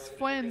Two Best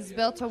Friends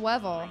Built a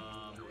Level.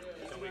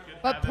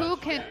 But Pooh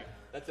can...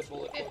 That's a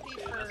bullet. 50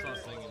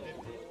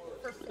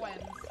 for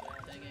Friends.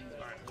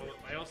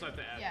 I also have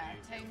to add Yeah,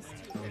 Tang's too.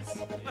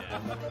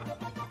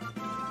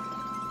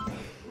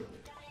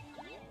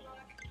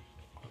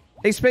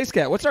 Hey, Space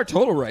Cat, what's our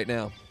total right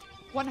now?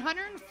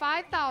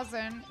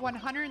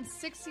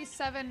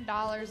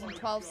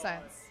 $105,167.12.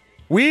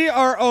 We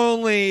are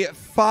only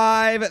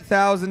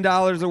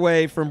 $5,000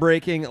 away from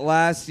breaking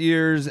last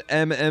year's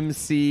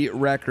MMC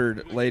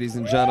record, ladies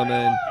and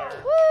gentlemen.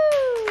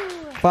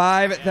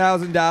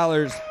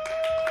 $5,000.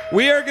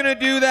 We are going to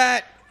do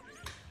that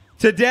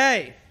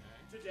today.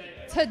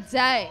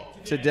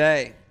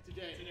 Today.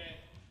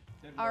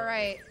 All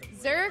right.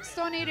 Xerix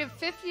donated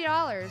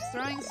 $50,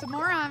 throwing some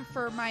more on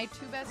for My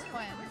Two Best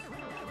Friends.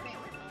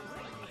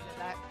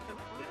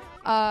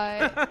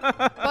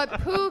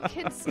 But Pooh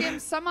can skim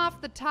some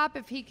off the top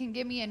if he can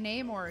give me a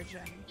name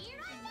origin.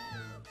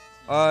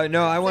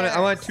 No, I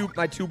want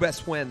my two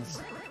best friends.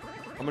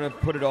 I'm gonna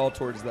put it all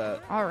towards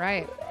that. All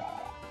right.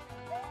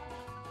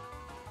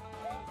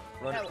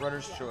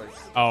 Runner's choice.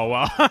 Oh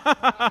well.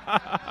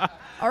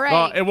 All right.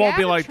 Well, it won't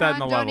be like that in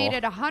the Gavatron level.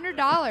 donated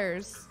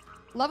 $100.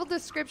 Level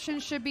description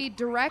should be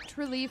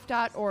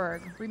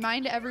directrelief.org.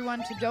 Remind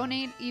everyone to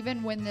donate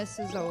even when this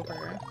is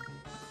over.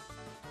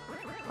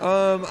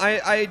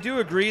 I do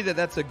agree that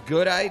that's a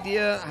good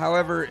idea.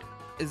 However,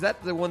 is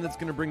that the one that's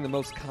going to bring the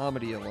most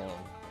comedy along?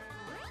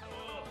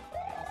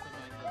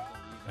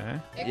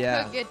 It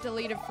Yeah. could get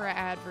deleted for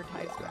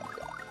advertisement.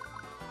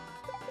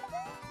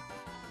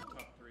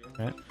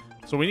 Okay.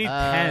 So we need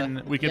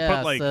 10. We could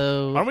yeah, put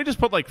so why don't we just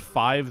put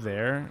 5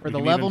 there? For We the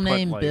can level even put,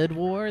 name Bid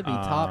War, the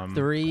top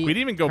 3. We'd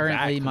even go back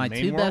currently to My the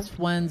Two main world, Best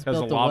Friends 'cause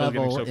built the a lava's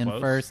getting level so in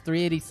close. first,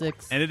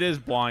 386. And it is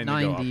blind to go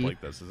up 90.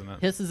 like this, isn't it?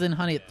 Hisses and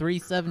Honey at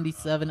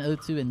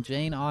 377.02, and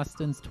Jane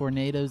Austen's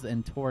Tornadoes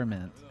and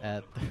Torment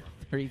at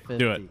 350.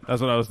 Do it.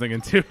 That's what I was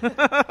thinking too.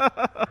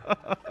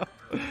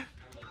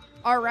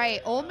 All right,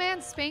 Old Man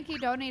Spanky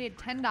donated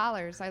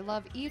 $10. I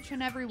love each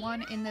and every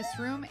one in this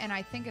room, and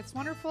I think it's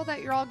wonderful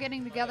that you're all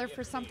getting together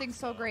for something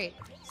so great.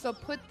 So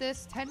put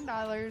this $10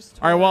 towards...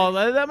 All right. Well,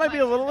 that might be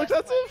a little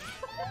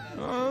excessive. I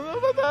don't know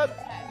about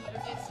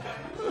that.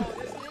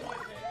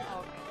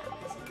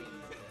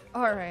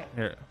 All right.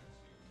 Here.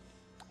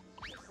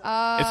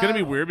 It's gonna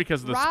be weird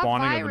because of the Rob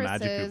spawning of the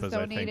Viruses Magic Koopas,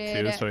 I think,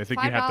 donated too. So I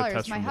think you have to $5.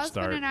 test My from the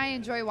husband start. and I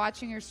enjoy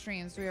watching your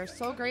streams. We are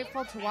so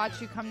grateful to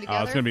watch you come it's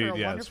together gonna be- for a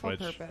yeah, wonderful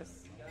Switch. purpose.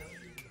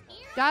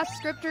 Das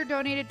Scripter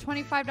donated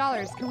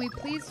 $25. Can we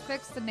please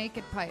fix the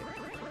naked pipe?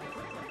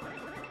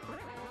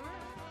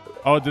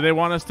 Oh, do they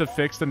want us to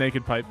fix the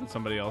naked pipe that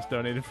somebody else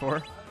donated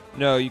for?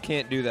 No, you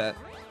can't do that.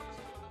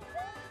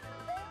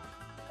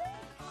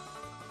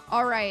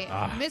 All right.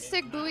 Ah.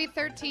 Mystic Buoy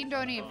 13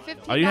 donated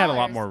 $15. Oh, you had a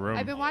lot more room.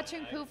 I've been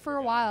watching Pooh for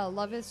a while.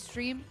 Love his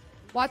stream.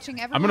 Watching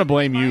everyone I'm gonna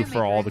blame play you Mario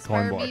for all Maker the coin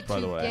inspired blocks, me by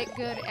to the way. Get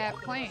good at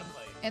playing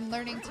and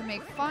learning to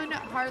make fun,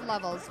 hard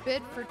levels.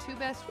 Bid for Two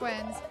Best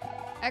Friends! !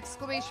 Add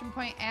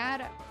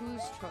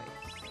Pooh's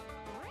choice.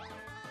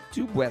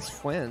 Two best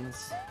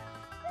friends.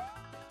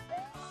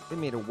 They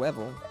made a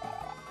level.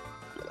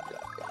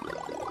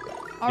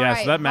 All Yeah, right,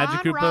 so that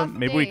Magic Von Koopa, Roth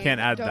maybe we Dave can't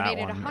add that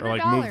donated one, or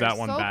like move that $100.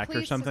 one So back or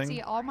pleased to something.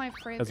 see all my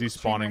friends 'Cause he's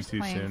spawning too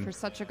playing soon. for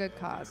such a good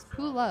cause.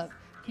 Pooh love.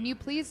 Can you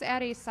please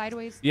add a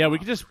sideways? Yeah, we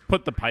could just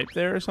put the pipe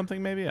there or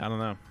something, maybe. I don't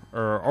know,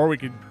 or we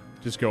could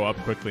just go up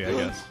quickly, I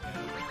guess.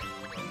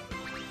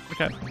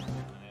 Okay.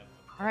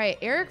 All right,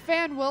 Eric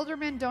Van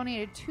Wilderman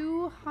donated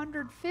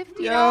 $250.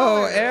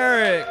 Yo,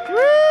 Eric.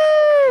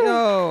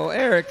 Yo,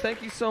 Eric,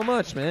 thank you so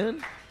much,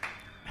 man.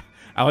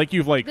 I like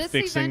you like This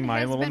fixing event my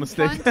has little been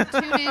mistake. fun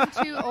to tune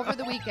into over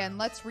the weekend.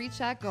 Let's reach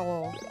that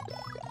goal.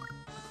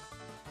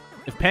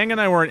 If Pang and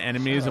I weren't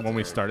enemies, and when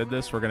we started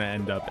this, we're gonna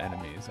end up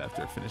enemies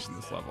after finishing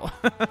this level.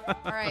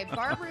 All right,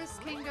 Barbarous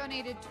King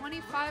donated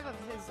 25 of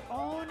his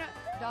own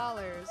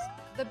dollars.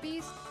 The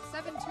Beast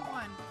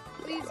 721,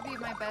 please be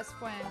my best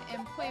friend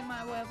and play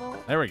my level.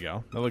 There we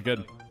go. That looked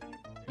good.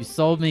 You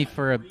sold me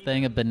for a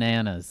thing of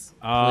bananas.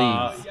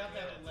 Please.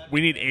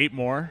 We need 8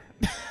 more.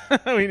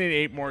 We need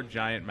 8 more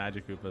giant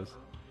Magic Koopas.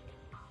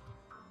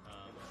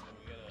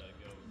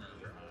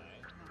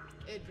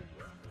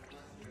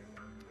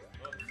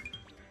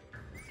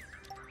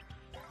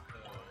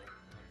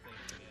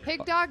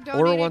 Pig Dog Or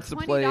donated wants to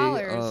play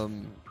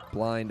 $20.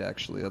 blind,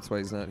 actually. That's why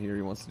he's not here.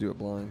 He wants to do it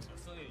blind.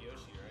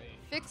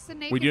 Fix the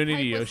naked We do need a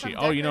pipe with Yoshi.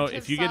 some Oh, you know,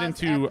 decorative if you get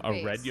sauce into at the a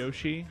base. red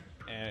Yoshi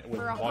and with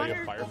For while you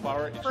have Fire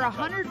Flower, it For shoots out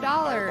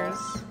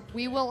 $100,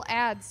 we will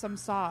add some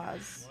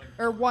saws,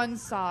 or one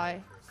saw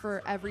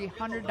for every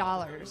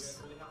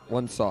 $100.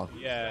 One saw.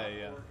 Yeah,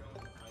 yeah.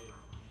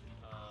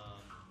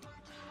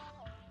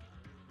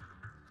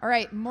 All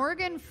right,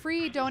 Morgan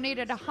Free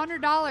donated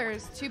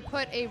 $100 to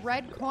put a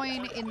red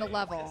coin in the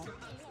level.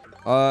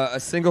 A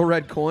single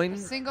red coin.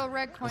 Single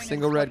red coin. A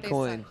single is what red they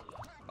coin.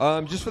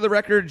 said. Just for the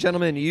record,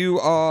 gentlemen, you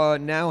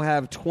now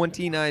have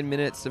 29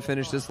 minutes to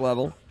finish this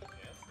level.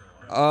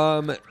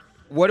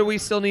 What do we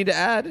still need to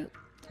add,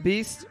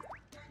 Beast?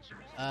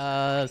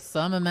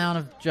 Some amount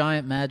of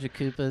giant Magic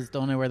Koopas.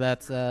 Don't know where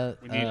that's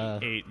at. We need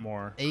 8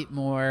 more. 8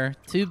 more.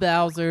 2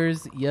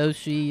 Bowsers,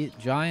 Yoshi,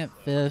 giant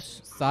fish,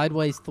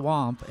 sideways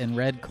thwomp, and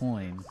red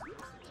coin.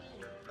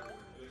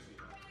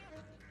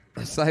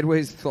 A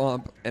sideways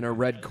thwomp and a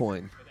red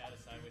coin.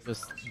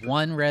 Just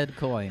one red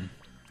coin.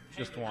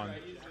 Just one. All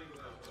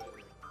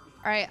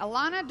right,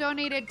 Alana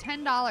donated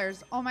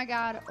 $10. Oh my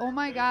god! Oh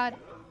my god!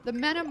 The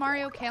Meta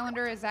Mario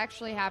calendar is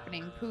actually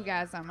happening.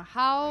 Poogasm.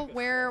 How?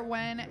 Where?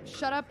 When?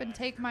 Shut up and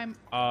take my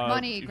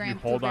money, if Grand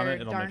you hold on Pooh it,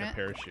 Bear, it'll darn make a it.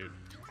 parachute.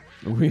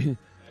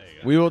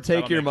 We will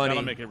take That'll your make- money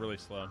That'll make it really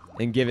slow.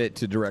 and give it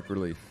to Direct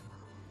Relief.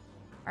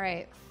 All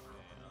right.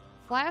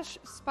 Flash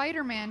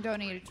Spider-Man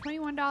donated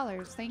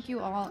 $21. Thank you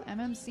all.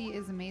 MMC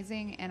is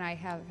amazing, and I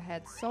have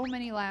had so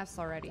many laughs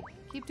already.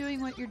 Keep doing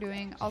what you're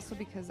doing. Also,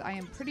 because I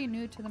am pretty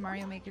new to the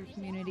Mario Maker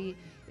community,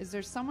 is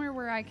there somewhere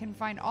where I can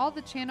find all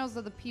the channels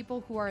of the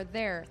people who are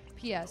there?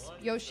 P.S.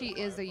 Yoshi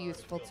is a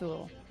useful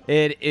tool.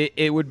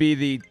 It would be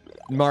the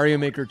Mario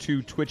Maker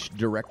 2 Twitch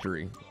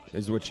directory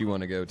is what you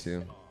want to go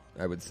to,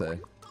 I would say.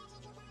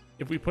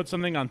 If we put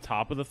something on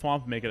top of the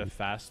thwomp, make it a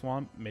fast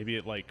thwomp, maybe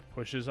it like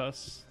pushes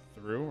us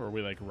through, or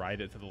we like ride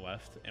it to the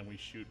left and we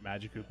shoot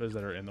Magic Koopas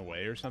that are in the way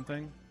or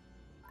something.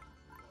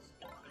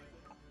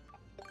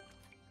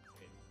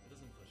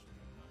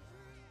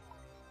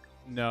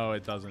 No,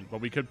 it doesn't.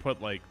 But we could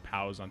put like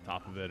POWs on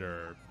top of it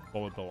or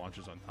bullet bill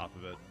launchers on top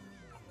of it.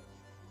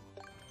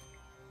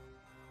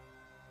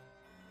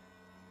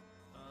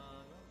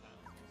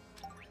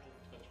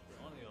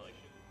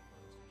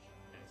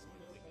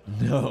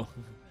 No.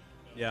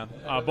 Yeah,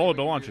 bullet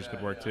bill launchers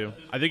could work too.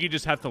 I think you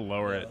just have to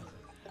lower it.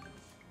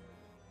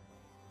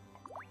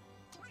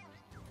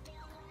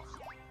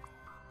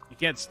 You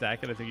can't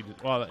stack it. I think you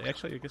just. Well,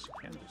 actually, I guess you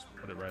can just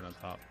put it right on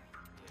top.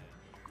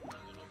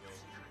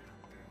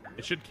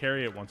 It should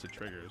carry it once it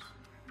triggers.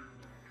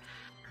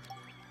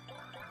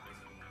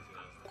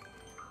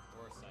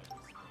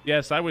 Yeah,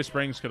 sideways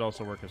springs could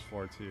also work as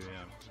floor too.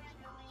 Yeah.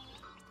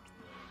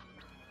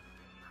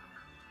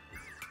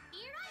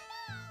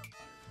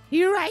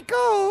 Here I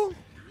go.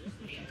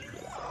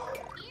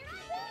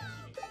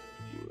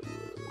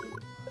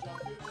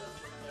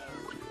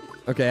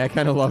 Okay, I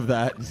kind of love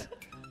that.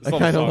 I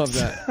kind of love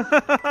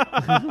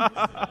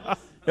that.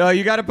 No,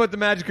 you got to put the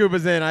Magic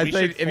Koopas in. I We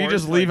think should if you force,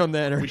 just leave like, them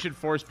there. we should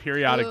force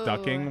periodic Ooh.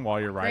 ducking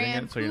while you're riding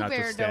Grand it, so you're Pooh not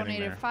Bear just standing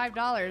donated there.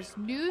 $5.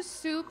 New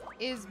soup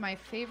is my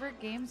favorite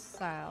game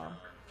style.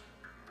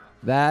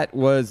 That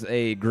was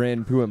a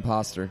Grand Pooh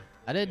imposter.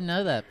 I didn't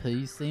know that, Pooh.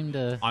 You seem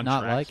to On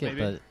not tracks, like it,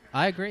 maybe? but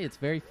I agree. It's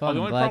very Oh, fun.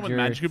 the I'm only glad problem with you're,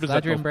 Magic Koopas is glad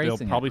that you're they'll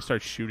embracing probably it.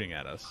 start shooting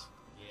at us.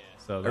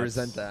 So I that's,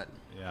 resent that.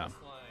 Yeah.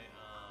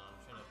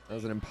 That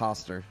was an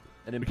imposter.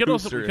 An We could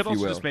also, imposter, we could if you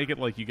also will. just make it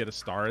like you get a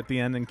star at the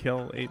end and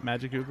kill 8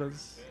 Magic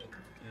Koopas.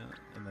 Yeah,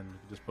 and then you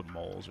can just put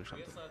moles or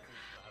something.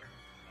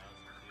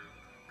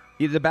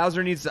 Either the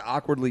Bowser needs to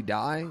awkwardly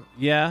die,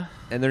 Yeah.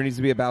 and there needs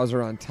to be a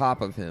Bowser on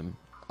top of him,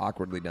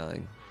 awkwardly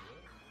dying.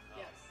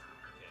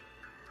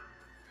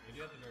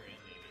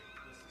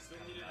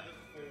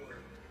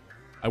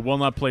 I will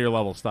not play your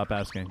level. Stop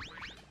asking.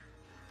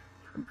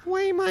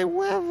 Play my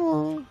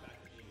level.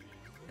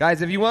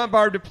 Guys, if you want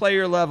Barb to play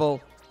your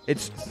level,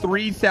 it's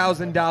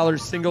 $3,000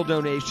 single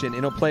donation,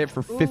 and he'll play it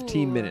for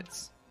 15 Ooh.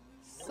 minutes.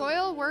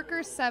 Soil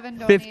Worker 7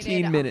 donated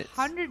 15 minutes.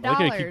 $100 I like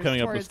how you keep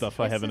coming up with towards stuff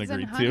I haven't Kisses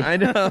and agreed to.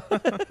 Honey. I know.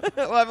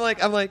 Well, I'm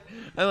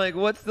like,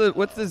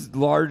 what's this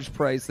large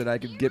price that I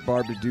could get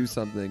Barb to do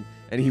something,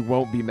 and he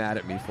won't be mad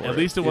at me for it. At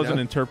least it you wasn't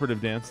know? an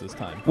interpretive dance this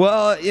time.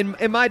 Well,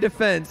 in my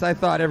defense, I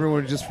thought everyone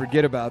would just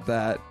forget about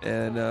that.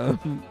 And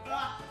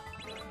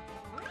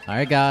All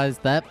right, guys,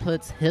 that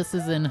puts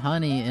Hisses and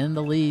Honey in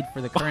the lead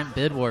for the current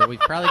bid war. We've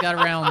probably got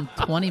around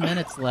 20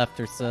 minutes left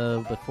or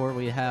so before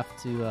we have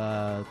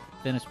to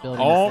finish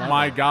building. Oh this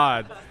my level.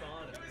 God!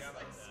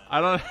 I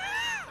don't.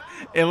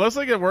 It looks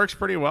like it works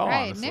pretty well,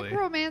 Right, honestly. Nick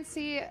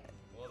Romancy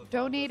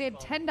donated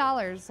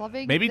 $10.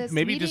 Loving Maybe this just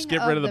meeting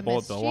get rid of the the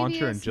bullet bill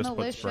launcher and mischievous, just put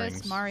malicious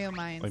springs. Mario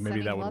Minds. Like, maybe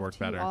Sending that would love work to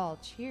better. All.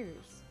 Cheers.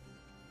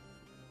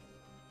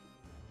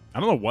 I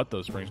don't know what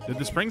those springs. Did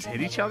the springs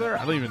hit each other?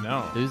 I don't even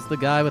know. Who's the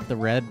guy with the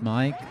red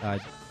mic? I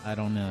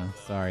don't know.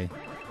 Sorry.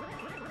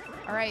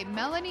 All right,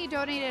 Melanie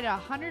donated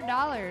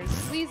 $100.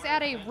 Please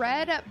add a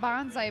red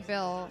bonsai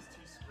bill.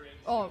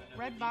 Oh,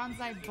 red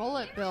bonsai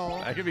bullet bill.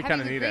 That could be Having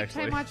kinda a neat, great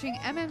actually. time watching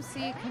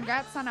MMC.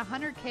 Congrats on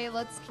 100K.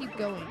 Let's keep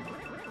going.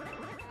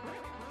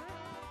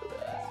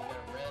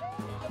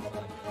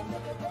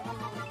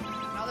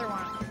 Another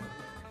one.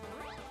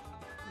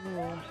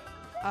 Ooh.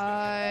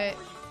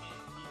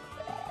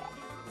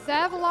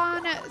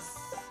 Savalon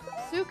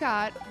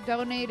Sukat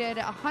donated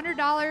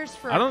 $100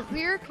 for I a don't-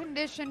 clear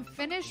condition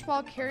finish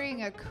while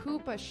carrying a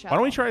Koopa shell. Why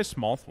don't we try a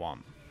small thwomp?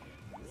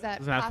 Is that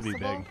Doesn't have possible? to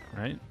be big,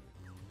 right?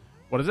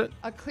 What is it?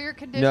 A clear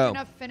condition No.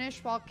 of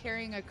finish while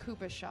carrying a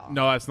Koopa shell.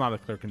 No, that's not a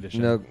clear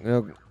condition. no.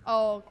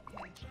 Oh,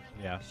 okay.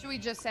 Yeah. Should we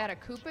just add a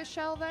Koopa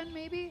shell then,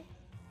 maybe?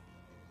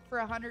 For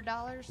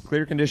 $100?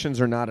 Clear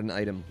conditions are not an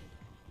item.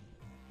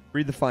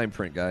 Read the fine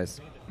print, guys.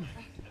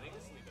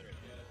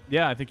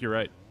 Yeah, I think you're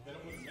right.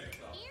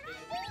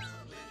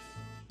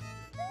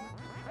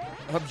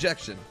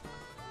 Objection.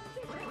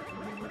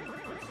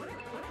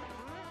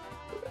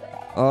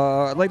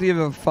 I'd like to give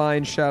a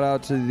fine shout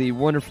out to the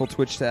wonderful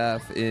Twitch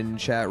staff in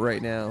chat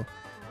right now.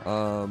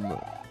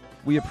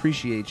 We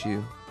appreciate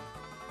you.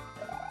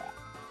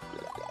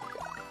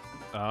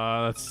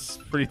 That's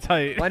pretty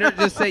tight. Why not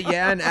just say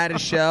yeah and add a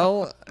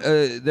shell?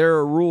 There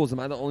are rules. Am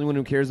I the only one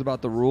who cares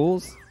about the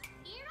rules?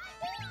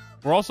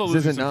 We're also This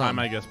losing isn't some time,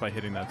 numb. I guess, by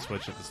hitting that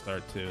switch at the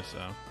start too. So.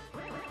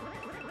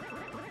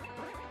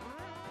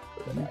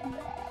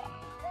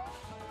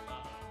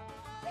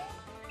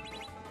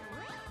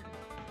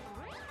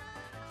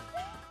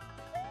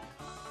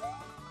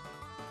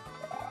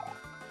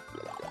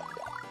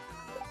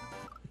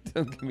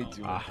 Don't give me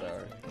too much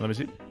power. Let me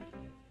see.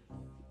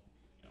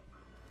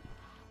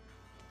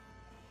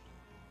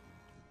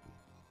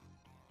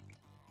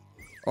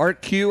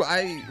 Art Q,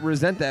 I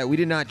resent that. We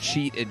did not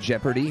cheat at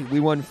Jeopardy. We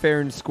won fair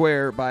and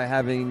square by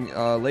having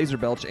Laser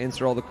Belch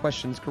answer all the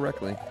questions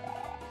correctly. The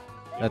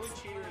only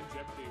cheater in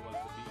Jeopardy was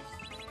the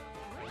Beast.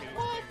 Like, it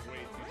was being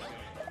way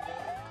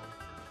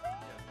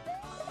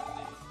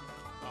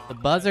too The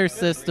buzzer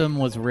system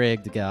was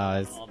rigged,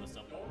 guys. All the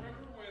stuff.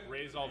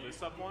 Raise all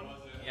this up one?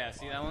 Yeah,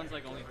 see, that one's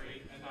like only 3.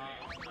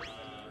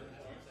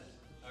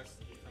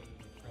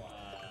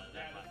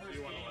 So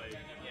you want to like...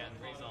 Yeah, and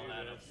raise all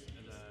that up.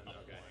 And then,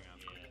 okay, hang on.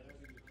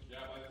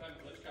 Yeah, by the time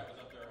Glitchcat was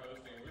up there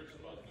hosting, we were just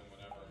buzzing him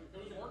whenever.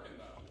 It was working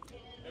though.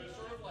 It was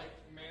sort of like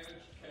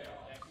managed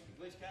chaos.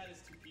 Glitchcat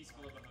is too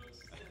peaceful of a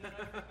host.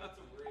 Not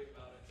to worry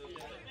about it.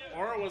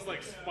 Aura was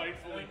like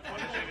spitefully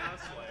punishing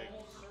us, like...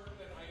 Certain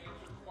that I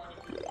answered quite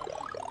a few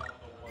questions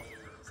without the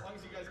warriors. As long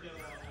as you guys get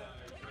along,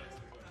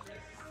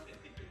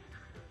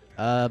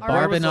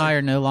 Barb and I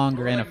are no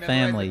longer in a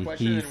family.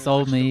 He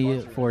sold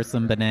me for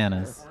some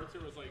bananas.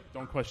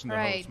 Don't question the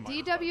All right, host.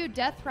 DW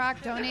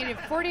Deathrock donated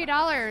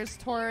 $40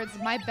 towards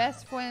my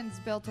best friends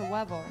built a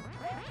level.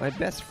 My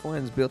best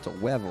friends built a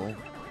level.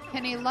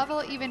 Can a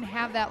level even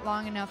have that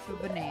long enough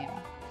of a name?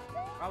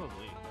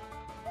 Probably.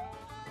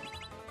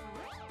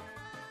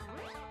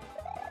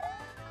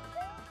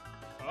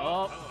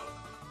 Oh.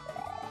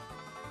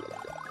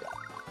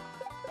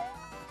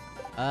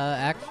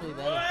 Actually,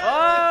 that is...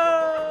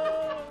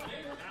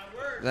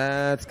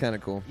 That's kind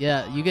of cool.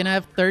 Yeah, you can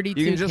have 32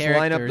 You can just characters,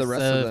 line up the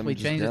rest so of if them we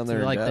just change it down there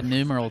to in like the depth.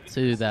 numeral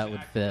 2, that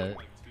would fit.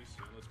 Too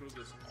soon. Let's move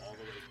this all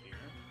the way here.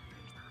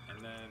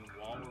 And then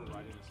while we're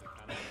writing this, I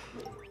kind of...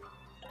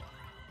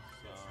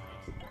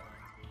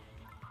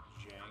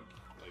 jank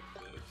like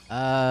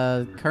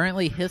this.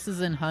 Currently,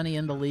 Hisses and Honey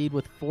in the lead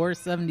with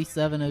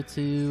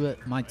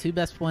 477.02. My two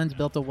best friends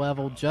built a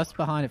level just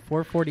behind at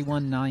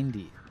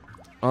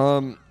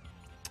 441.90.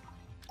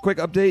 Quick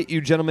update. You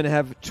gentlemen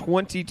have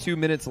 22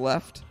 minutes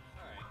left.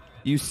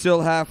 You still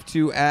have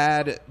to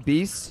add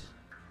beasts.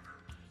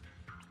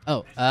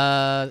 Oh,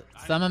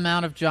 some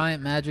amount of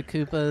giant magic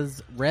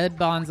Koopas, red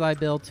bonsai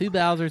bill, 2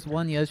 Bowsers,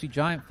 1 Yoshi,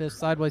 giant fish,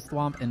 sideways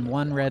thwomp, and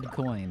 1 red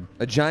coin.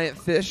 A giant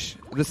fish.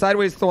 The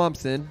sideways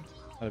thwomp's in.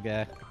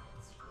 Okay.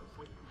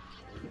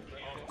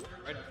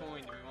 Red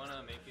coin, do we want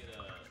to make it a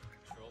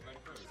troll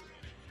red coin?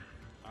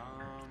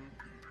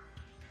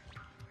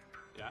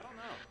 Yeah, I don't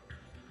know.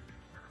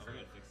 We're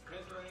going to fix you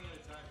guys are running out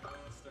of time. I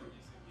want to start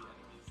using the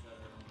enemies that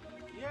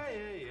Yeah.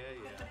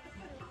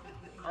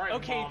 All right,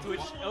 Okay, Mom.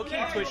 Twitch.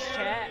 Okay, Twitch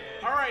chat.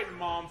 All right,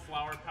 Mom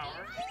Flower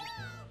Power.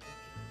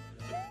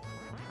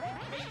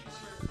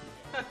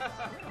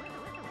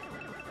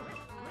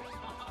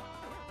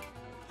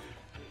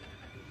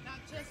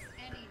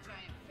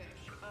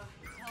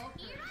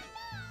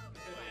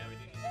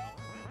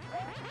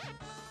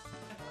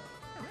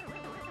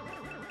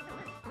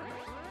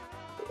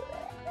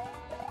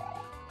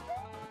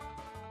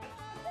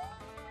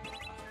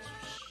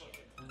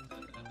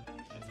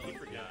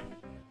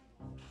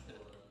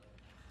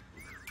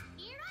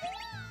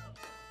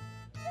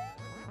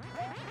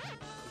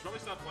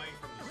 not playing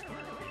from the start.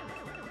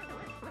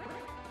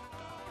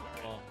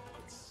 Well,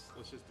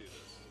 Let's just do this.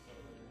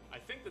 I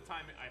think the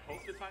timing. I hope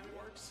the timing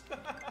works.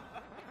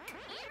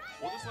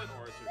 We'll just let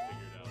Orator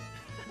figure it out.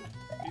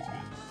 He's good.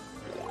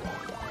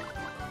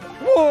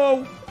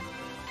 Whoa!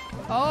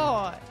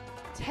 Oh,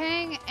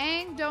 Tang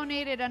Ang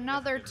donated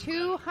another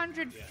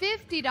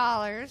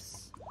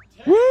 $250.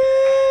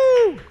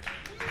 Woo!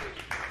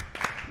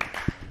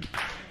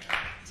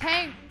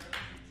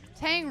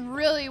 Tang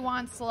really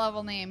wants the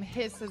level name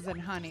Hisses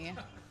and Honey.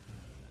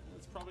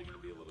 It's probably going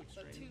to be a little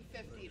So extreme.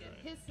 $250 to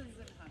Hisses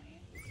and Honey.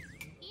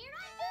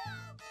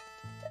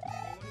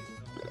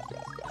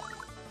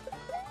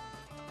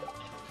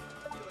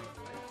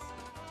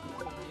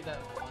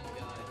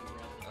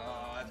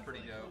 Oh, that's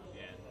pretty dope.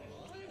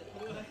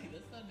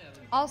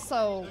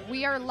 Also,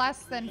 we are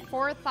less than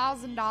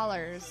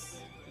 $4,000.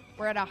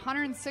 We're at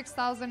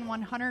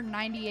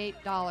 $106,198.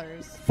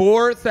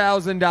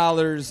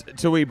 $4,000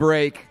 till we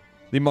break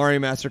the Mario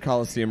Master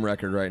Colosseum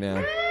record right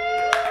now.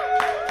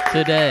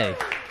 Today.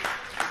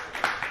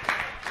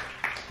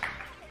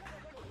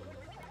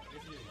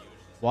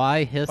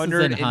 Why Hisses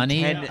and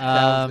Honey?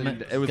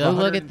 110,000. It was Go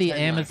look at the 110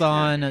 last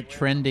Amazon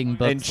trending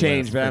books And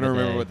change, list but I for don't the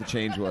remember day. what the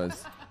change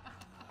was.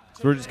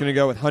 So we're just going to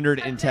go with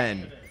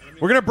 110.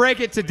 We're going to break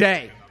it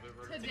today.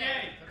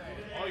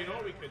 Oh, you know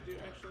what we could do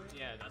actually?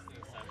 yeah, that's the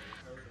exciting.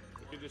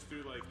 We could just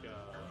do like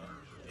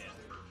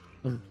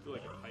do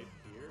like a pipe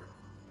here.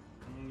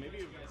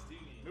 Maybe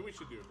we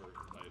should do a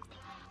vertical pipe.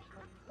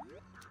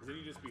 'Cause then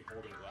you just be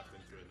holding left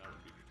into it, and that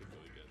would be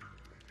particularly good.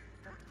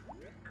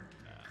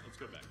 Let's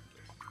go back to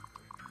this.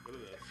 Go to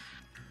this.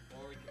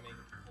 Or we can make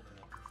holding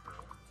up the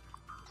troll.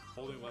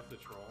 Holding left the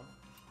troll.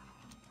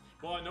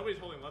 Well, nobody's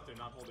holding left. They're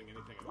not holding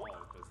anything at all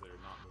because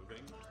they're not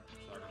moving. So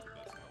I don't think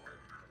that's gonna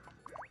work.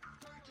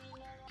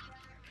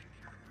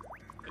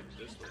 Like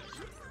this way.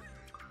 So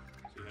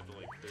you have to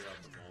like clear out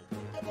the mold.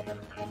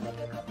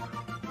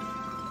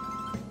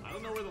 I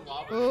don't know where the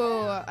lava.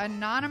 Ooh,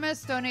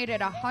 Anonymous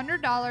donated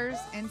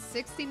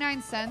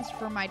 $100.69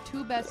 for my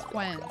two best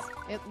friends.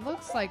 It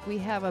looks like we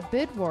have a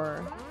bid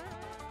war.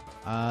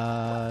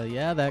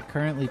 Yeah, that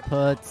currently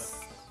puts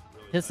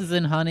Hisses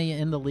and Honey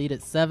in the lead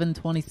at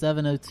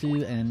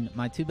 727.02, and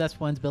my two best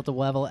friends built a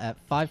level at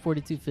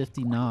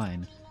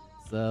 542.59.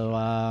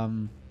 So,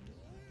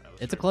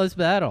 it's a close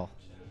battle.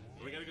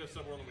 We gotta go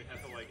somewhere when we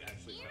have to like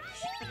actually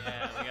finish.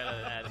 Yeah, we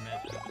gotta add a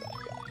match. I hate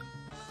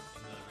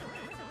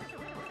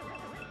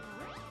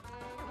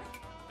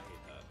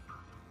that.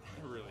 I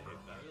really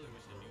hate that.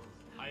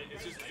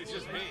 It's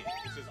just me.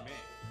 It's just me.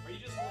 Are you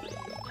just holding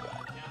down?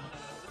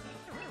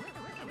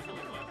 I'm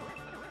holding left.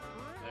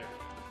 There.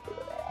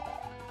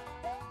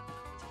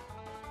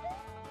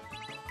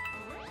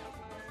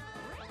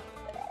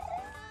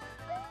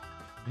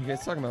 You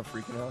guys talking about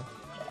Freaking Huh?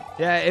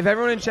 Yeah, if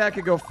everyone in chat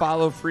could go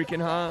follow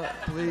Freaking Huh,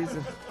 please.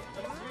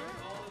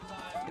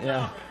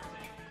 Yeah.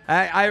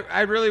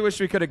 I really wish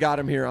we could have got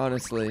him here,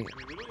 honestly. We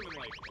don't even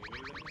like.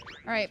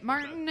 All right,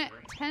 Martin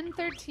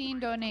 1013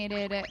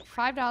 donated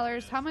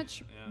 $5. How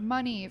much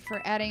money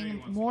for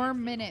adding more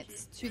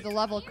minutes to the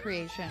level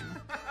creation?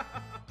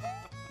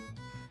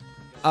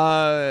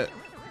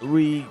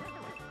 We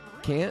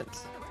can't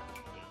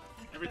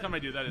Every time I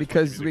do that, it's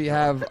because fucking we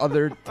have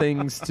other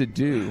things to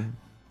do.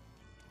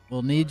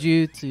 We'll need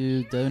you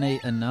to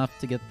donate enough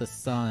to get the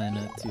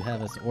sun to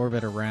have us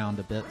orbit around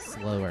a bit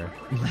slower.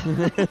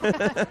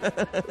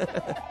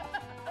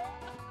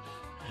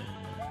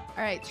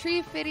 All right,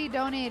 Tree Fitty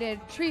donated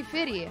Tree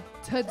Fitty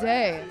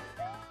today.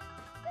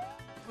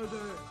 All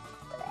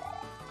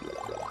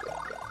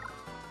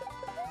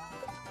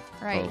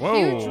right,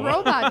 Whoa. Huge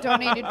Robot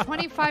donated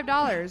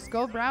 $25.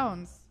 Go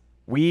Browns.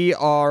 We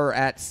are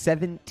at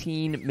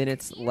 17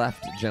 minutes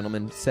left,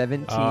 gentlemen.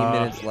 17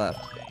 minutes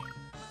left.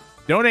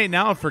 Donate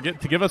now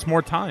to give us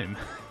more time.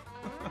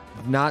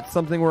 Not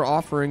something we're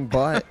offering,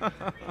 but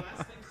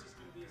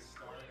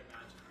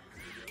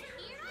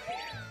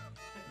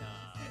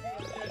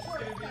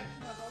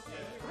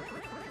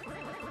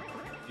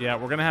Yeah,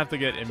 we're gonna have to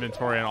get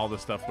inventory on all the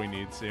stuff we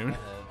need soon.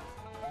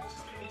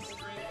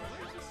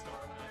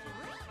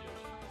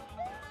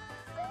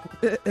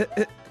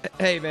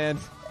 hey, man.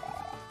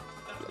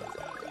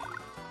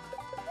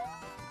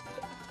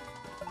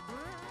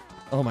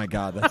 Oh my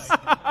God, that's.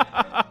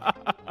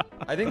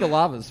 I think the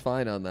lava's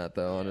fine on that,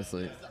 though.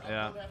 Honestly.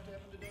 Yeah.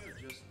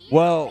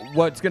 Well,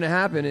 what's going to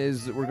happen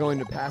is we're going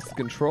to pass the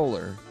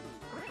controller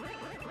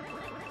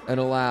and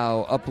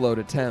allow upload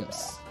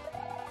attempts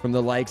from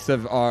the likes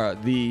of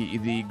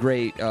the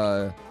great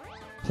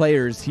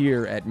players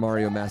here at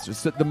Mario Masters.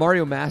 So the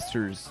Mario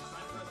Masters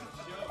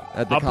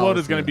at the Upload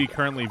is going Colosseum. to be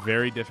currently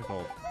very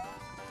difficult.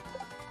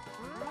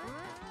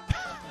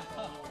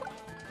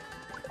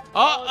 You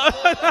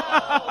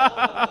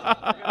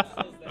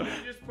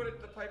just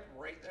put the pipe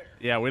right there.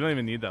 Yeah, we don't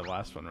even need that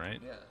last one, right?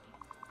 Yeah.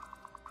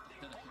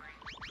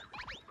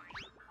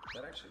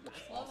 That actually looks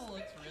This level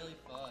looks really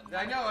fun.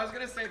 I know. I was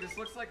going to say this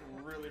looks like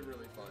really,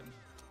 really fun.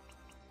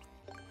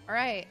 All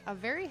right, a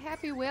very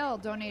happy whale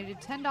donated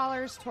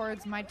 $10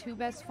 towards my two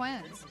best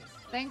friends.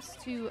 Thanks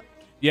to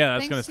Yeah,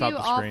 that's going to Thanks stop to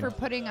you the all screen. for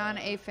putting on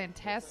a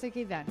fantastic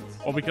event.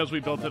 Well, because we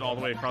built it all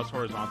the way across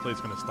horizontally, it's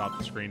going to stop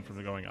the screen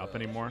from going up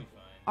anymore.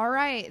 All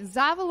right,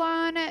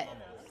 Zavalon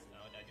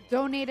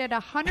donated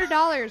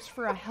 $100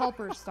 for a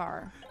helper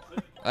star.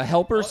 A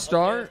helper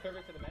star?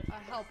 A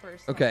helper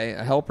star. Okay,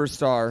 a helper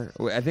star.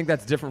 I think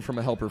that's different from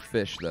a helper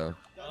fish, though.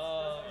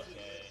 I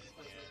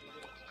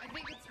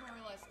think it's more or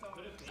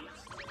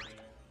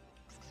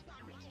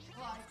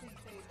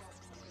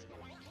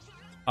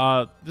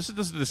less This is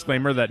just a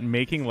disclaimer that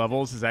making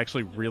levels is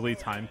actually really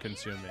time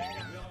consuming.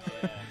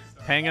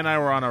 Pang and I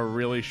were on a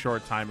really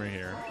short timer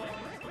here.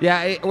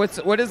 Yeah,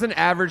 what is an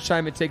average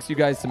time it takes you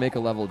guys to make a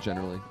level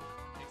generally?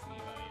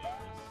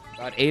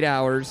 About 8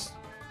 hours.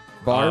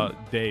 Barb?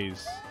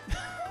 Days.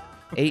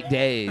 8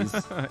 days.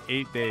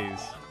 8 days.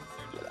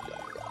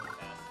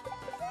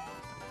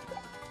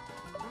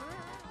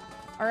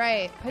 All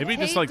right. Maybe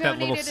just like that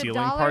little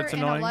ceiling part's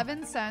annoying.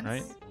 $1.11.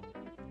 Right?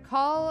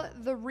 Call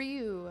the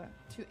Ryu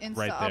to Insta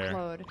Right there.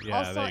 upload. Yeah,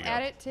 also there you go.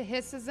 add it to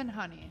Hisses and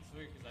Honey.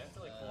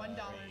 $1.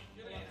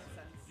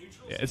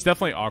 Yeah, it's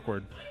definitely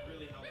awkward.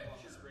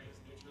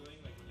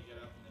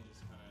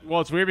 Well,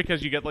 it's weird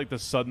because you get like the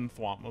sudden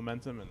thwomp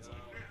momentum.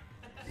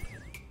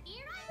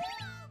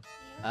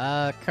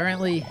 And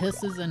Currently,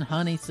 Hisses and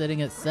Honey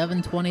sitting at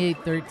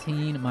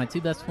 728.13. My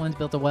two best friends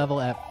built a level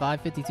at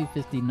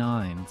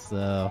 552.59.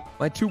 So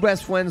My two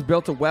best friends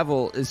built a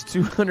level is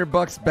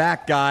 $200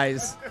 back,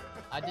 guys.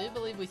 I do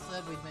believe we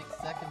said we'd make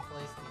second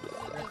place the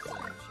description.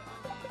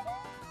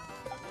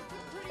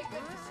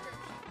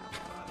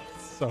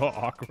 so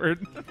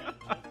awkward.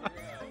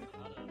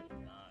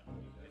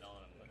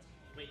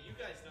 Wait, you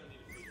guys don't need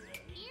to figure it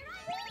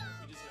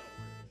out. We just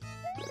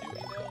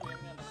gotta work.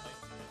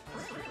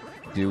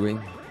 Do we?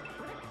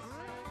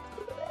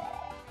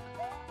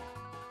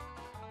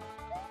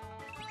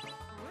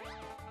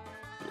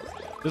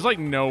 There's like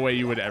no way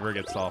you would ever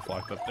get soft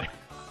locked up there.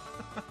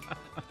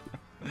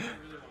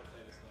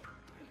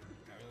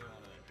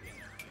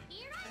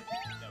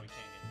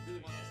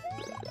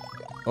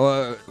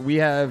 We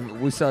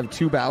still have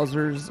two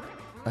Bowsers,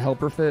 a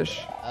helper fish.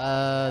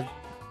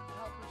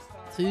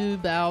 Two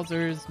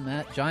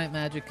Bowsers, giant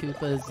Magic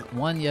Koopas,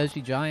 one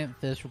Yoshi giant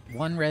fish,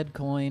 one red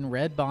coin,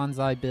 red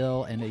bonsai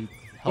bill, and a.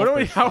 How are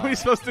we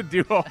supposed to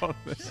do all of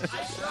this?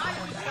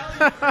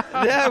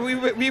 Yeah, we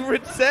were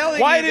telling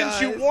Why you didn't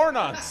guys. you warn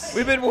us?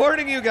 We've been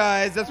warning you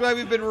guys. That's why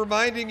we've been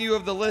reminding you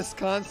of the list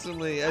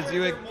constantly as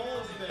you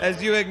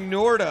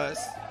ignored us.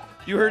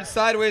 You heard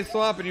Sideways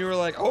Swamp and you were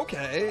like,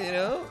 okay, you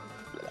know.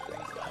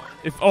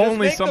 If only Just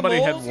make somebody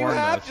the had moles warned you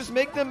have, us. Just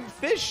make them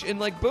fish and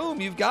like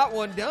boom, you've got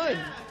one done.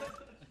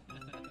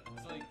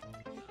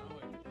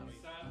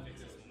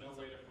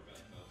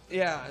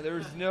 Yeah,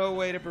 there's no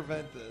way to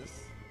prevent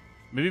this.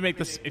 Maybe make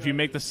this. If you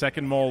make the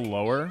second mole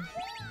lower,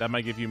 that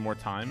might give you more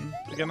time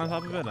to get on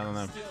top of it. I don't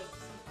know.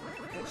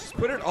 Just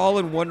put it all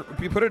in one.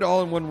 If you put it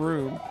all in one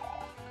room,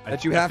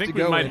 that you I have think to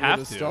we go might in have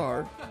with a to.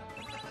 star.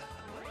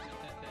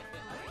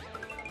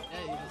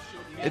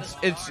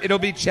 It'll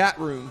be chat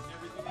room.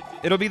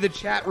 It'll be the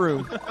chat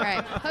room. All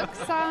right,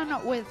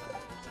 Puxon with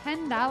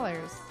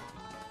 $10.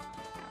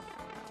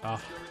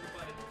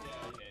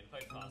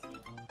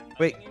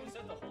 Wait.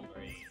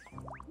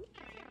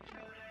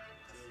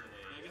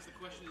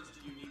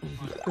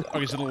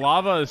 Okay, so the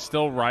lava is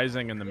still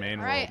rising in the main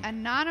All right, world.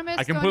 Anonymous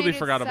I completely donated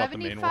forgot about the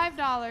main world.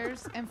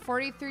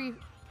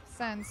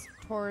 $75.43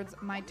 towards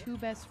my two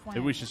best friends.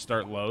 Maybe we should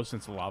start low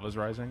since the lava's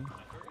rising.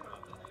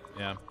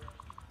 Yeah.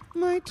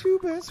 My two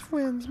best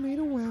friends made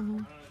a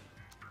level.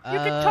 You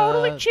can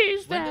totally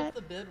choose that. When does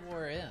the bid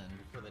war end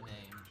for the name?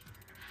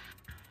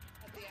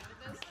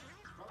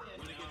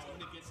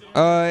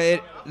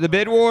 The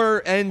bid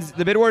war ends.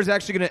 The bid war is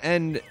actually going to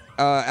end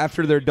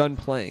after they're done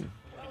playing.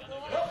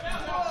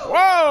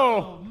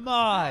 Whoa!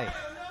 My.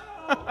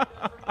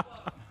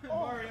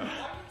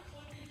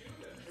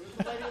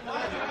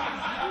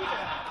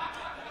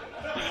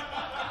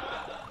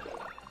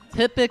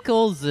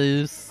 Typical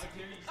Zeus.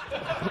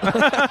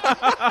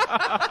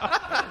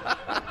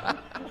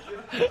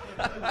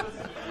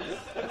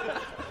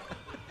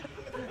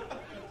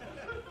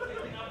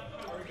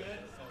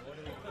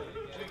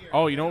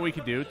 Oh, you know what we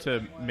could do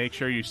to make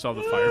sure you solve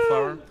the fire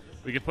flower?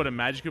 We could put a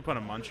Magic Koopa on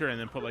a Muncher and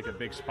then put like a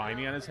big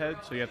Spiny on his head,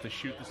 so you have to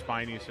shoot the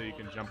Spiny so you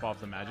can jump off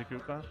the Magic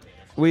Koopa.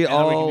 We And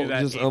then all can do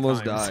that just 8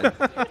 almost times. died.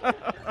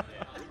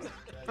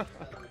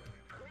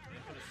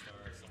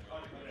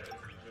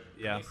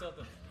 Yeah.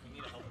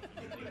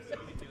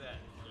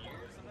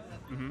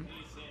 Mm-hmm.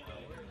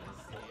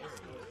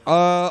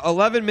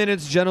 11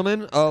 minutes,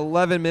 gentlemen.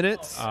 11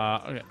 minutes. Okay.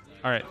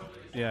 All right.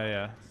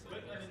 Yeah.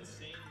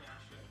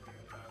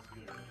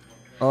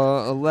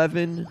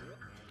 11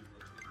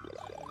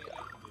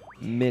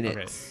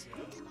 minutes.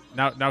 Okay.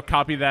 Now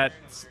copy that.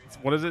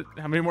 What is it?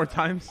 How many more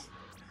times?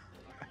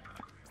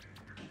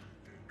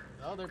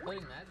 Oh, they're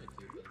putting Magic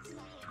Koopas.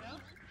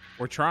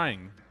 We're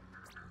trying.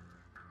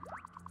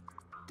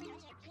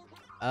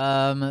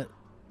 What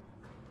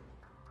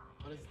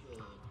is the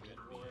bid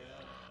war?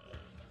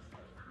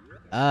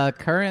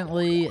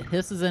 Currently,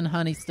 Hisses and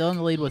Honey still in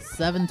the lead with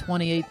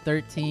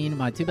 728.13.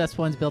 My two best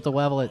ones built a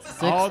level at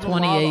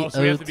 628.02.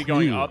 So we have to be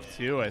going up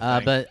too, I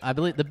think. But I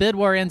believe the bid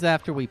war ends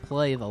after we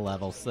play the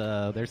level,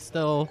 so there's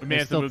still. We may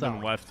have to still move time.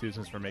 them left too,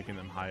 since we're making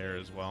them higher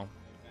as well.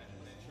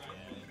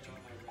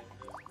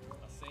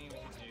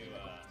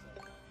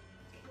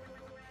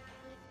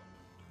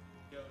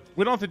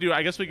 We don't have to do.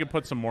 I guess we could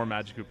put some more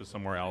Magic Koopas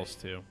somewhere else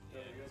too.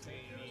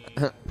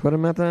 Put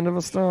him at the end of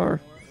a star.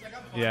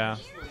 Yeah.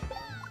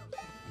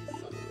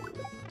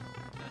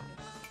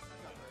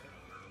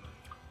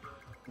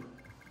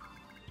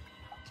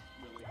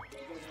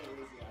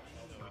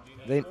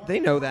 They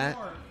know that.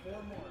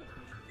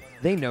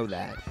 They know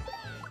that.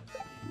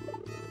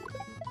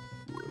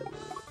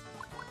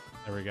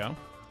 There we go.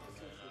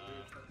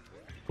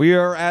 We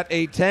are at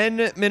a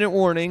 10-minute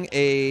warning.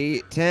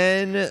 A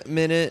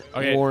 10-minute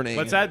Okay, warning.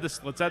 let's add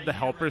this. Let's add the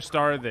helper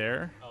star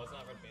there.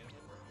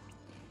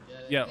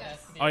 Yeah.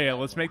 Oh yeah.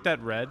 Let's make that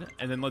red,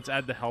 and then let's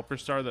add the helper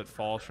star that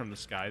falls from the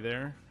sky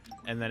there.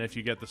 And then if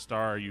you get the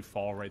star, you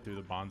fall right through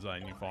the bonsai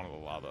and you fall into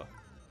the lava.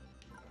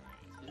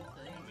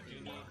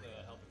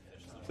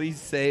 Please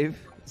save.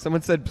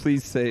 Someone said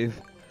please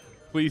save.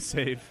 Please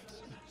save.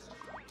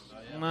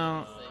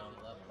 No.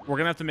 We're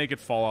gonna have to make it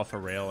fall off a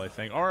rail, I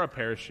think, or a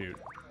parachute.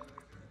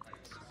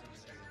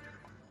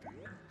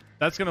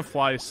 That's gonna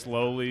fly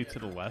slowly to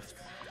the left.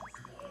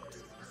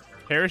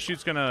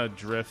 Parachute's gonna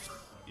drift,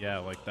 yeah,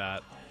 like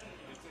that.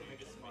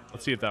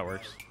 Let's see if that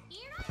works.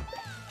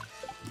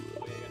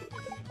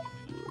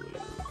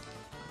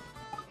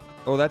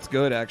 Oh, that's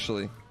good,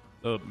 actually.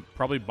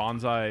 Probably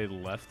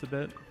bonsai left a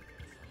bit.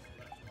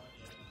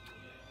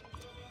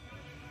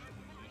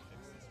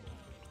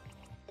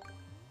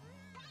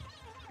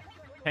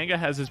 Panga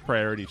has his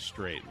priorities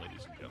straight,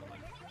 ladies and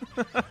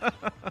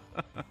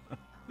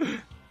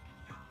gentlemen.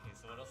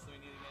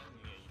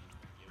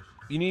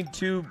 You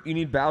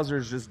need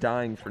Bowser's just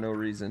dying for no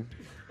reason.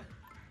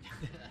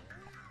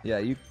 Yeah,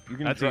 you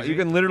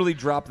can literally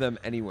drop them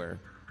anywhere.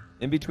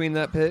 In between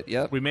that pit,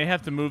 yep. We may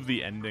have to move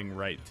the ending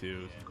right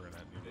too.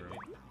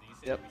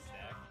 Yep.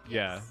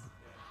 Yeah.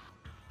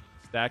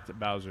 Stacked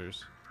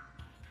Bowser's.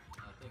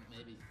 I think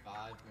maybe 5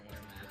 more matches.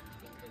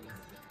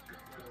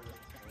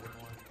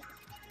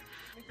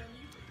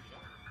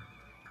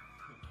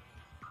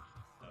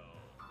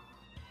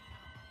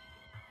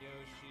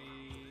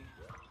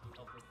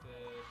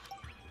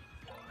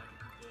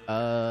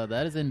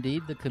 That is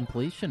indeed the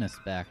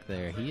completionist back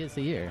there. He is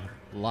here,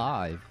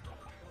 live.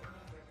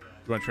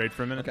 You want to trade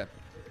for a minute? Okay.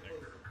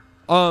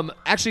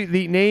 Actually,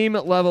 the name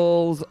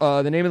levels,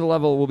 the name of the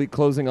level will be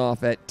closing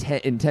off at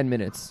 10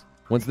 minutes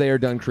once they are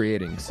done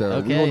creating. So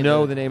we will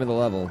know the name of the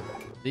level.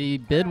 The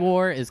bid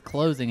war is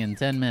closing in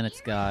 10 minutes,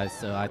 guys.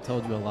 So I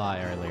told you a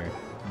lie earlier.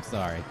 I'm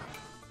sorry.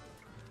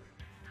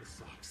 This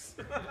sucks.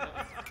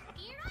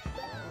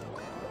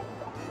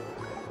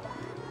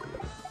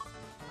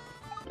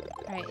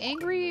 All right,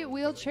 Angry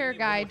Wheelchair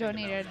Guy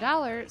donated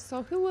 $1.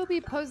 So who will be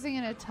posing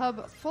in a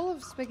tub full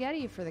of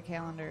spaghetti for the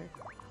calendar?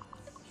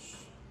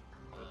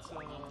 Let's,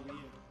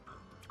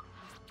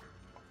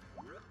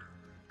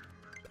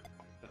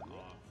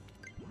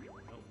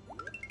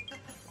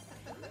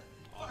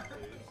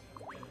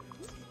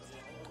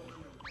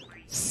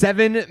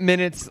 7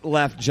 minutes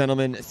left,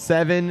 gentlemen.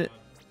 7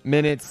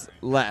 minutes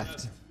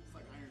left.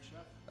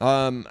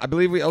 I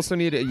believe we also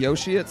need a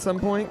Yoshi at some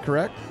point,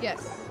 correct?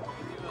 Yes.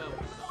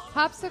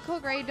 Popsicle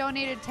Gray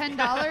donated $10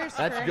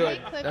 That's for good.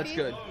 Hey Clippy. That's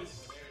good. Can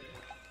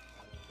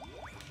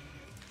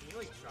you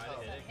like try to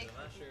hit it? 'Cause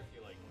I'm not sure if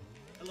you like.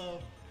 Hello.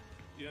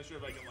 You're not sure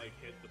if I can like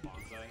hit the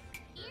bonsai?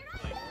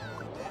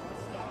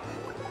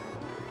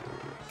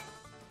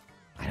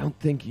 I don't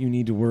think you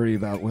need to worry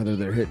about whether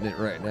they're hitting it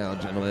right now,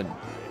 gentlemen.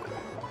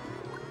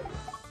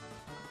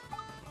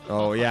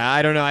 Oh, yeah,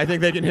 I don't know. I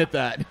think they can hit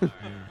that. That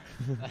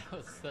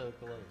was so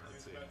close.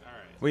 Let's see. All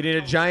right. We need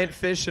a giant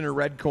fish and a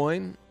red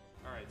coin.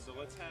 All right, so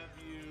let's have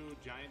you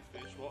giant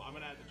fish. Well, I'm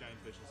gonna add the giant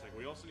fish in a second.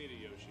 We also need a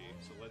Yoshi,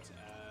 so let's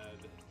add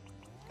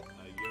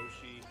a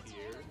Yoshi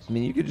here. I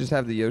mean, you could just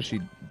have the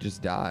Yoshi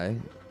just die.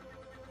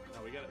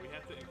 No, we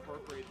have to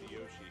incorporate the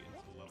Yoshi into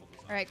the level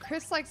design. All right,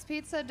 Chris Likes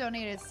Pizza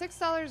donated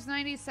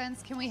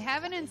 $6.90. Can we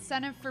have an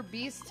incentive for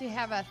Beast to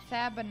have a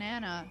Thab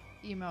Banana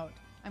emote?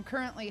 I'm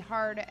currently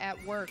hard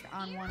at work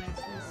on one as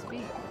we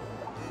speak.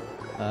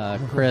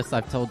 Chris,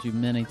 I've told you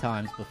many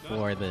times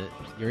before that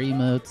your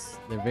emotes,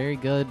 they're very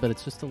good, but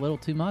it's just a little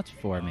too much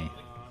for me.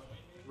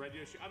 Red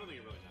Yoshi, I don't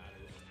think it really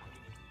matters.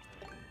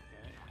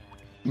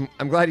 Okay,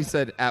 I'm glad he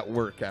said at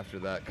work after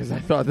that, because I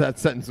thought that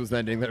sentence was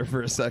ending there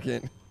for a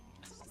second.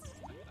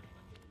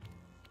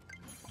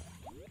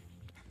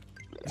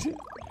 and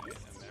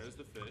there's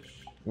the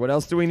fish. What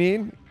else do we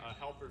need?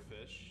 Helper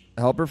fish.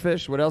 A helper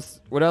fish? What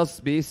else? What else,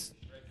 Beast?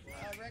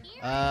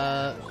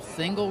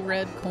 Single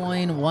red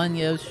coin, 1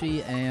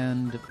 Yoshi,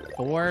 and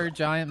 4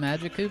 giant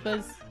Magic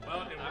Koopas.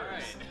 Well, it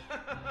works.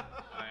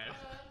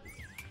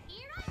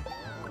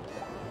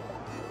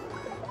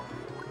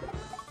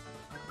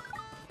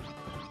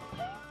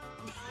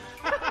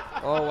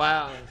 Oh,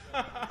 wow.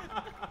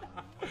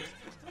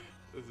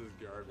 This is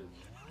garbage.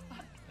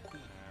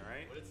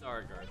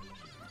 Sorry, guard.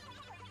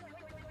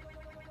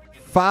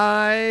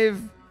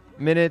 5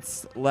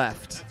 minutes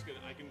left. That's good.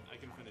 I can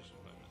finish in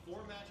 5 minutes.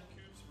 4 magic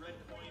cubes, red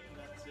coin, and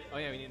that's it. Oh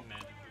yeah, we need a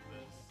magic cube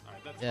this. All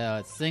right, that's Yeah,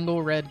 it's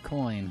single red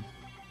coin.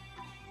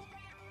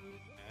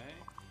 okay.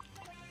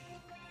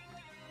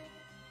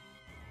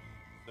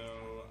 So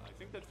I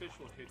think that fish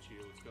will hit you.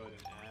 Let's go ahead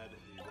and add the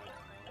red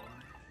coin.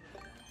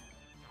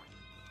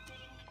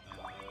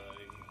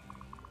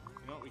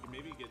 You know what? We can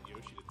maybe get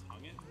Yoshi to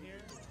tongue it here.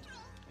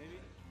 Maybe.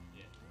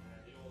 Yeah.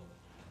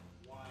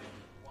 God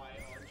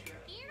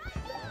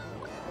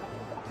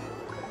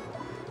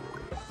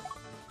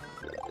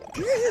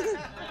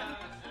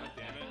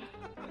damn it.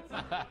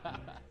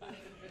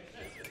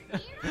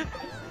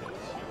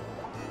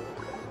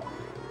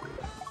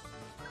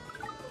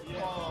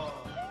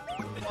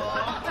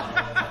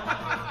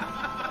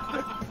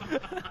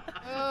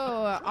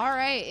 Oh, all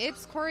right.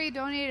 It's Corey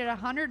donated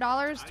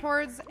 $100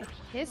 towards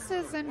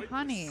Hisses and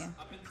Honey. If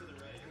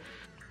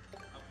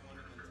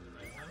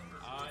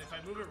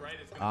I move it right,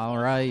 it's gonna All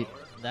right.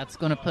 That's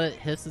going to put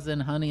Hisses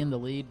and Honey in the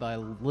lead by a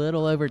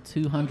little over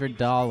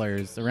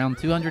 $200, around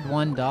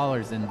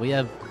 $201, and we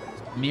have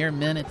mere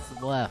minutes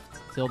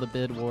left till the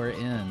bid war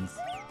ends.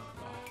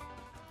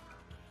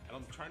 And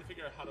I'm trying to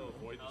figure out how to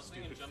avoid the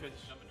stupid fish. Jumping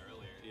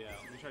earlier. Yeah,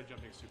 let me try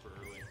jumping super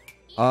early.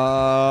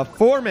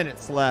 4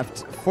 minutes left.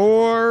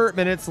 4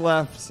 minutes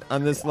left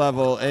on this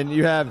level, and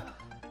you have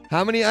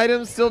how many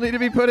items still need to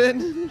be put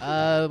in?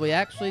 We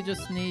actually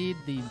just need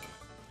the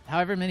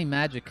however many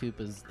magic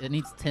Koopas. It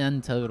needs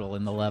 10 total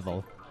in the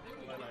level.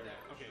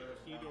 Okay,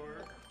 key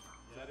door.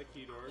 Is that a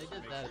key door? They So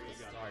did make that sure at you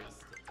the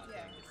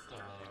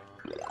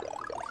got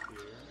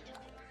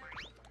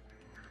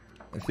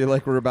I feel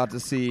like we're about to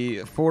see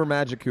 4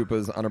 Magic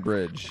Koopas on a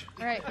bridge.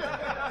 All right.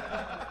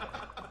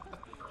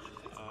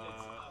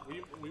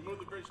 we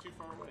moved the bridge too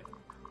far away.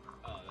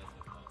 Oh,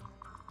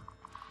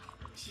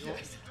 that's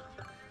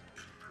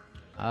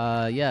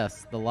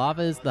Yes, the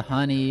lava is the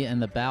honey,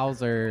 and the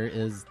Bowser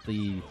is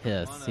the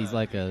hiss. He's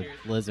like a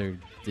lizard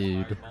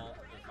dude.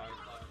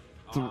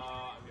 I mean,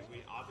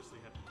 we obviously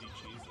have to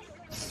de-cheese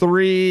it.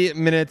 3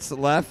 minutes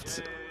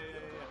left.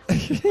 Fireball do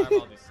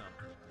something.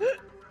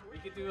 We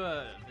could do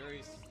a very.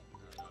 Never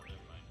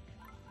mind.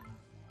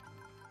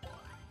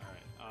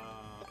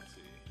 Alright, let's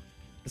see.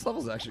 This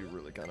level's actually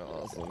really kind of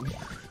awesome.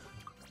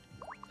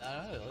 I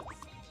don't know.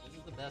 This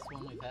is the best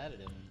one we've had at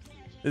MMC.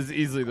 This is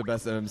easily the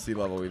best MMC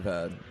level we've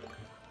had.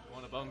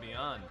 Going above and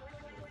beyond.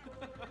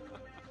 I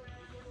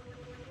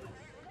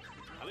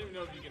don't even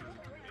know if you can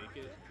make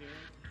it here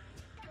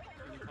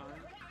anytime.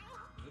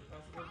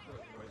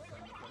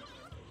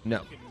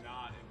 No. You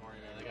cannot in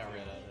Mario. They got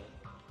rid of it.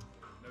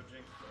 No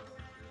jinx for us.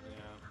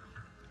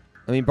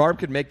 Yeah. I mean, Barb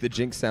could make the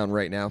Jinx sound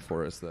right now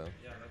for us, though.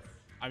 Yeah, that's.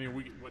 I mean,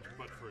 but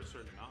for a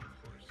certain amount, of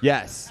course.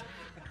 Yes.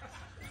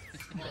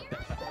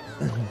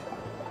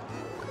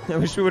 I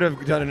wish we would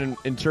have done an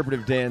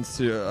interpretive dance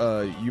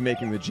to you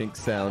making the Jinx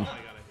sound. Oh, I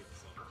gotta hate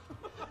this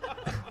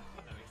level.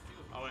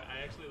 Oh, I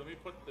actually, let me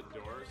put the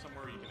door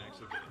somewhere where you can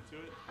actually get into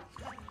it.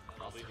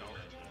 Probably don't.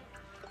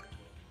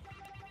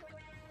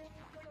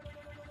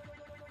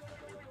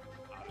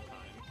 Out of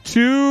time.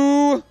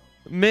 2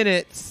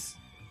 minutes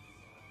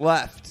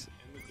left.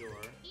 In the door.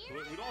 So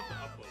we don't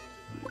have to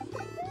upload, which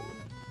is nice.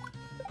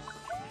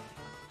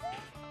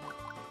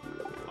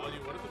 Oh,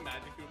 dude, what if the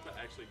Magic Koopa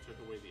actually took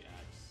away the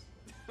axe?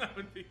 That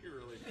would be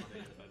really funny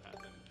if that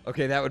happened.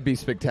 Okay, that would be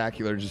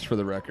spectacular, just for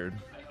the record.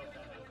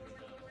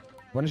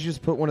 Why don't you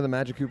just put one of the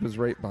Magic Koopas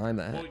right behind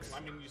the Well, axe? I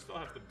mean, you still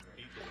have to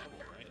beat the level,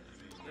 right?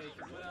 Yeah, you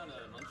can put on a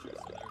muncher so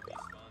they're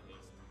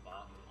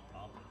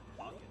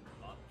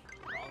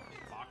respawn these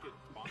Pocket.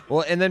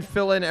 Well, and then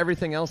fill in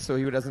everything else so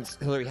he doesn't.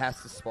 He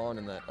has to spawn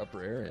in that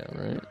upper area,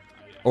 right?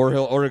 Or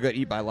he'll get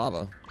eaten by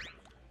lava.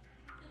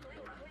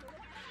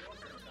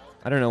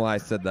 I don't know why I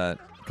said that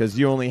because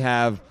you only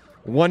have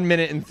 1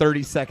 minute and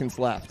 30 seconds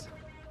left.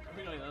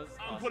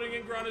 I'm putting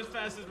in ground as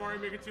fast as Mario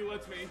Maker 2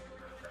 lets me.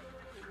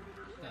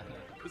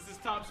 This is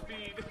top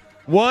speed.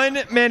 1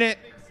 minute.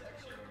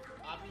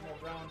 Optimal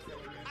ground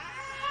filling in.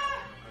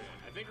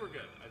 I think we're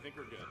good.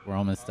 We're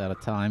almost out of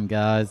time,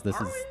 guys.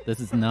 This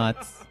is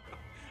nuts.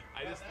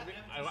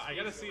 I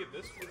gotta see if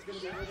this one's gonna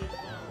be really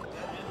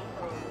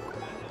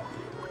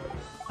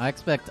I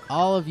expect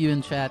all of you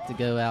in chat to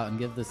go out and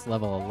give this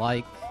level a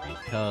like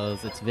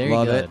because it's very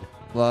Love good. it.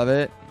 Love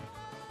it.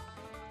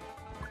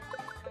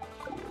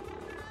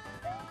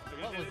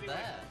 What was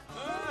that?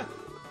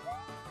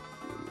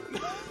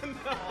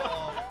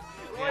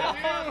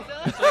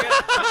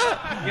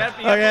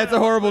 Okay, that's a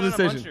horrible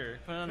decision.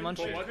 Put it on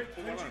muncher.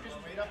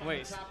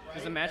 Wait,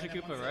 there's a Magic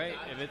Koopa, right?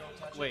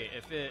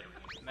 If it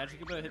Magic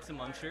Koopa hits the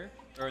muncher,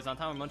 or is on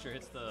top of muncher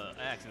hits the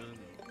axe, and doesn't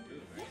move,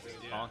 right?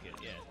 Bonk it,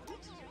 yeah.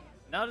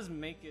 Now just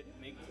make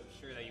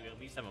sure that you at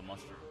least have a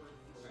muncher.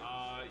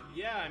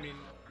 yeah, I mean,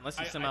 Unless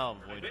you somehow I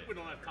avoid think it. we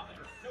don't have time.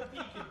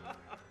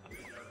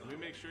 Let me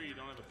make sure you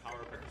don't have a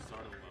power up at the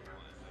start of the level.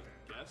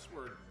 I guess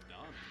we're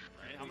done,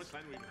 right? How much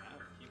time do we even have?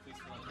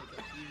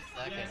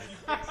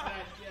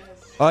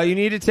 Seconds. You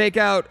need to take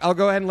out. I'll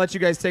go ahead and let you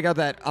guys take out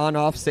that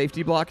on-off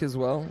safety block as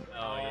well.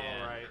 Oh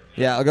yeah. Right.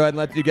 Yeah, I'll go ahead and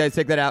let you guys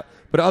take that out.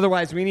 But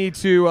otherwise, we need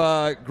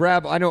to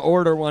grab. I know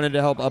Order wanted to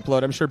help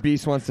upload. I'm sure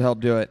Beast wants to help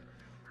do it.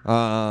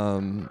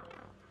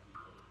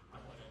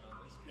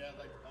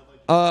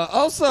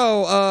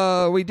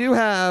 Also, we do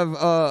have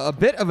a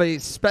bit of a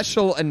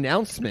special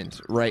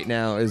announcement right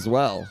now as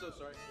well.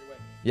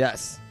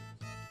 Yes.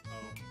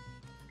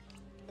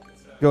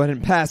 Go ahead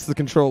and pass the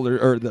controller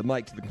or the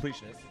mic to the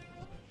completionist.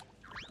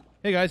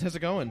 Hey guys, how's it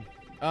going?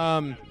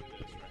 I'm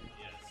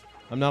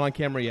not on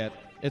camera yet.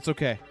 It's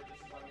okay.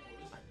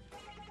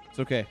 It's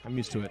okay. I'm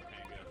used to it.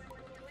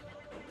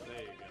 There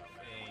you go.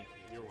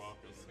 You're welcome.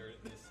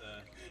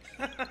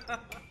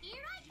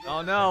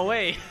 Oh no!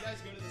 Wait. You guys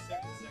go to the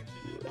second section.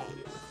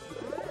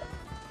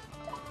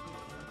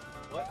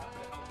 What?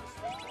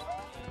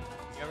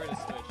 Get rid of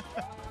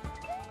Switch.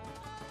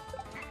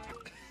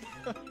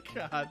 Oh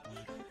God.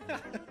 I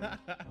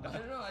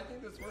don't know. I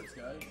think this works,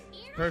 guys.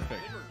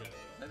 Perfect.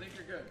 I think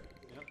you're good.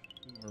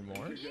 Or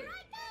more? You're good.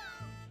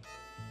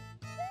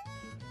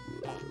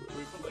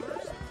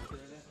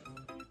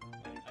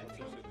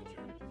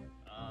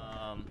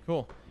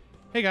 Cool.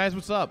 Hey guys,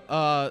 what's up?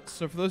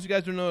 So for those of you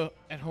guys who don't know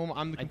at home,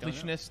 I'm the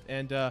completionist,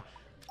 and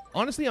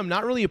honestly, I'm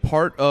not really a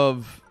part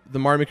of the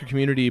Mario Maker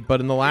community.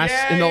 But in the last,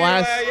 Yeah, you are. You're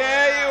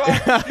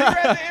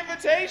at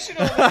the Invitational,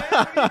 man.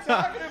 What are you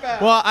talking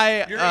about? Well,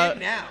 You're in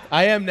now.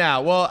 I am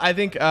now. Well, I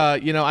think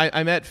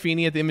I met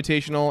Feeney at the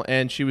Invitational,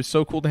 and she was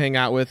so cool to hang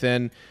out with,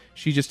 and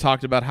she just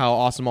talked about how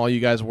awesome all you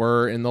guys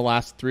were in the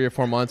last 3 or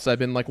 4 months. I've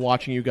been like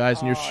watching you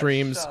guys in your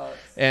streams, shucks.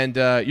 and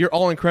you're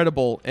all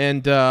incredible,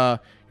 and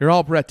you're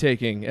all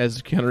breathtaking,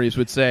 as Keanu Reeves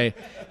would say.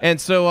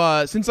 And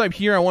so since I'm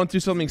here, I want to do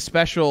something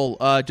special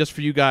just for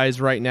you guys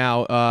right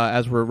now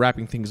as we're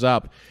wrapping things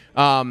up.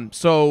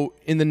 So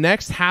in the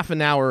next half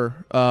an hour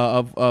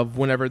of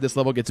whenever this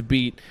level gets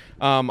beat,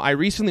 I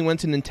recently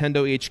went to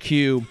Nintendo HQ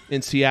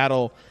in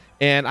Seattle,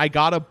 and I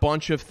got a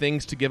bunch of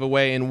things to give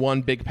away in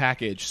one big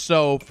package.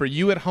 So for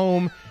you at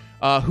home,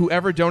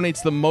 whoever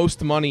donates the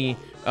most money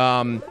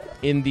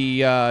in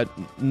the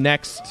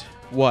next,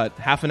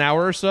 half an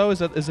hour or so?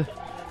 Is it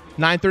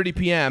 9:30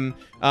 p.m.,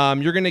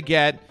 you're going to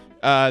get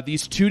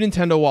these 2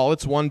 Nintendo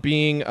wallets, one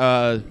being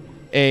a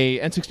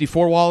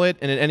N64 wallet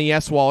and an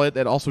NES wallet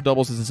that also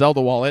doubles as a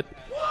Zelda wallet.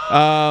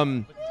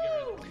 Have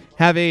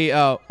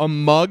a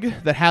mug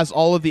that has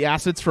all of the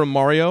assets from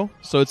Mario,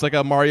 so it's like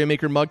a Mario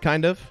Maker mug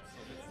kind of.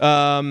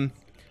 I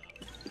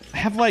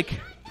have like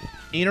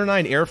 8 or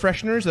 9 air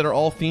fresheners that are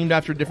all themed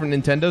after different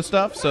Nintendo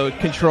stuff. So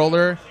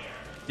controller,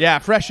 yeah,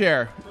 fresh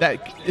air. For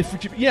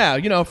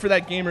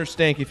that gamer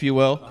stank, if you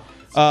will.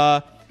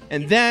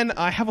 And then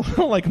I have a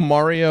little like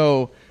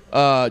Mario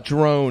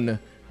drone.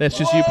 That's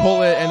just you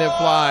pull it and it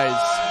flies.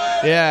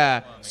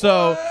 Yeah.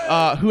 So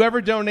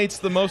whoever donates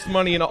the most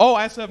money, I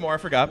also have more. I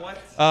forgot.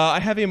 I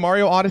have a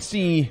Mario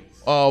Odyssey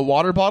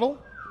water bottle,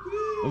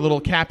 a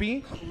little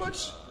cappy.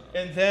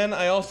 And then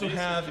I also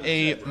have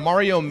a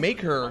Mario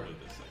Maker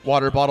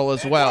water bottle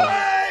as well.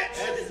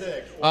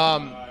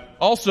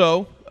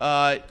 Also,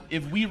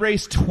 if we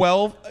raise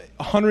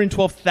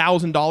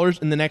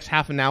 $112,000 in the next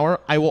half an hour,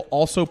 I will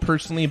also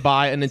personally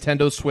buy a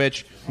Nintendo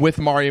Switch with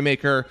Mario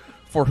Maker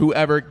for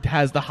whoever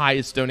has the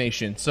highest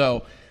donation.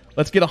 So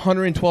let's get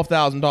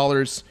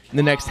 $112,000 in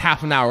the next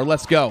half an hour.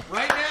 Let's go.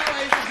 Right now,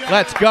 ladies and gentlemen.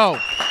 Let's go.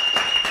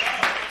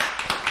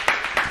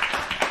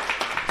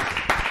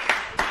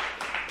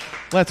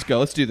 Let's go.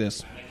 Let's do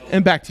this.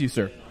 And back to you,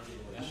 sir.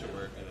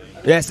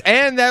 Yes,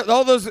 and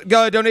all those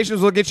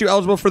donations will get you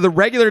eligible for the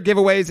regular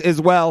giveaways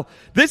as well.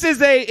 This is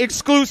a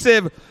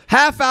exclusive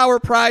half-hour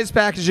prize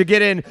package you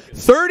get in.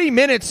 30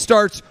 minutes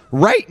starts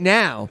right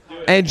now.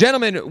 And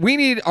gentlemen, we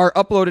need our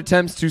upload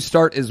attempts to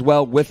start as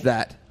well with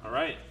that. All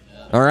right.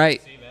 All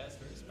right.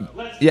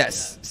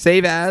 Yes,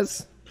 save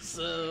as.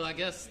 So I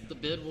guess the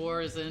bid war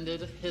has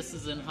ended.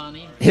 Hisses and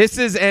Honey.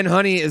 Hisses and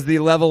Honey is the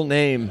level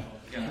name.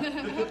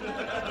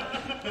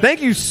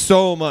 Thank you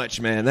so much,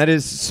 man. That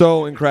is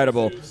so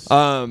incredible.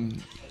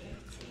 I'm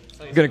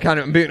gonna kind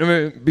of be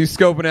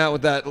scoping out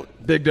what that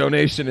big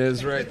donation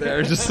is right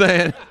there. Just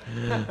saying.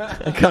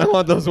 I kind of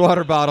want those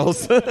water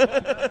bottles. Yeah,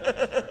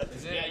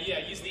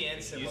 use the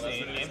N symbol. Use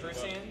the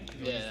ampersand?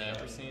 Yeah.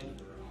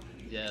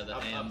 Yeah, the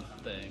am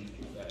thing.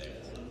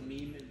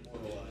 Meme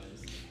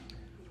immortalized.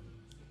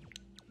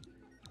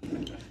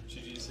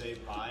 Should you say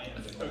pie?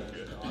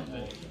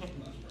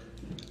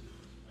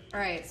 All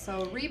right,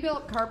 so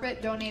Rebuilt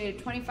Carpet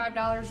donated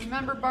 $25.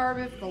 Remember, Barb,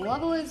 if the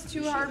level is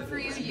too hard for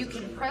you, you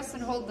can press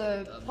and hold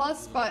the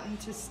plus button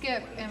to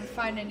skip and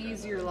find an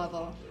easier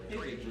level.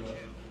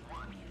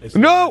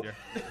 No!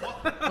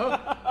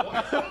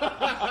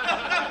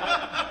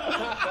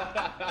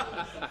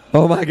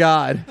 Oh my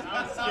God.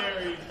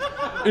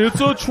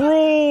 It's a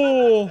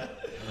troll.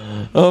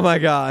 Oh my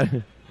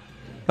God.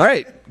 All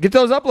right, get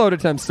those upload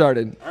attempts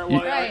started. All right,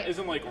 well,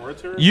 isn't like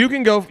orator? You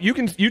can go.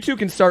 You two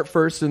can start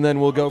first, and then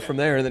we'll go from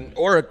there. And then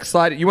Aura,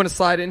 slide. You want to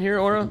slide in here,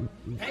 Aura?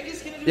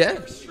 Hank's gonna do Yeah.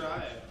 first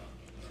try.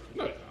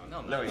 No.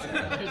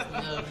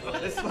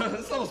 This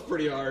level's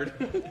pretty hard.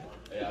 Yeah,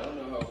 I don't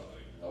know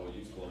how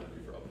useful it would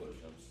be for upload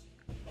attempts.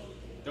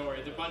 Don't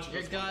worry, they're a bunch of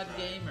You're God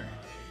Gamer.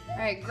 All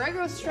right,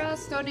 Gregor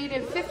Strauss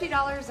donated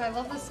 $50. I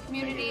love this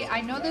community.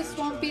 I know this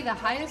won't be the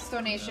highest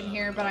donation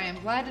here, but I am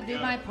glad to do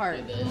my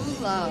part.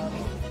 Ooh, love.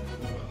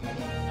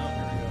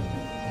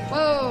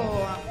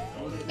 Whoa.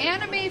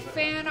 Anime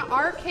fan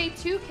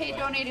RK2K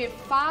donated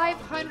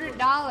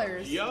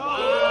 $500.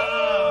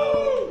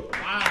 Yo!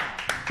 Wow.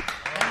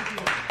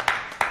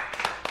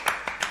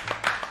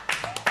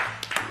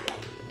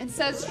 And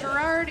says,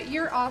 Gerard,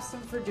 you're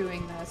awesome for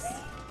doing this.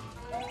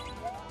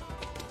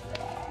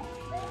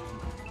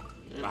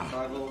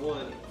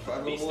 501.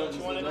 501 is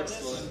the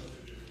next one.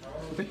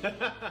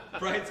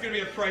 Right, it's gonna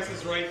be a Price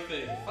is Right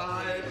thing.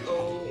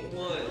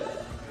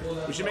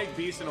 501. We should make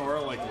Beast and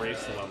Aura like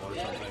race the level or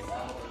something.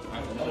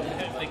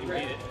 If they can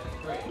beat it.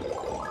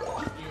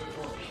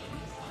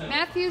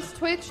 Matthew's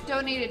Twitch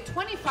donated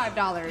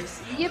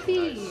 $25.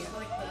 Yippee.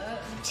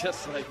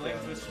 Just like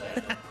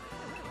that.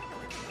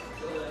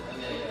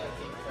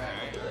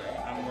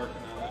 I'm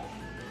working on it.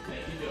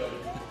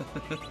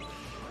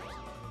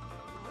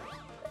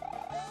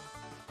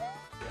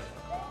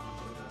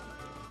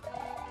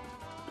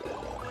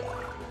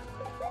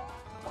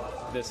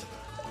 This.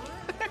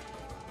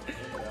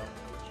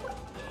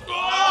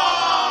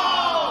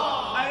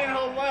 Oh! I didn't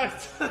hold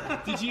left.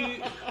 Did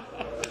you?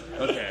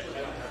 Okay.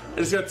 I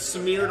just got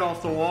smeared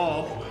off the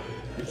wall.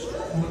 Can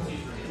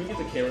we get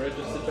the camera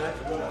just sit back?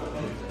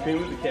 Can we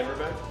move the camera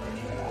back?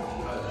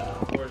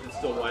 Or is it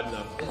still wide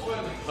enough?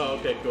 Oh,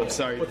 okay, cool.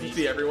 Sorry, What, you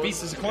see everyone?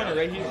 Beast is a corner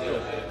right here.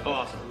 Oh,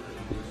 awesome.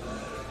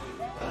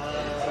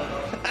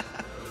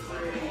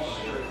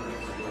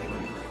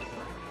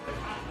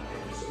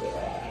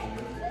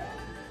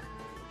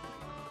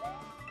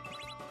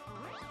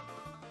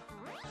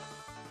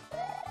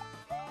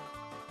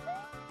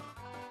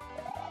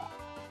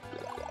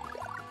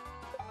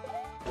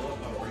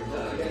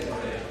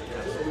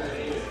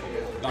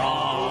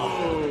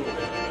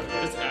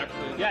 It's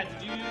actually. Yeah.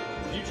 Did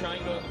you try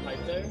and go in the pipe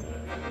there?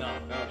 No. I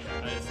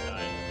just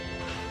died.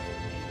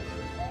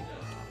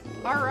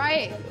 All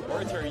right.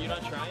 Orator, are you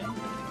not trying?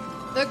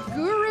 The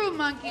Guru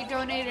Monkey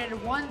donated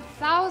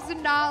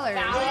 $1,000.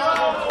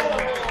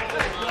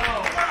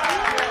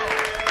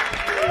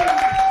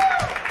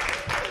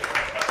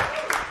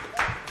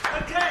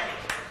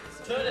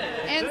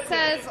 And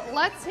says,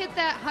 let's hit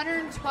that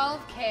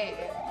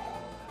 112K.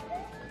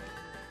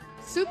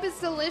 Soup is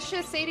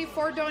Delicious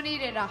 84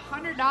 donated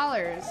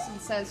 $100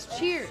 and says,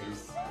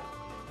 cheers.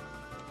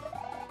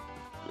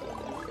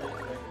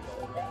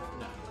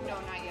 No,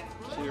 not yet.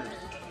 Cheers.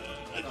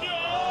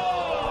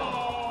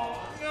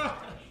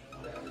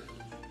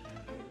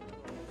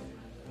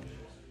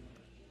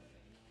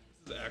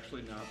 This is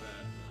actually not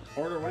bad.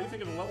 Order, what do you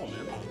think of the level,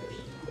 man?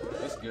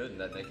 That's good.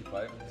 That naked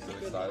pipe.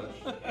 Really stylish.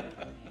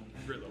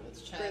 Great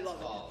levels.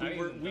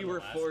 We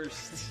were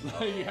forced.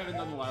 You haven't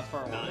done the last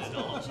part.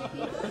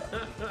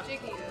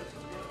 Jiggy.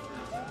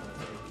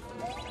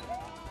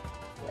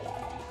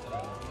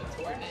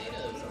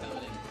 Tornadoes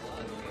coming in.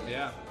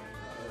 Yeah.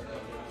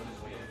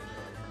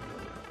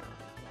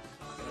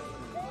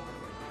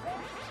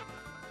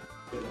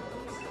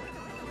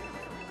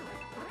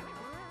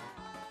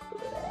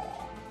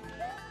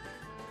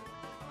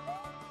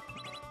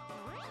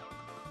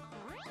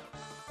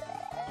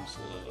 I'm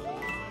slow.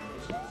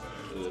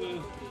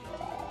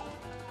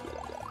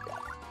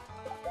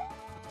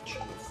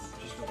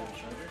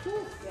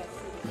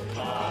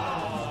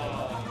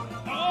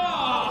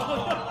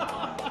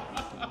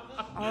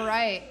 All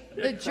right.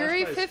 The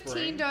Jury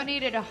 15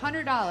 donated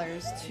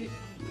 $100 to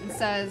and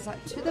says,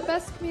 to the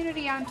best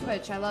community on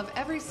Twitch, I love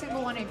every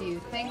single one of you.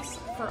 Thanks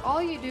for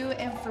all you do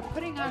and for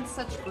putting on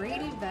such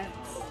great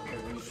events.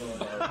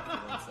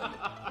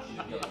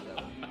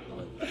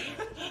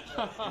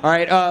 All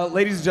right,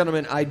 ladies and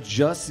gentlemen, I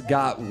just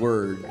got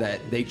word that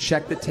they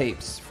checked the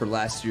tapes for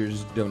last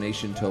year's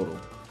donation total.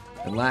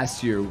 And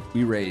last year,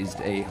 we raised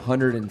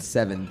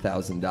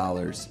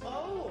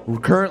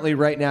 $107,000. Currently,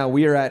 right now,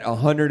 we are at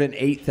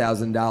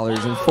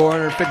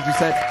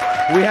 $108,452.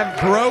 We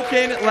have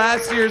broken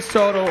last year's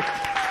total.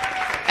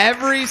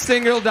 Every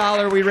single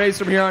dollar we raise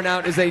from here on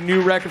out is a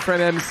new record for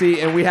MC,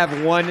 and we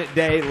have 1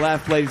 day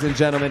left, ladies and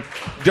gentlemen.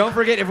 Don't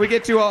forget, if we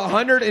get to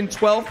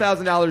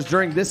 $112,000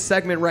 during this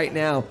segment right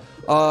now,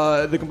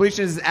 the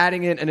completion is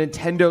adding in a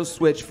Nintendo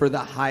Switch for the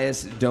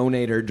highest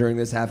donator during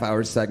this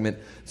half-hour segment.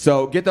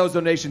 So get those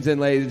donations in,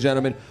 ladies and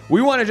gentlemen.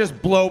 We want to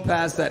just blow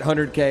past that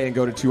 100K and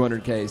go to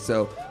 200K.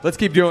 So let's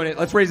keep doing it.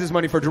 Let's raise this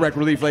money for direct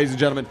relief, ladies and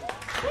gentlemen.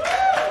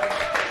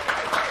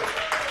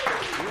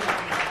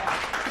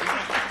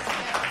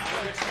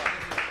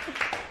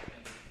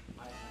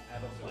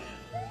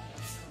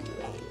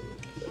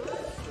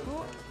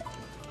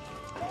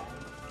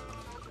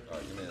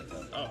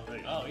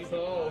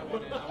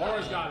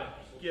 Aura's got it.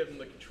 Give him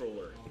the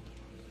controller.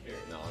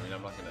 No, I mean,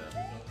 I'm not gonna.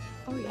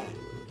 Oh, yeah.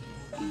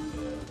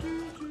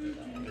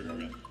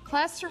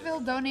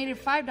 Plasterville donated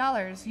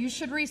 $5. You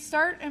should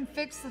restart and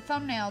fix the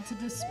thumbnail to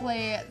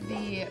display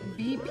the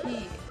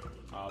BP.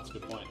 Oh, that's a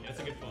good point. That's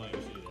a good point.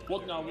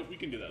 Well, no, we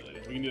can do that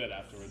later. We can do that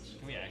afterwards.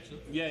 Can we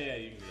actually? Yeah,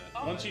 you can do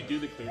that. Once you do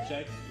the clear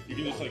check, you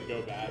can just like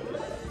go back, and,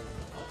 like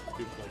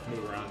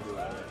move around, and do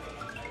whatever.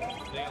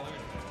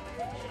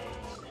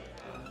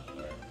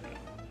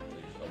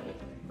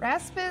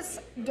 Raspus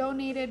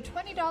donated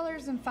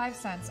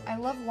 $20.05. I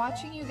love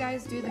watching you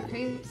guys do the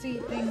crazy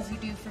things you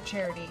do for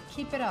charity.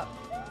 Keep it up.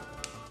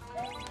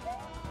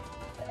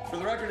 For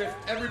the record, if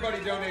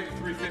everybody donated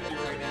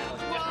 $350 right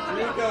now,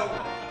 we would go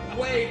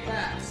way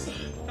past.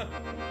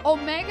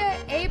 Omega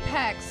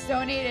Apex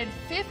donated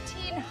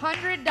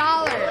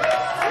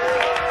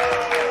 $1,500.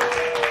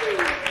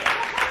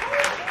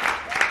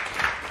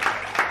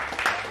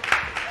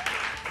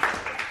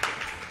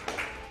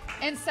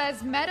 And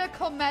says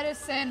medical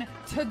medicine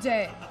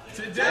today.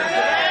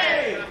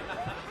 Today!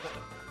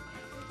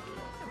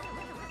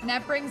 And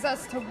that brings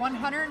us to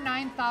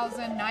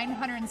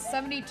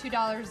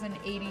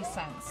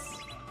 $109,972.80.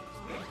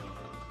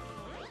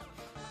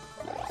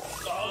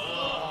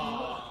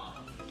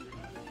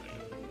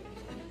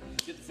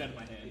 Get this out of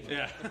my hand.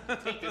 Yeah.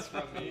 Take this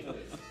from me.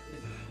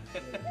 I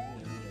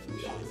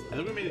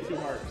think we made it too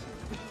hard.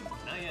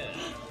 Not yet.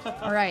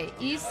 All right,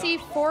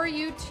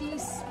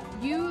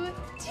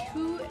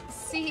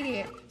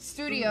 EC4U2C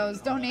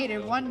Studios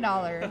donated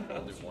 $1.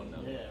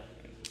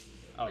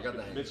 Oh, I got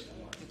that. Bitch.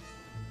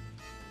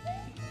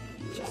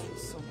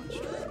 So much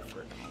trouble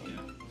for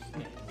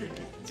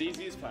It's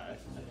easy as pie.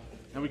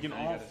 And we can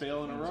all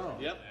fail in a row.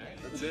 Yep,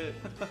 that's it.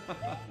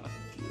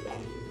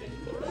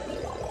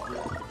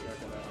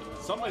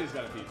 Somebody's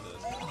got to beat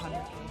this.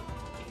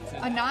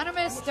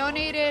 Anonymous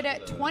donated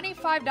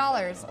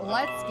 $25.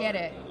 Let's get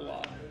it.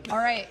 All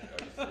right.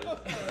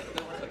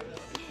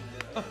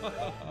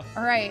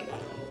 All right.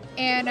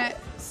 And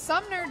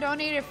Sumner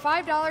donated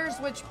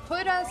 $5, which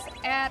put us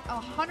at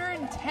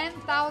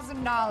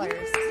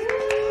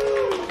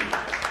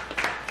 $110,000.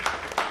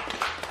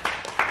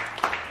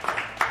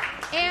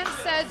 And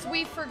says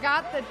we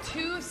forgot the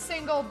 2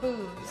 single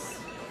boos.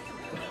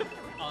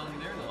 On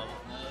their level.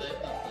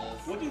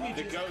 What do you need?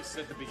 The ghosts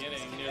at the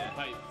beginning near the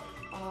pipe.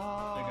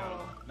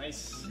 Oh.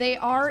 Nice. They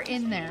are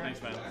in there.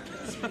 Thanks, man.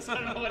 I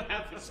don't know what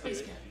happened.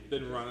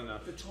 Didn't run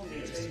enough. She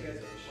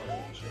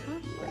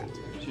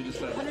just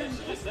said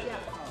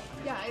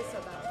Yeah, I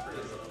said that.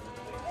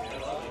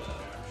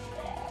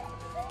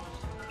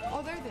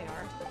 Oh, there they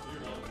are.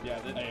 Yeah,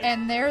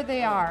 And there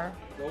they are.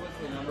 What was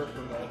the number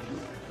for that?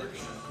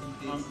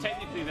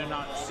 technically they're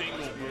not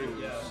single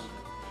moves.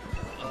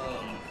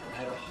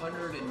 At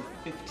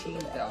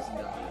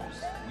 $115,000,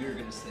 we're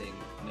gonna sing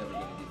 "Never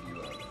Gonna Give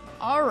You Up."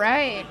 All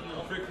right.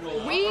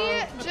 We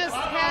just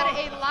had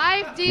a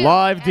live deal.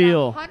 Live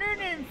deal.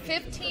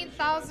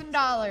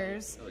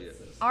 $115,000.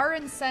 Our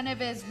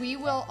incentive is we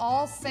will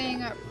all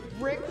sing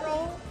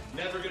Rickroll.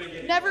 Never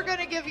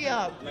Gonna Give You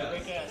Up.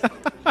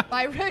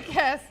 By Rick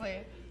Astley.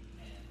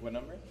 What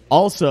number?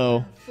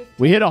 Also,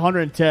 we hit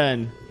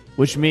 110,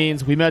 which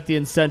means we met the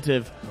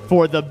incentive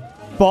for the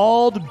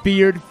Bald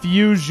Beard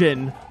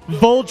Fusion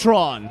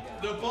Voltron.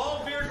 The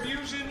Bald Beard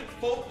Fusion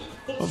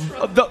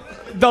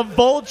The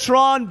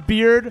Voltron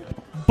Beard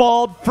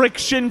Bald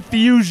Friction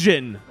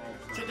Fusion.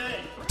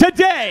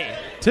 Today.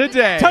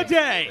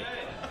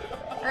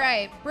 All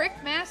right.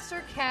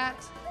 Brickmaster Cat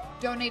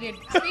donated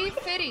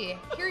 $350.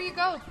 Here you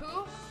go,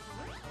 Pooh.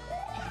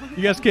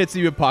 You guys can't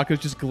see, but Paco's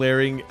just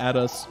glaring at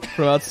us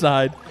from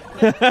outside.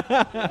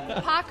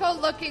 Paco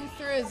looking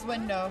through his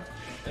window.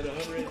 At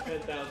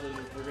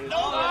 110,000, we're going to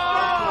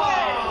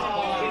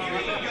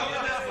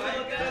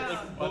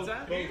What's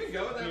that? Can you even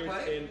go with that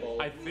pipe?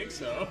 I think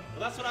so. Well,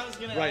 that's what I was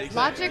going to Right, ask.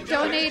 Logic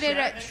donated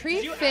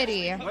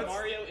 $350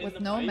 Mario in with the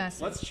no pipe?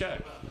 message. Let's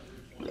check.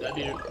 That'd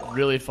be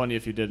really funny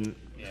if you didn't.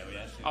 Yeah, we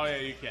asked you. Oh, yeah,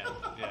 you can.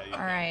 Yeah, you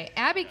All right.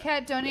 Abby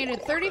Cat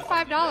donated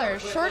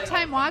 $35. Short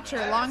time watcher,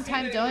 long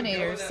time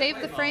donator.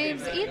 Save the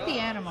frames, eat the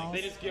animals.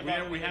 They just give We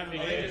up. haven't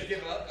Just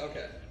give up?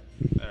 Okay.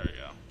 There we go.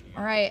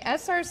 All right.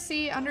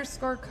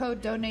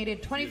 SRC_code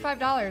donated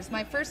 $25.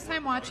 My first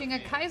time watching a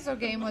Kaizo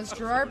game was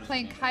Gerard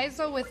playing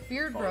Kaizo with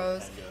Beard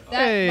Bros. That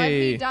led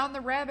Hey. me down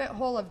the rabbit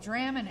hole of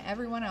Dram and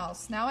everyone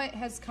else. Now it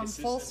has come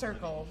full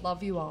circle.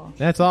 Love you all.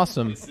 That's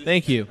awesome.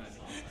 Thank you.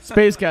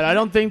 Space Cat, I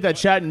don't think that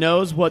chat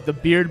knows what the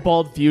Beard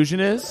Bald Fusion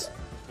is.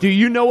 Do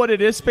you know what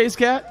it is, Space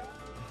Cat?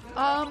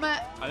 I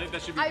think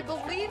that should be. I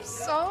believe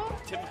so.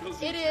 Typical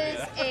It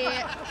is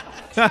a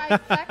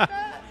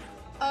trifecta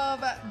of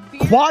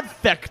beard.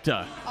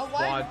 Quadfecta. A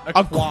what?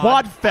 A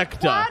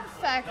quadfecta.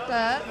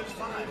 Quadfecta.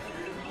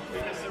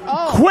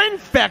 Oh,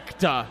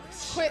 Quinfecta.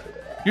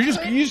 You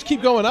just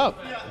keep going up.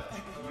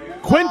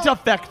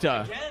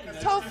 Quintafecta.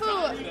 Tofu.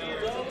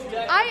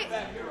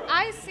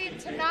 I seem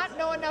to not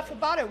know enough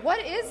about it. What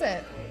is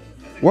it?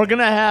 We're going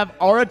to have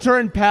Orator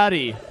and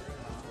Patty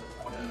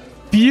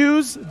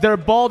fuse their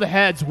bald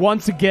heads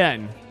once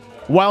again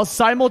while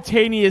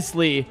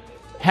simultaneously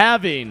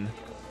having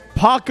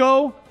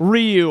Paco,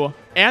 Ryu,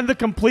 and the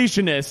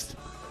completionist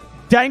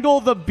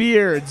dangle the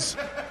beards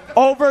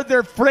over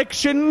their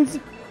frictions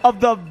of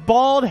the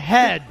bald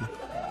head.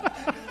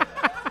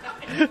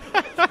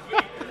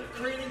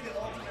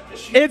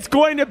 It's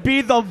going to be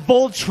the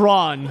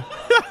Voltron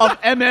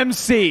of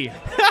MMC.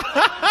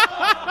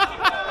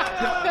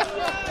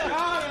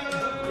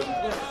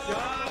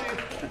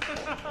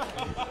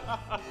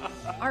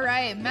 All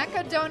right,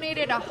 Rebecca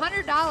donated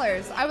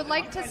 $100. I would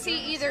like to see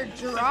either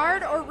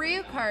Gerard or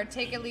Ryukar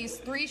take at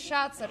least 3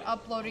 shots at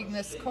uploading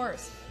this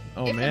course.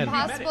 Oh, if man.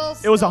 impossible,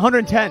 It was still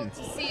 110.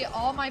 cool to see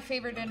all my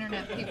favorite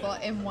internet people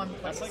in one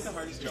place. That's like the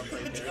hardest jump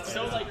right there. It's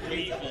so like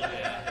gleeful.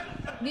 Yeah.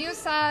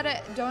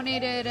 Neosad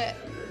donated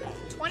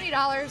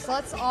 $20.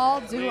 Let's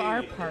all do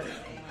our part.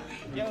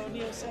 Yo,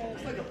 Neil said.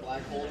 It's like a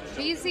black hole.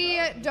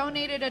 BZ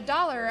donated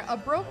 $1. A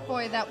broke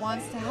boy that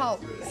wants to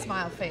help.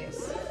 Smile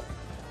face.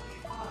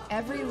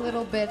 Every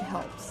little bit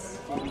helps.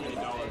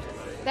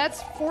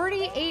 That's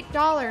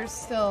 $48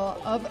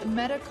 still of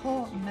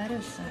medical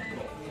medicine.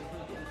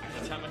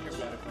 That's how much you're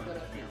medical.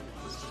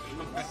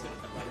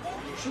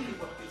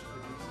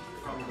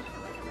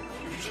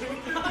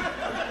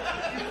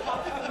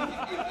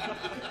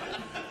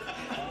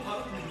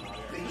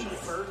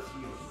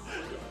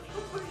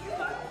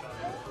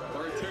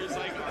 Orator's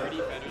like already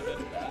better than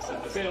us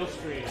at this Fail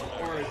stream,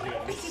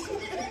 Origins.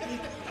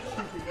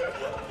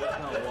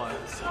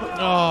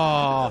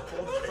 Oh.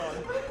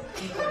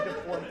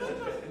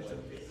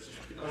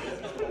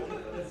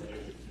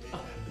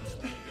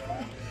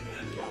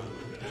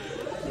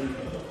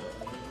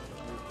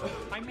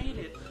 I made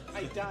it.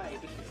 I died.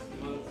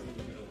 All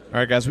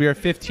right, guys, we are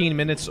 15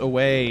 minutes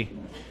away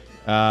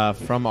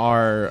from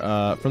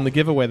our from the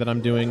giveaway that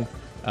I'm doing,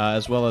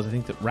 as well as I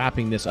think that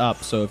wrapping this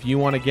up. So if you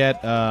want to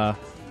get,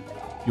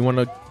 you want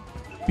to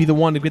be the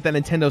one to get that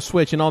Nintendo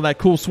Switch and all that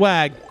cool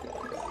swag,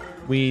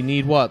 we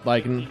need what,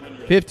 like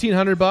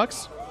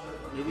 $1,500?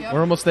 Yep.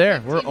 We're almost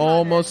there. We're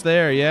almost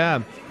there.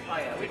 Yeah.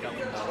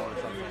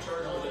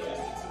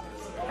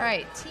 All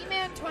right,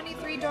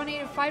 T-Man23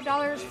 donated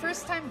 $5.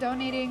 First time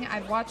donating.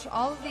 I've watched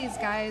all of these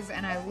guys,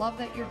 and I love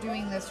that you're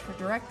doing this for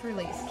direct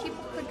release. Keep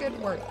up the good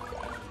work.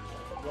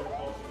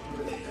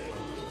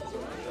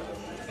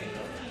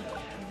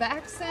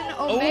 Vaxen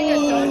Omega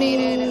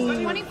donated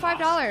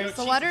 $25.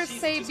 The letters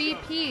say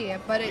BP,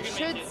 but it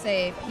should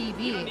say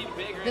PB.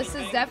 This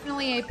is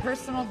definitely a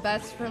personal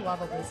best for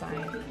level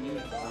design.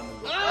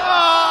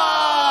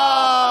 Oh!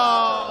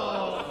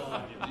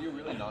 Do you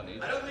really not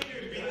need that?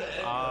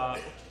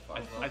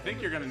 I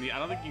think you're gonna need. I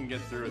don't think you can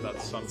get through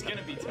without some. It's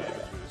gonna be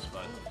temperatures,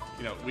 but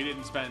you know, we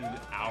didn't spend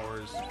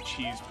hours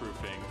cheese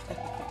proofing.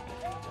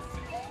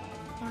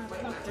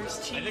 There's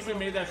cheese. I think we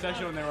made that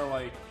section when they were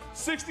like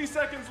 60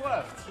 seconds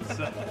left.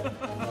 So.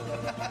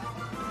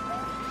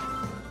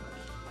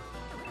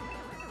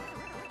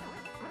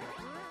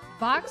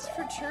 Vox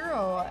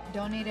Futuro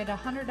donated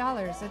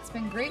 $100. It's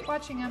been great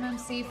watching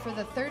MMC for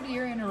the 3rd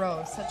year in a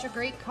row. Such a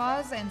great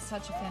cause and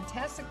such a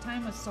fantastic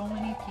time with so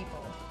many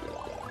people.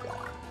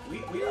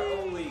 We are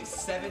only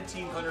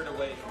 1,700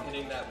 away from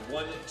hitting that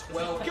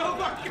 112. Go,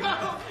 Mark,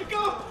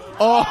 go!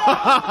 Oh.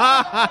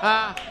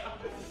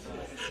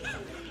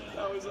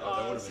 That was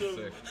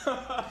awesome.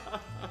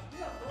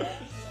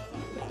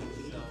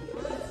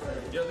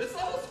 Yo, this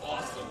level's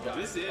awesome, guys.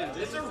 This is.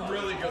 It's a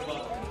really good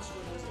level.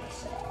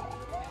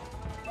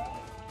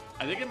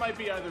 I think it might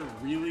be either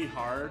really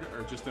hard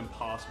or just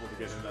impossible to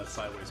get into that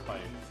sideways pipe.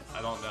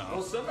 I don't know.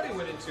 Well, somebody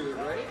went into it,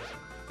 right?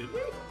 Did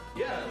we?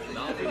 Yeah.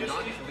 Not clean.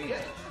 Not clean.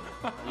 Yeah.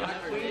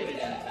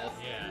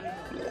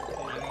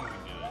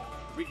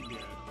 We can do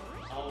it.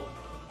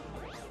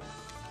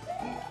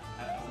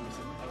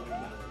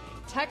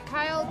 Tech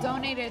Kyle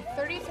donated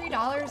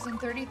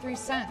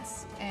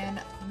 $33.33 and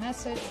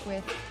message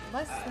with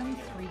less than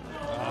 3.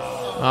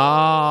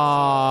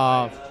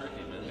 Ah.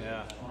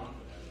 Yeah.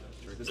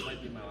 This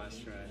might be my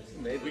last try.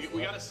 Maybe.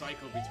 We got a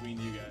cycle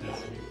between you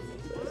guys.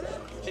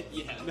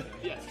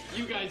 Yeah.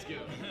 You guys go.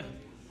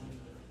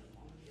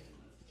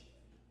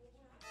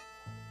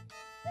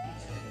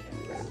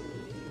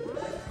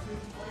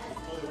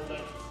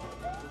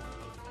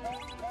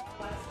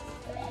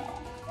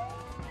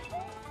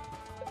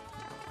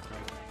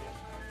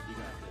 You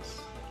got this.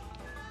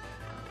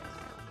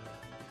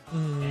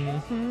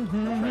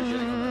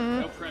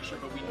 No pressure,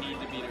 but we need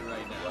to beat it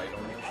right now.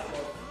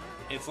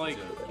 It's like,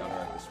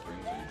 Counteract the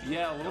springs.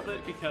 yeah, a little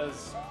bit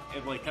because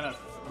it like kind of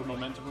the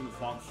momentum from the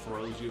font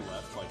throws you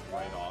left like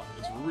right off.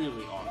 It's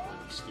really awkward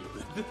and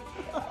stupid.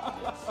 I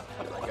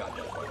got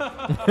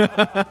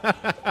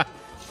that.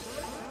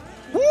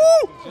 Woo!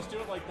 Just do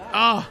it like that.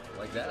 Ah.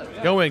 Like that.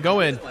 Yeah. Go in. Go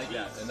in. Like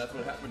that. And that's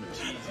what happened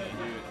to me.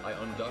 I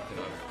unducked and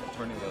I'm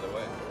turning the other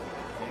way.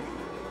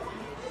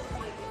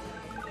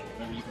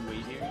 Maybe you can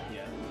wait here.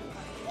 Yeah.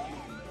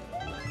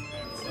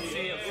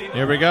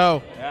 Here we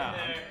go. Yeah.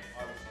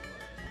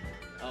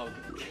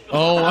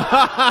 Oh.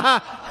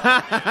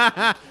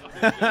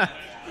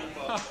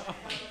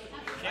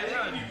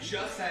 Cameron, you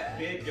just had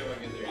big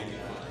going in there.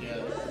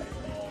 Yeah.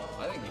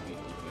 I think you can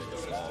go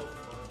small.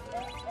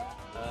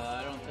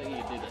 I don't think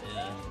you do the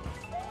end.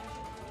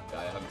 Yeah,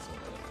 I haven't seen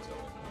that.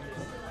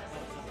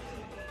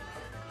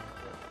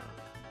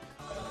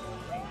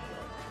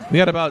 So. We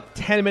got about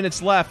 10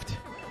 minutes left.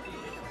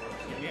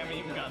 We haven't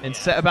even gotten And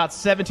about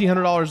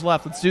 $1,700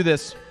 left. Let's do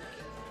this.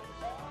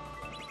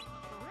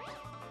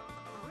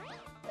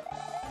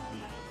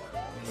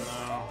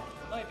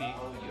 Might be.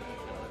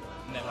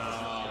 Never.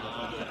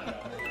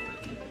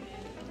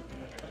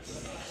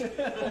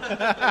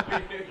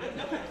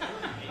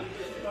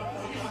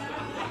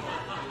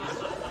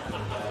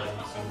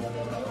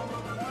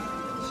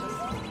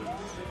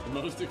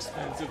 most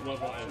expensive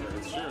level ever.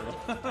 It's true.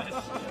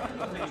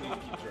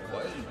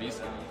 Why isn't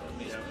Beast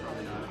getting it?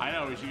 I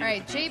know. We should. All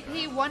right,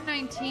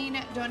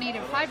 JP119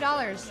 donated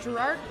 $5.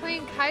 Gerard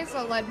playing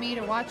Kaizo led me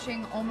to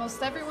watching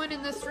almost everyone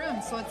in this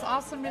room, so it's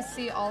awesome to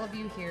see all of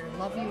you here.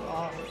 Love you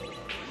all.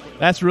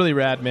 That's really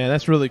rad, man.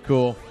 That's really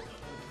cool.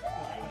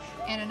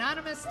 And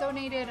Anonymous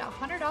donated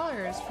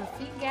 $100 for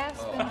Fiend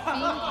Gasp and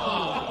Fiend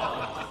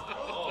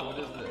What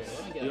is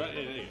this?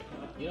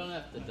 You don't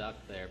have to duck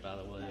there, by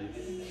the way.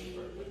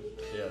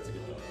 Yeah, that's a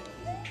good one.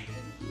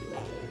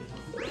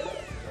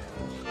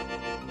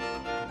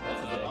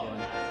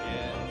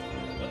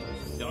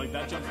 Yeah, like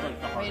that jumps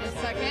like the Wait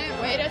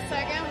hardest. Wait a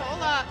second,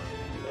 hold up.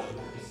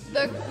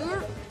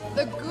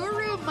 The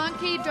Guru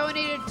Monkey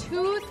donated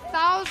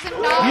 $2,000.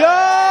 Yo!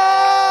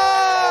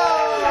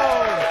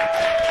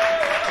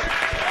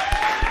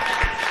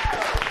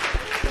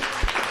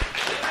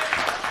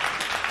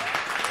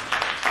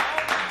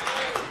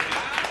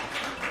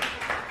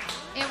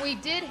 And we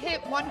did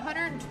hit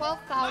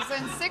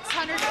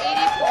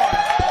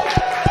 112,684.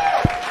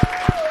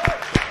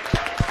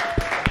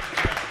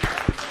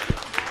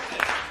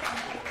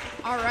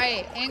 All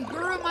right, and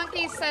Guru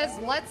Monkey says,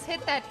 let's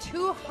hit that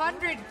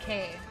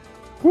 200K.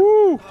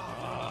 Woo!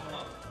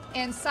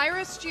 And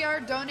Cyrus GR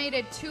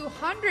donated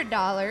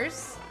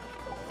 $200.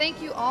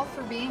 Thank you all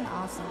for being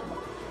awesome.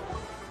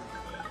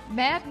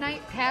 Mad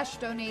Knight Pash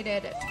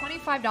donated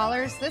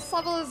 $25. This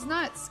level is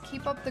nuts.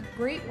 Keep up the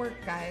great work,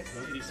 guys.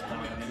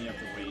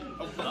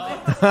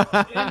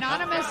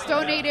 Anonymous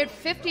donated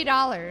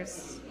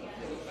 $50.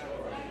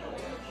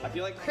 I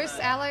feel like Chris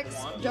Alex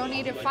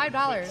donated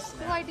 $5.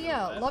 Cool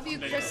idea. Love you,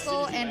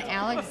 Crystal and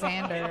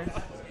Alexander.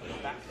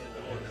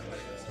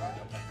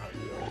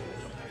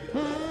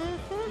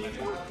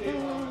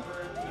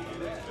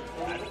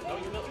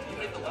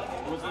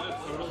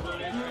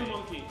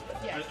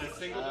 Yes.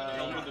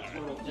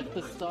 If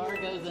the star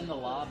goes in the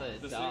lava,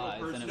 it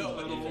dies, and it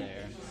won't be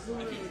there.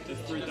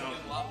 It's 3,000 before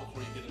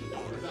you get in the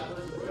door.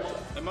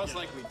 And most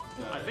likely,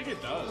 I think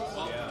it does.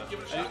 Yeah.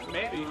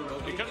 Maybe.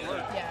 It could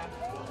work. Yeah.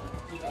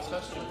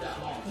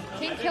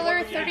 King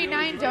Killer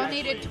 39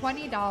 donated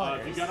 $20.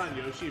 If you got on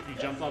Yoshi, if you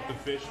jumped off the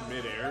fish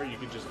mid-air, you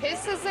could just...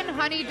 Hisses and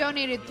Honey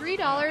donated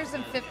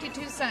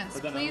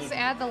 $3.52. Please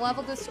add the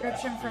level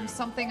description from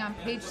something on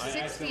page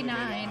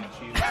 69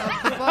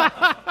 of the book.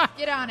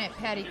 Get on it,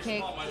 Patty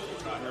Cake.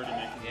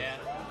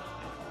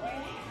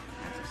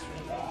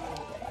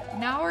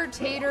 Nour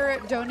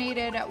Tater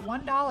donated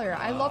 $1.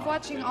 I love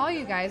watching all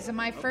you guys, and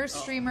my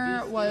first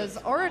streamer was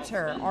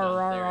Orator.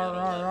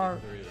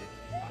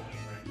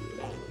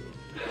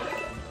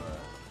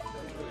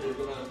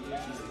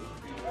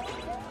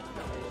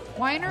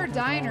 Winer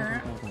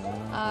Diner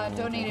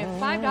donated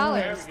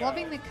 $5.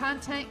 Loving the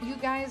content, you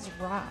guys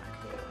rock.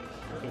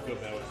 I feel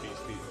bad with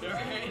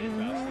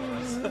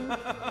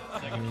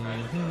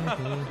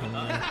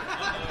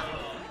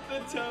the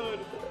toad.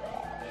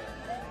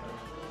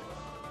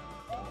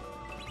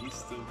 He's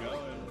still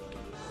going.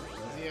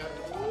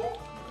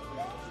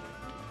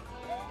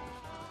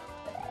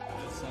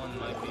 This one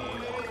might be.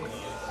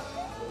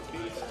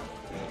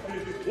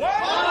 What?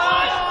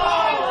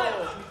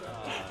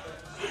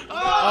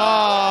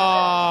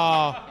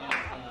 Oh!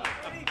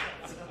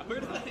 Where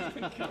did that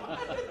even come?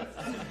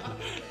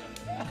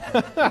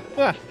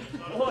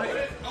 Oi,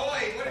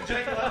 what a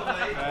jank level,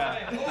 mate.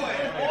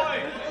 Oi.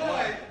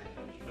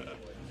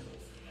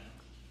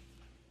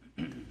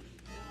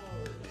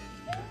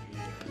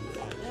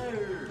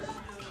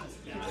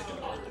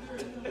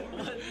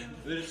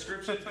 The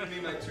description's gonna be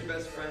my two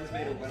best friends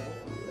made a level.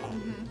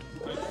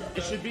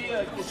 It should be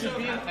an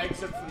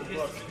excerpt from the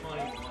book.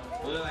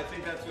 Well, no, I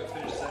think that's what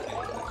finished second.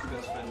 My two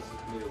best friends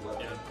made a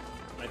level. Yeah.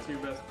 My two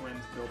best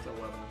friends built a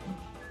level.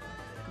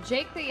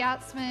 Jake the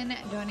Yachtsman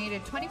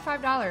donated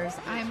 $25.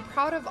 I am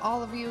proud of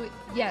all of you.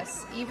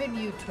 Yes, even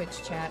you,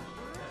 Twitch chat.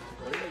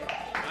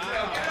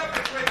 Get up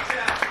to Twitch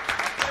chat.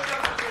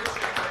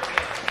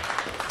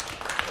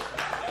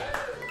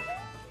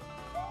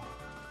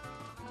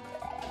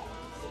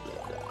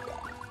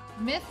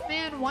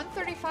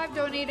 Mythman135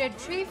 donated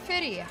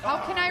 $350. How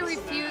can I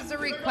refuse a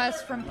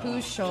request from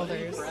Pooh's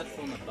shoulders? Press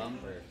on the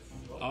bumper.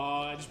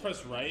 I just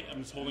press right. I'm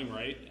just holding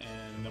right,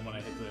 and then when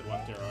I hit the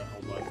left arrow, I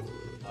hold left.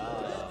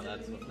 Oh,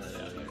 that's what that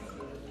is.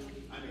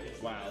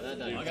 Wow. That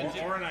Dude,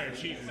 doesn't- Or and I are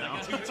cheating now.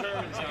 2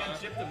 turns. I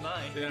got chipped in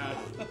mine. Yeah.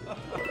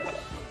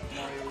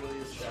 Mario really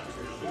is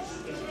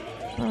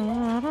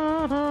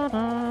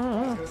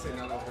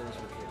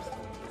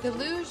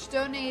Deluge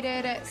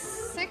donated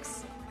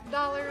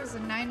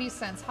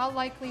 $6.90. How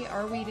likely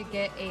are we to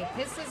get a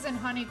Hisses and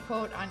Honey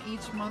quote on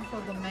each month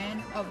of the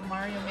Man of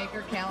Mario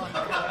Maker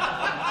calendar?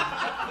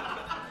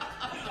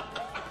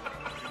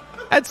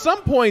 At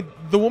some point,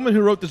 the woman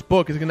who wrote this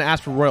book is going to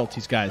ask for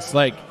royalties, guys.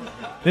 Like,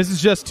 this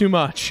is just too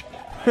much.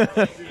 Put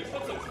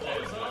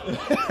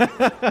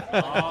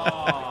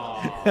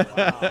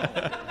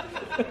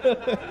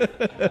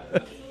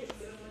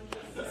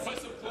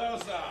some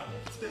clothes on.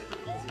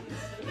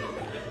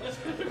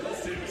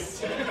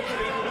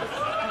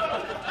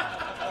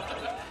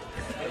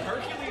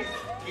 Hercules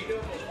beat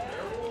up a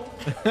werewolf?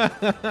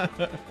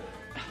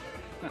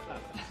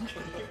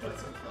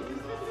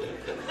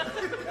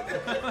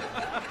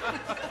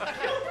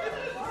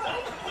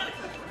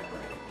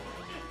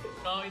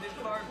 Oh, he did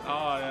Barb.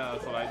 Oh yeah,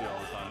 that's what I do all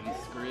the time.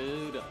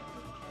 Screwed up.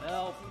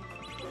 Help.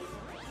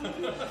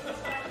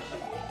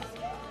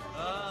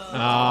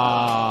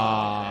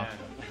 Ah.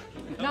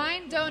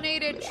 9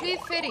 donated Tree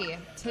Fitty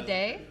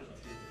today.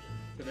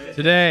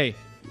 Today.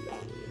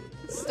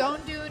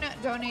 Stone Dune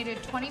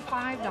donated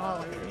 $25.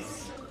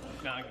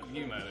 Nah,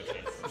 you might have a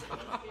chance.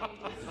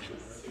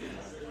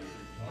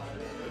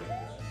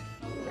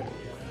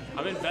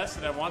 I'm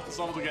invested. I want this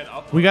level to get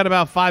up. We got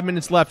about 5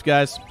 minutes left,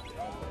 guys.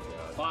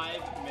 5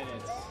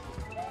 minutes.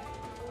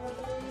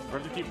 We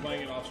have to keep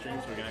playing it off stream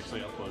so we can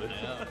actually upload it.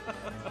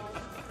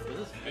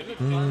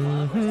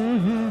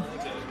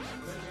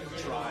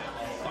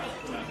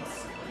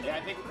 Yeah,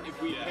 I think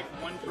if we pick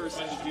one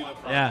person to do the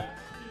problem, Yeah.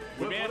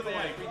 We may have to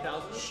like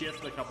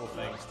shift a couple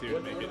things too to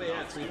make it. They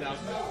at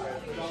 3,000.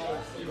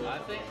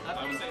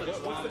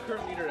 What's the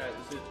current meter at?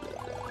 Is it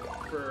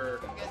for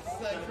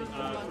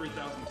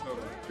 3,000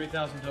 total.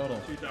 3,000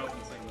 total?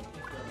 2,000 single.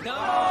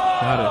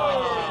 Got it.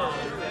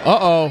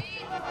 Uh-oh.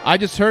 I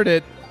just heard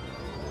it.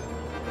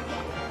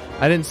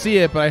 I didn't see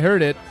it, but I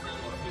heard it.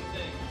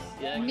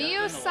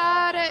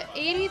 Neosad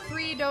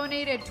 83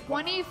 donated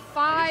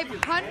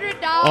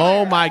 $2,500.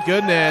 Oh my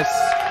goodness.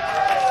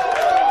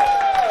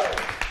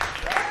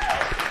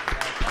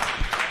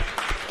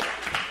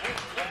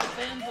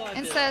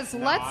 And says,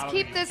 let's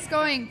keep this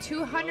going.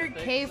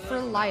 200K for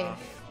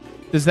life.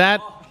 Does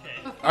that...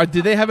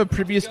 did they have a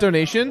previous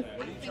donation?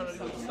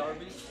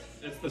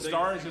 The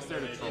star is just there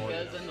to troll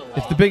it.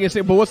 It's the biggest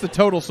thing, but what's the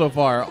total so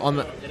far on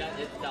the...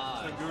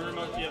 The Guru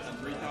Monkey has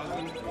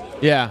 3,000.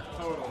 Yeah.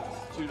 Total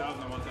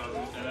 2,000 and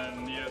 1,000. And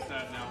then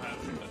Neosat now has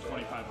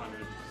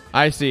 2,500.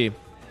 I see.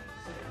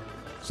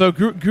 So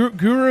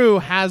Guru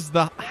has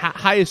the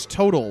highest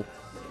total,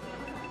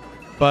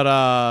 but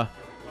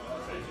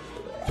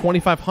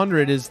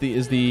 2,500 is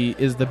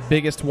the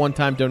biggest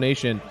one-time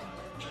donation.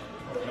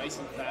 Nice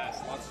and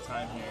fast. Lots of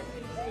time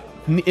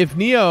here. If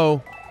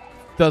Neo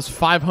does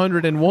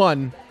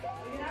 501,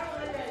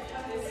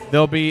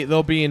 they'll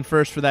be in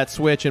first for that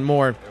Switch and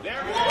more.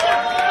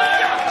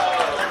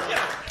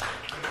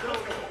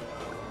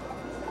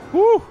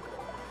 Woo!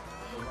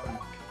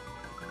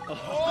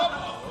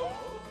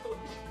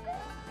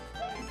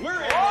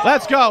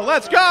 Let's go!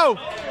 Let's go!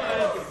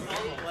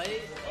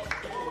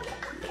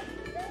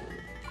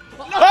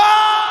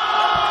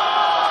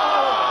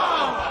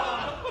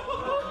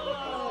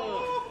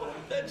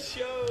 That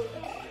showed.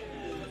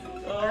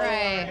 All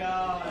right.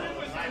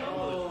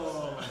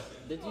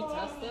 Did you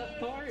test that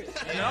part?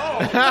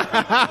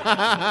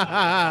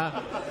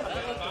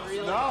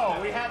 No,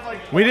 we had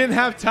like. We didn't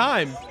have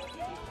time.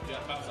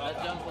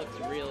 That jump looks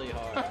really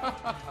hard.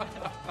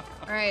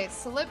 All right,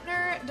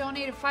 Slipner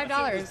donated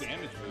 $5.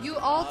 You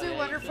all do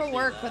wonderful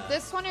work, but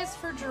this one is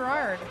for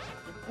Gerard.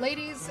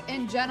 Ladies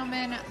and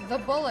gentlemen, the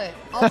Bullet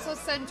also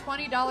send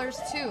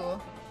 $20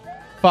 too.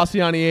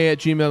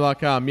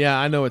 Fossiania@gmail.com. Yeah,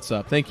 I know what's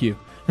up. Thank you.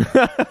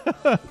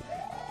 All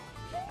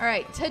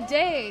right,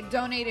 Today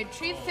donated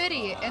Tree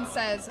Fitty and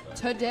says,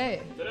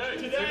 Today.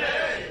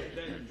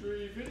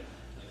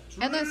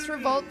 And this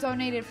Revolt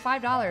donated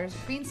 $5.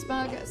 Bean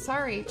Smug,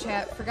 sorry,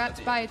 chat, forgot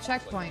to buy a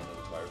checkpoint.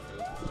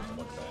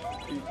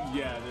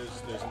 Yeah,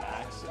 there's an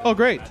axe. Oh,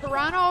 great.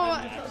 Toronto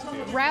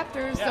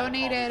Raptors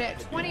donated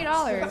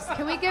 $20.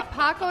 Can we get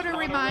Paco to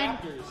remind?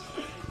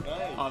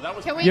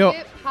 Can we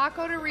get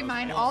Paco to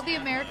remind all the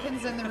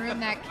Americans in the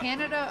room that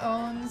Canada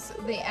owns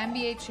the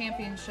NBA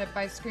championship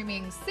by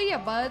screaming "See ya,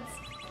 buds"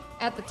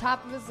 at the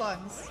top of his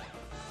lungs?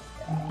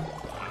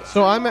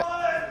 So I'm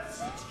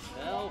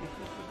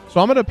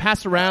gonna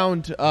pass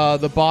around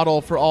the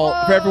bottle for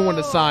everyone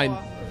to sign.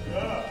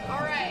 All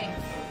right.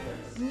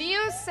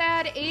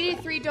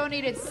 Neosad83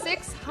 donated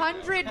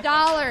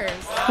 $600.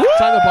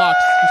 Sign the box.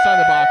 Just sign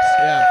the box.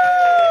 Yeah.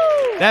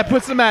 That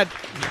puts them at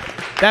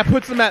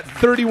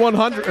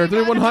 3,100 or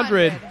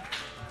 3,100.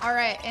 All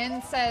right,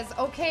 and says,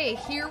 "Okay,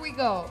 here we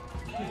go.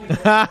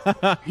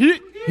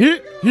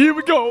 Here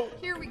we go.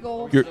 Here we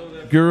go."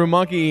 Guru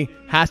Monkey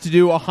has to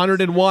do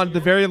 101 at the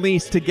very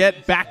least to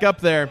get back up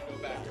there.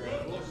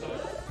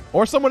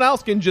 Or someone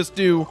else can just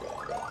do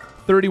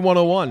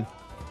 3,101.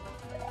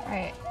 All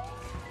right.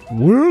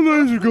 Where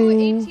does it go?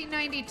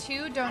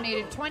 1892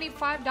 donated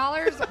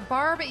 $25.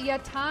 Barb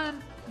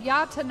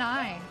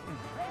Yatanai.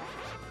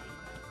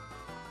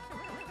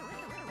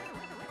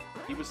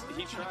 He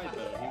tried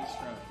though. He was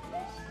trying.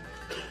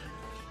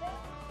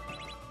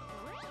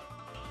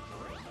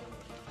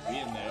 We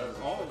in there.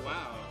 Oh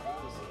wow.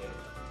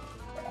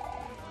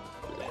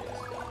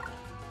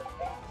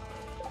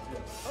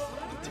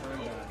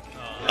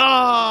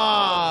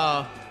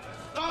 Ah!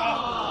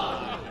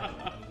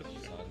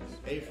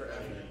 A for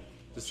effort.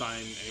 To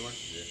sign anywhere?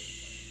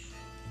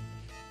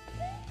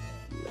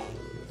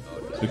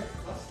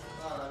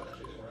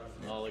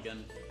 All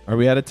again. Are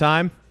we out of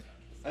time?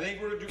 I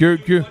think we're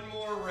doing one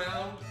more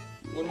round,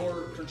 one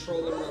more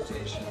controller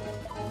rotation.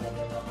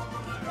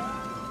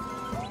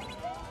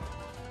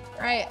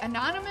 All right,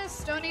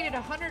 Anonymous donated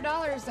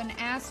 $100 and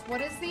asked,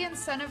 what is the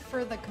incentive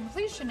for the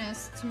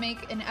completionist to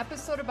make an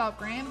episode about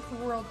Grand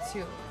Prix World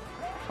 2?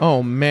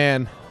 Oh,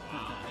 man.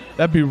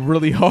 That'd be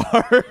really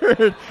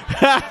hard.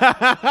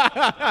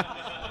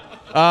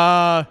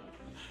 Oh,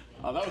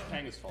 that was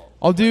Panga's fault.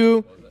 I'll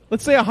do,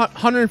 let's say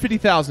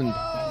 150,000.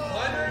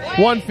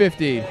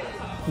 150.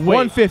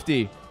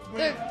 150.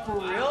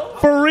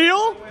 For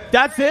real?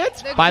 That's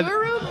it?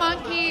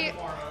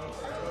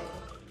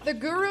 The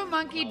Guru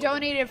Monkey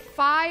donated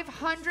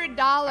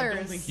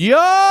 $500.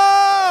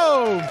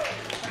 Yo!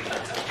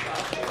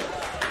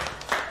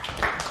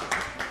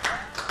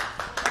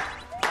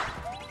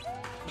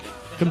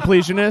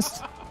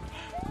 Completionist.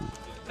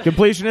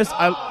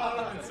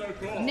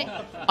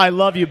 I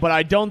love you, but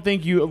I don't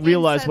think you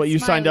realize what you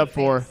signed up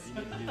for.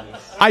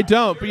 I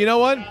don't, but you know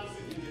what?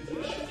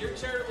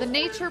 The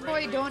Nature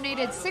Boy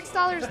donated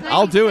 $6.90.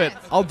 I'll do it.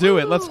 I'll do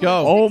it. Let's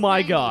go. Oh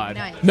my God.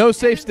 No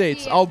safe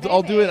states. I'll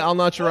do it. I'll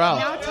notch her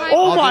out.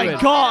 Oh my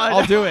God.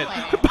 I'll do it.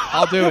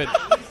 I'll do it.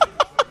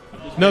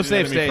 No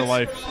safe states. For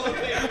life.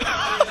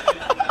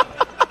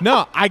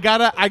 No, I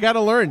gotta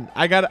learn.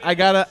 I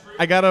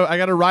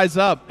gotta rise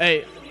up.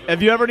 Hey,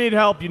 if you ever need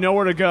help, you know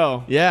where to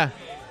go. Yeah.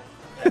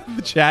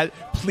 The chat,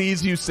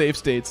 please use safe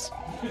states.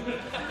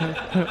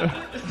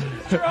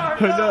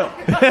 No.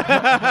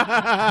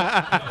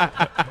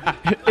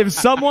 If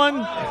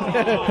someone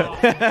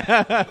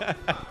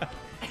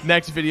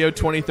next video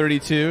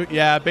 2032.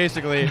 Yeah,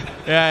 basically.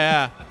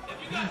 Yeah.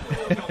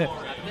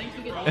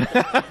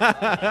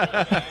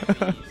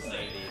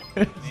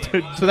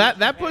 So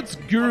that puts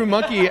Guru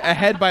Monkey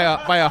ahead by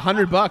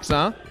 $100,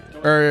 huh?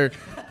 Or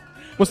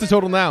what's the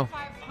total now?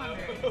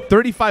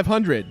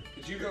 3,500.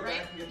 Did you go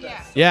back and get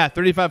that? Yeah,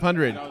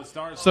 3,500.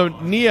 So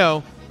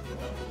Neo.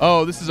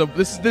 Oh, this is a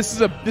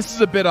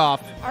bit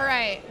off. All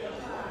right.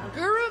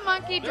 Guru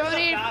Monkey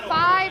donated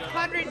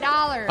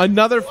 $500.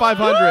 Another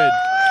 500.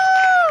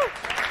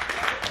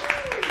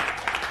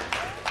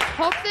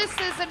 Hope this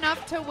is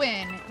enough to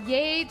win.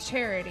 Yay,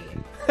 charity.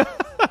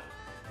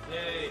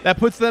 That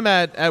puts them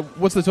at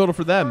what's the total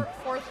for them?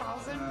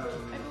 4,000, I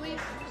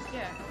believe.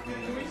 Yeah.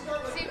 Can we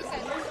start a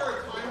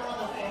timer on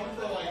the phone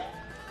for like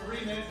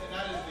 3 minutes, and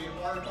that is the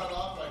hard cut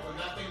off? Like when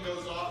that thing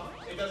goes off,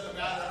 it doesn't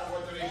matter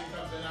what donation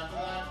comes in after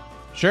that?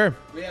 Sure.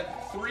 We have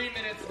 3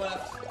 minutes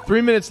left.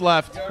 3 minutes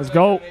left. Let's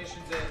go.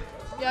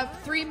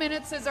 Yep, 3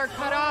 minutes is our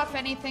cutoff.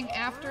 Anything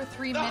after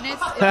 3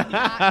 minutes is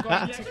not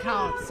going to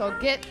count. So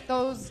get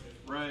those.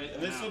 Right,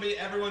 and this will be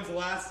everyone's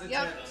last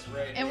attempt.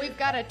 Right. And we've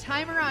got a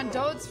timer on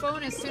Dode's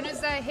phone. As soon as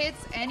that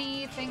hits,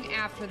 anything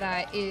after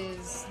that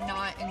is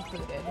not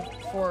included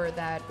for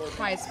that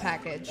prize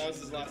package. That was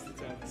his last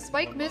attempt.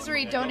 Spike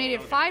Misery donated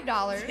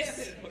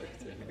 $5.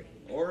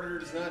 Order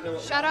does not know.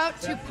 Shout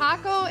out to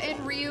Paco and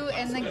Ryu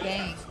and the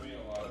gang.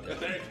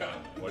 There you go.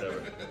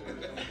 Whatever.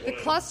 The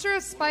cluster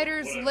of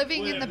spiders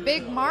living in the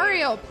big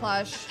Mario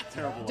plush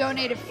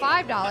donated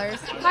 $5.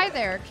 Hi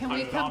there, can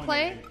we come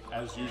play?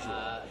 As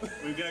usual.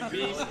 We've got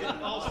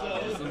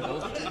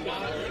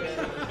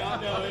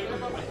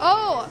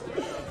Oh,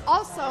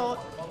 also,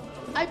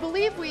 I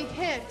believe we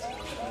hit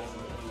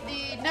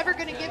the Never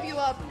Gonna Give You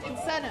Up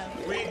incentive.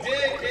 We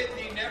did hit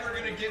the Never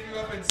Gonna Give You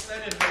Up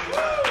incentive.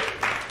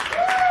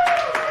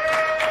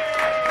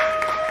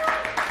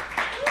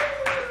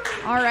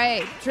 All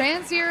right,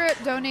 Dranzier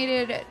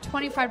donated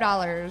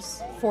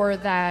 $25 for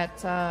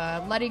that,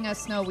 letting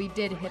us know we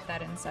did hit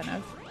that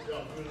incentive.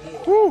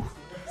 Woo.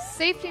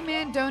 Safety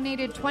Man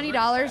donated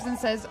 $20 and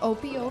says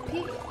OP. All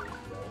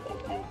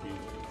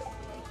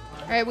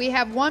right, we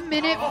have 1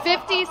 minute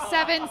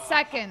 57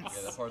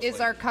 seconds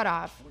is our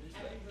cutoff.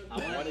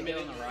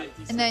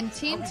 And then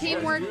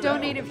Teamwork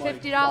donated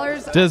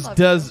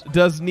 $50.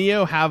 Does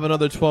Neo have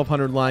another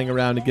 1,200 lying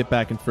around to get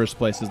back in first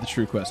place? Is the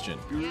true question.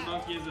 Guru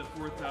Monkey is at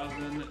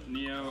 4,000.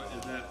 Neo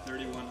is at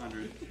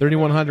 3,100.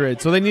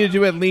 3,100. So they need to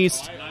do at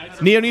least.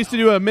 Neo needs to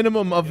do a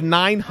minimum of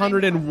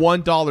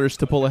 $901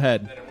 to pull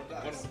ahead.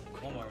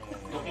 One more.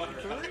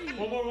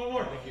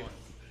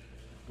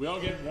 We all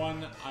get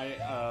one,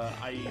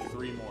 i.e.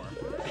 3 more.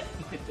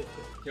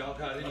 Y'all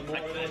got any more?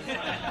 We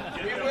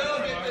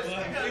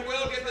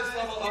will get this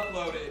level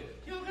uploaded.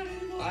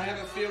 I have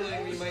a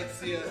feeling we might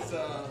see us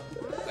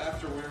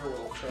after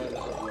Werewolf trying to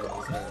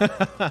upload this.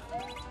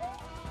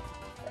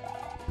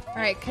 All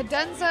right,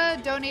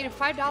 Cadenza donated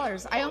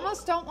 $5. I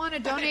almost don't want to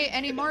donate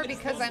anymore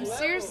because I'm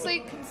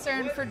seriously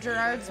concerned for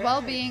Gerard's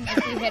well-being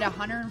if we hit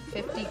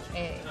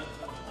 150K.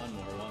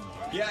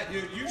 Yeah,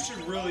 dude, you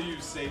should really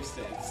use save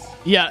states.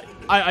 Yeah,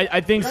 I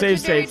think save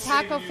Legendary states.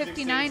 Taco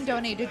 59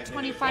 donated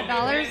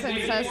 $25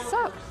 and says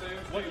sup.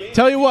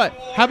 Tell you what.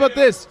 How about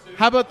this?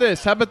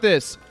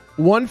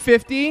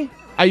 150.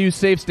 I use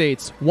save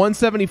states.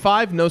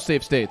 175. No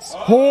save states.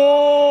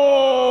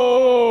 Oh!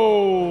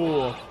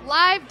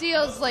 Live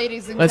deals,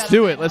 ladies and Let's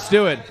gentlemen.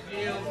 do it.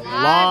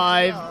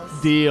 Live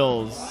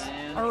deals.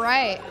 All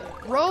right,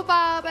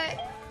 Robob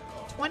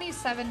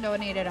 27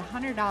 donated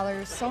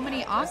 $100. So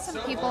many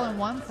awesome people in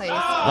one place.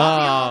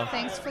 Love y'all.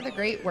 Thanks for the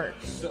great work.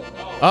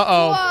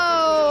 Uh-oh.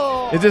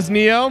 Whoa! Is this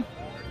Neo?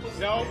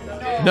 No.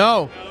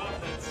 No.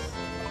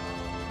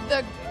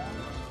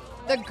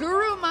 The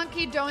Guru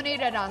Monkey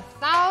donated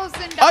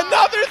 $1,000.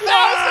 Another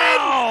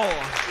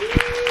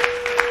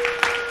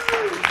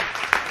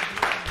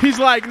 1,000. He's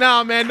like,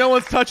 nah, man, no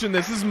one's touching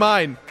this. This is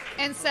mine.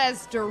 And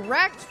says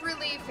direct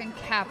relief in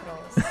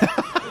capitals.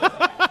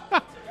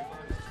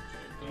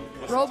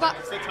 Robot.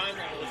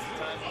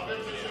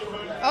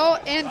 Oh,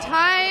 and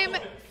time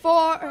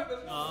for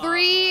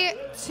 3,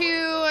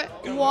 2,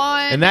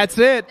 1. And that's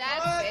it.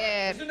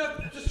 That's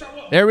it.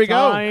 There we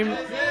go. Time.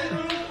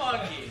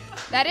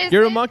 That is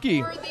You're a it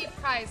monkey. for the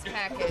prize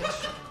package.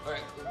 All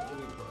right.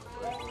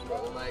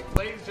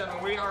 Ladies and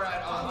gentlemen, we are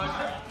at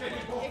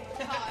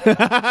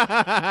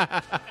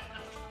 100.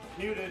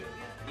 Muted.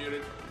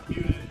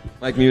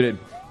 Mike muted.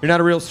 You're not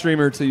a real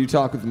streamer until you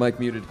talk with Mike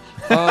muted.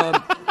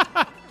 Well,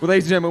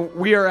 ladies and gentlemen,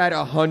 we are at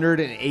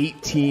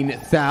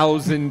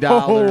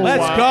 $118,000.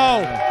 Let's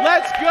go.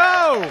 Let's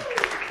go.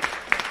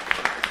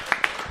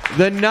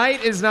 The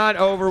night is not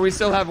over. We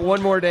still have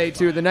one more day,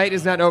 too. The night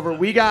is not over.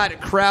 We got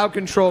crowd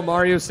control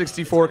Mario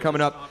 64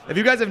 coming up. If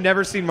you guys have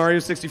never seen Mario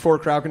 64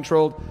 crowd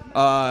controlled,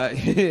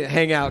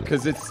 hang out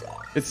because it's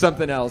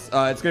something else.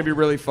 It's going to be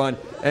really fun.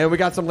 And we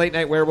got some late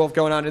night werewolf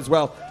going on as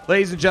well.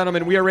 Ladies and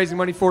gentlemen, we are raising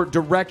money for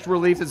Direct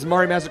Relief. This is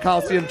Mario Master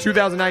Colosseum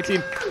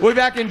 2019. We'll be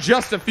back in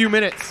just a few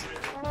minutes.